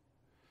Isles.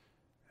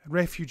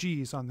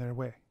 Refugees on their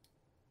way.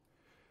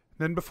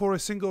 Then before a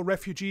single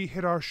refugee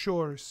hit our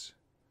shores,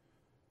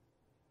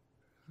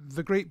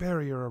 the Great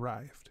Barrier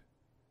arrived.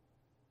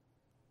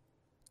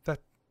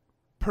 That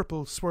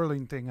purple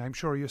swirling thing I'm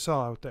sure you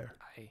saw out there.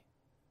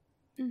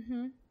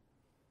 Mm-hmm.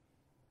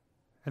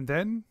 And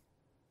then,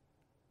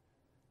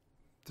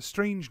 the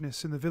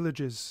strangeness in the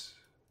villages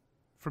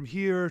from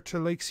here to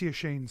Lake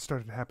Siashane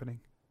started happening.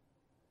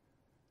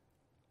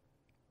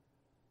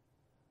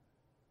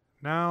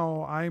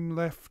 Now I'm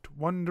left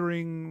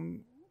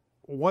wondering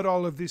what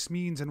all of this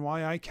means and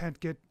why I can't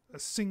get a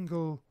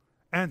single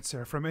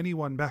answer from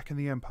anyone back in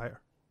the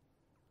Empire.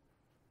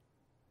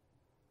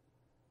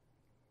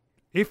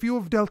 If you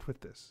have dealt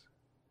with this,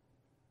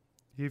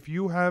 if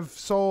you have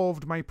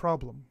solved my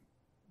problem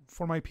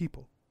for my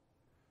people,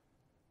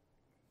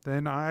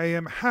 then I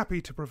am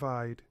happy to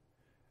provide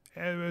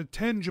a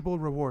tangible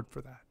reward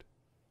for that.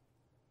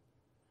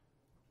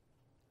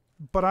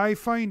 But I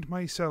find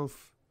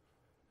myself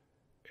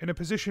in a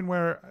position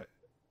where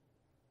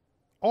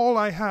all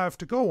I have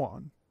to go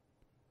on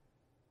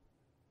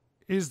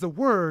is the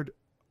word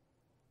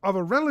of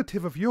a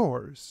relative of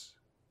yours,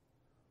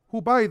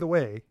 who, by the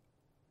way,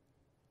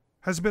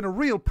 has been a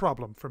real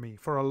problem for me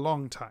for a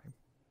long time.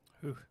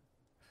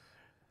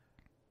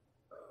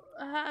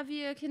 Have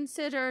you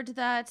considered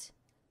that,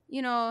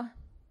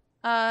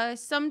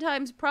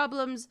 sometimes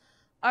problems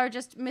are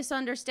just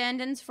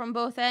misunderstandings from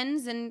both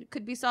ends and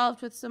could be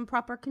solved with some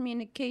proper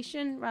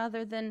communication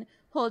rather than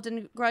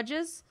holding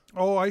grudges?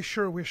 Oh, I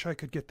sure wish I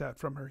could get that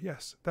from her.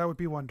 Yes, that would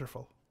be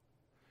wonderful.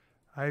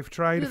 I've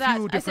tried a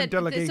few different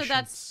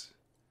delegations.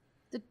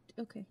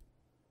 Okay.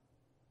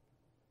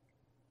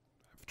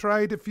 I've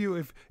tried a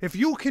few. If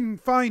you can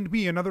find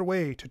me another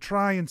way to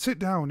try and sit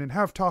down and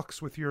have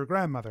talks with your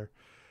grandmother,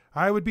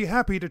 I would be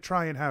happy to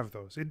try and have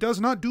those. It does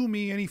not do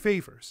me any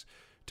favors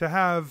to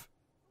have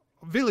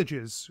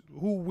villages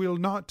who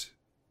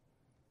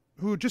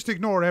just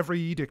ignore every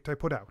edict I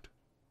put out.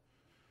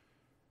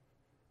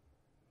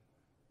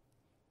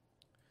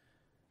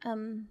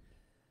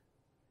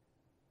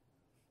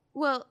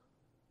 Well,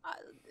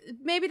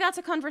 maybe that's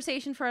a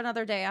conversation for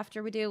another day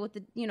after we deal with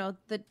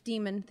the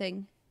demon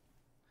thing.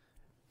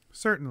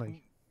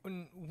 Certainly.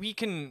 We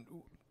can,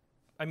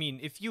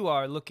 if you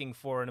are looking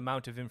for an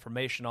amount of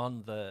information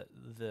on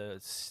the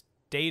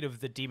state of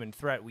the demon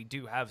threat, we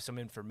do have some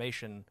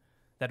information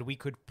that we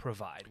could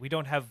provide. We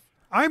don't have...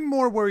 I'm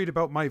more worried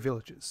about my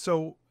villages,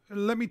 so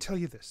let me tell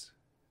you this.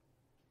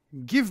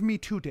 Give me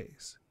 2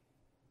 days.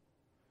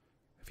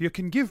 If you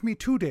can give me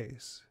 2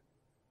 days,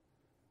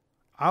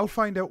 I'll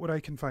find out what I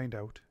can find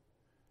out.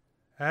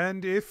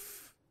 And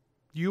if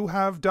you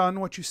have done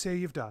what you say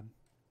you've done,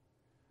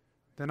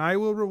 then I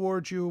will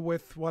reward you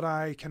with what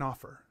I can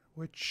offer,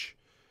 which,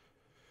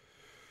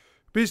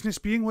 business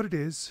being what it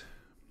is,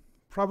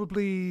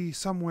 probably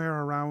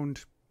somewhere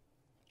around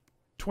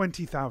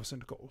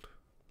 20,000 gold.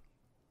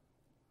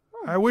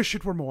 I wish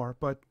it were more,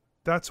 but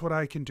that's what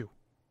I can do.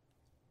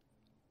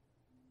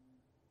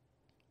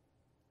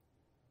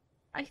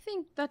 I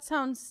think that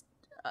sounds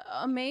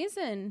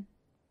amazing.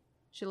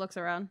 She looks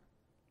around.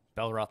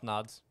 Belroth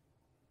nods.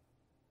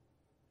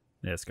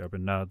 Yeah,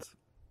 Skarpin nods.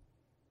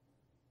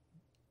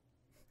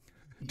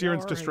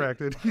 Deeran's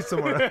distracted. He's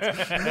somewhere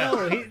else.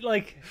 No,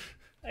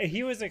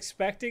 he was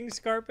expecting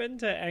Skarpin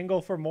to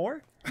angle for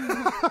more.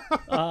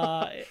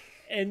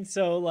 And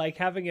so,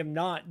 having him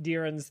not,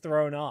 Deeran's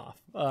thrown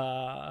off.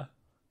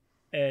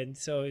 And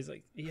so he's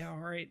like, yeah, all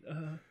right.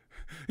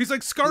 He's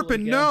like,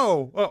 Skarpin,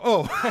 no!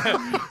 Oh.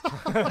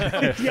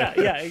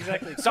 yeah,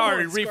 exactly.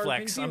 Sorry, on,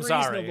 reflex. Skarpin, I'm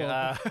sorry.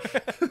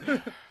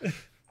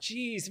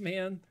 Jeez,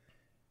 man.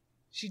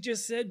 She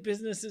just said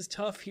business is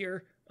tough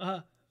here.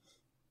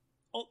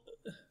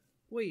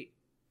 Wait.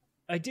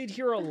 I did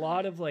hear a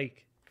lot of,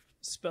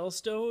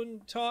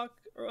 Spellstone talk,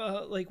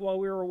 while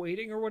we were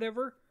waiting or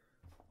whatever.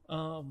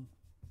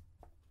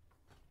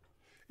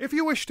 If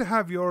you wish to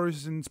have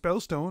yours in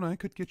Spellstone, I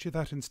could get you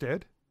that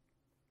instead.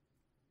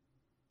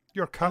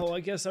 Your cut. Oh, I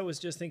guess I was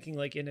just thinking,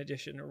 in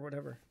addition or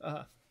whatever.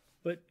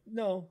 But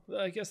no,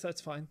 I guess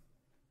that's fine.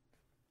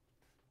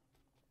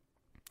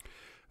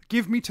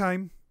 Give me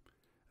time.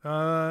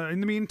 In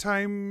the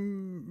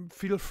meantime,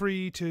 feel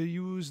free to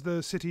use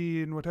the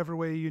city in whatever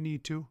way you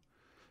need to.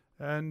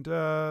 And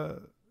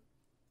I'll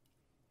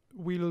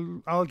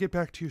get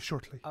back to you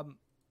shortly.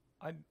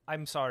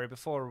 I'm sorry,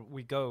 before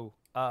we go,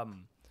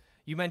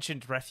 you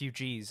mentioned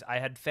refugees. I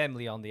had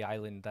family on the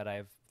island that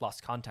I've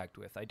lost contact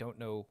with. I don't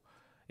know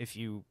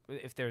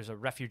if there's a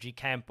refugee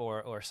camp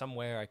or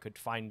somewhere I could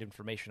find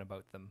information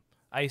about them.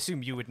 I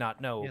assume you would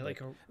not know,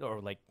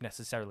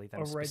 necessarily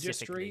them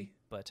specifically. Registry?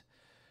 But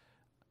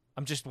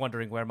I'm just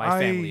wondering where my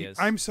family is.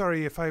 I'm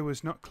sorry if I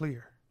was not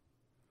clear.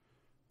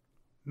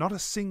 Not a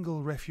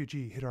single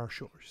refugee hit our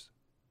shores.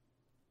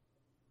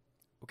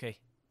 Okay.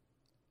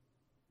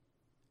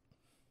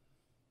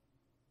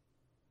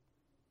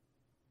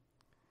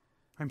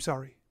 I'm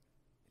sorry.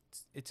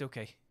 It's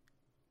okay.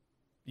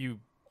 Yeah.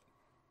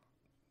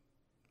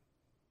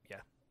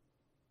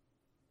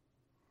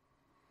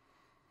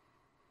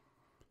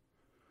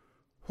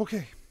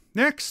 Okay.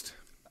 Next.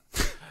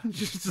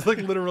 Just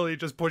literally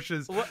just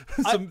pushes.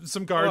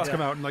 Some guards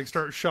come out and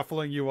start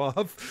shuffling you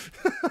off.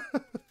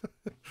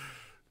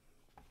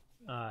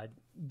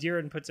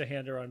 Deeran puts a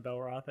hand around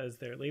Belroth as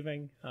they're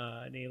leaving,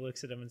 and he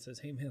looks at him and says,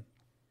 "Hey man,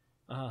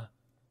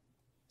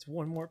 it's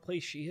one more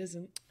place she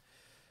isn't."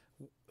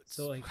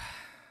 So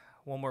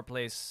one more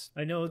place.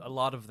 I know a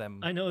lot of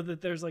them. I know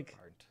that there's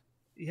aren't.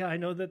 Yeah, I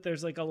know that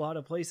there's a lot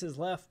of places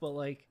left, but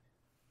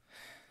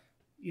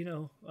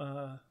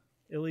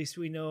at least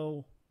we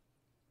know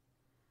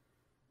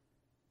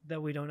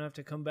that we don't have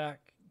to come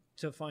back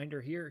to find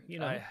her here, you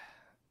know.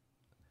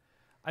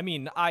 I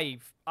mean,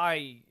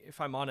 if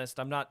I'm honest,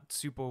 I'm not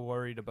super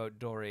worried about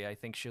Dory. I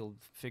think she'll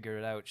figure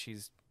it out.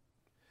 She's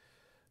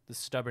the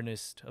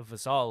stubbornest of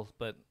us all,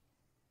 but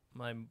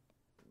I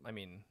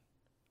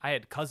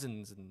had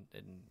cousins and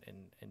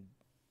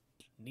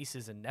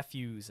nieces and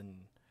nephews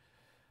and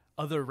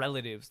other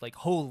relatives, like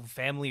whole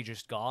family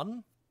just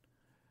gone.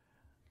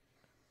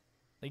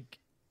 Like,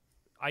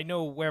 I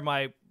know where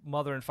my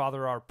mother and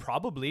father are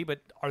probably, but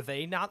are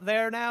they not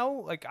there now?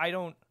 Like, I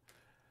don't...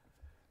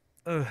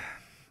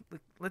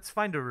 let's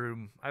find a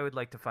room. I would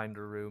like to find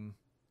a room.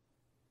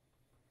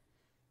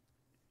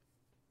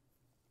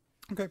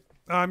 Okay.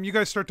 You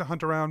guys start to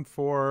hunt around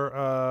for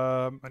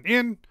an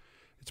inn.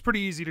 It's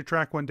pretty easy to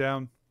track one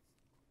down.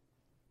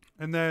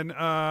 And then,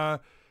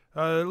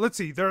 let's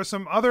see. There are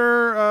some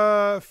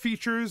other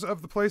features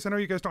of the place. I know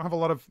you guys don't have a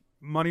lot of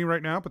money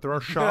right now, but there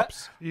are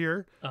shops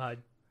here.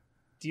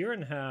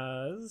 Deeran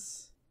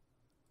has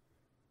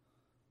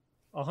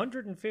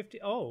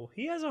 150. Oh,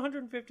 he has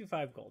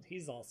 155 gold.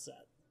 He's all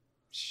set.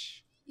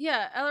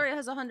 Yeah, Ellery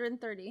has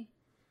 130.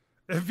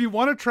 If you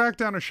want to track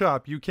down a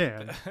shop, you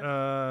can.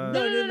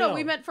 No.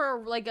 We meant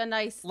for like a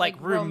nice like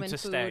room Roman to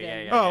food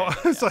stay. Oh,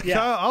 it's like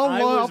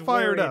I'll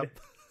fire it up.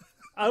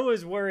 I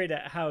was worried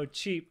at how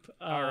cheap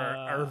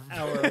our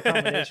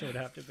accommodation would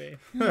have to be.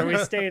 Are we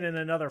staying in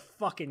another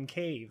fucking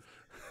cave?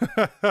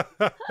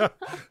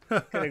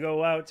 Gonna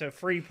go out to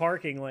free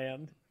parking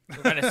land.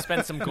 We're gonna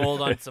spend some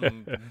gold on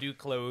some new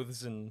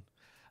clothes and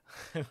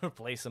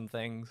replace some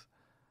things.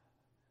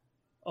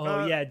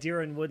 Oh yeah,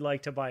 Deeran would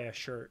like to buy a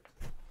shirt.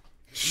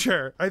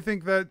 Sure. I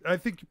think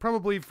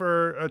probably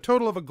for a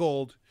total of a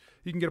gold,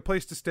 you can get a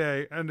place to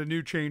stay and a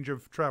new change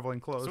of traveling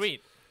clothes.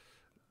 Sweet.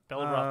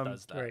 Belroth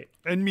does that. Great.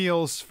 And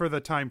meals for the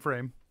time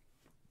frame.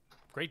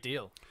 Great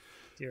deal.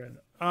 Deeran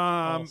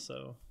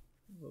also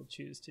will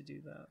choose to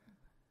do that.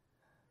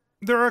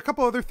 There are a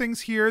couple other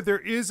things here. There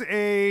is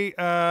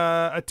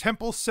a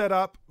temple set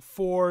up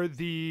for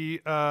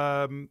the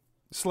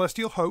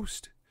celestial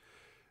host.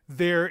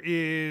 There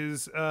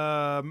is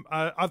on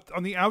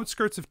the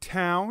outskirts of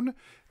town.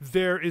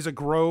 There is a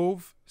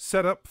grove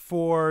set up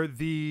for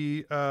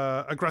the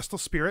Agrestal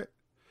spirit.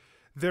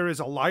 There is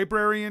a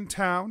library in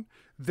town.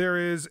 There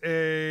is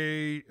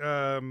a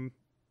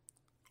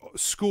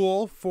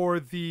school for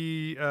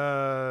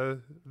the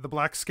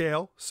Black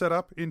Scale set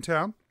up in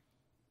town.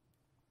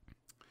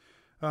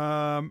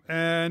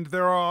 And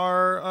there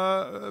are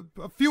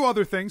a few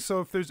other things.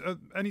 So if there's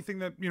anything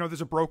that,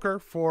 there's a broker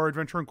for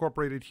Adventure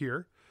Incorporated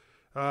here,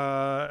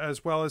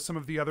 as well as some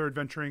of the other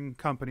adventuring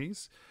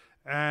companies.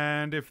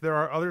 And if there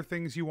are other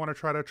things you want to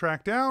try to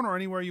track down or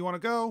anywhere you want to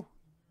go,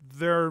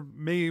 there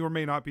may or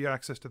may not be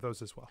access to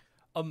those as well.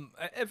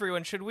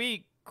 Everyone, should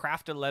we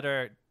craft a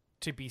letter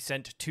to be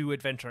sent to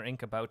Adventure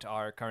Inc. about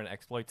our current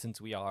exploits,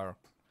 since we are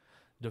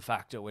de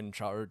facto in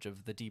charge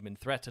of the demon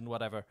threat and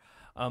whatever?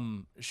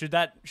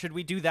 Should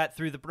we do that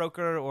through the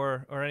broker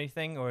or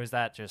anything, or is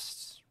that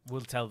just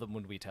we'll tell them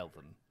when we tell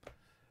them?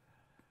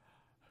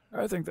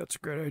 I think that's a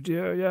great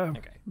idea. Yeah.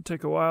 Okay. It'll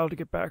take a while to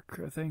get back,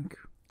 I think.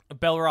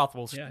 Belroth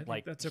will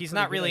he's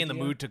not really in the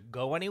mood to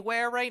go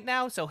anywhere right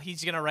now, so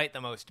he's gonna write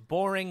the most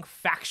boring,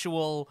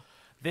 factual.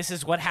 This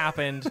is what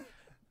happened.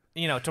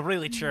 To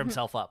really cheer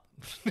himself up,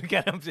 to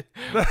get him to.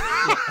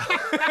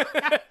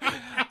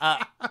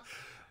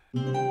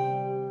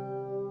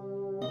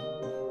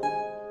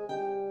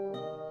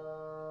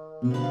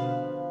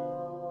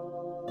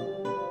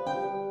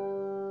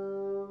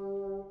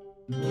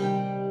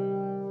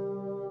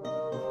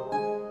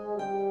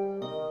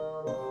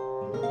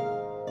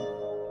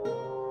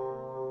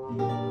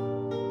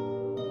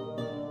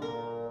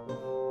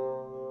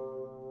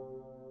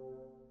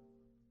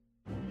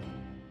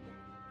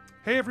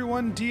 Hey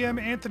everyone, DM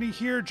Anthony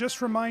here,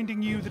 just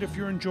reminding you that if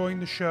you're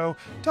enjoying the show,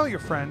 tell your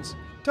friends,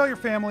 tell your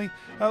family,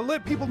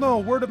 let people know,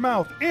 word of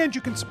mouth, and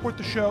you can support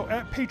the show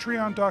at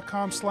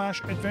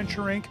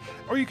patreon.com/adventureinc,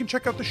 or you can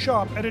check out the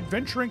shop at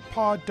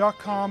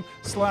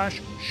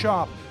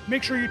adventureincpod.com/shop.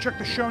 Make sure you check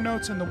the show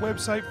notes and the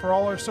website for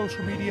all our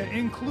social media,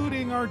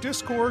 including our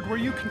Discord, where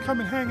you can come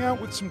and hang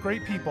out with some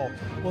great people.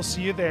 We'll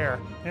see you there.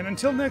 And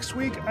until next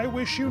week, I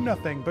wish you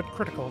nothing but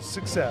critical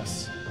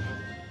success.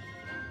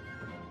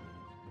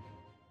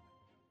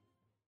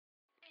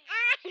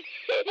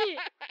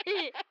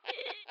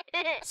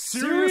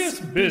 Serious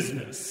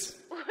business.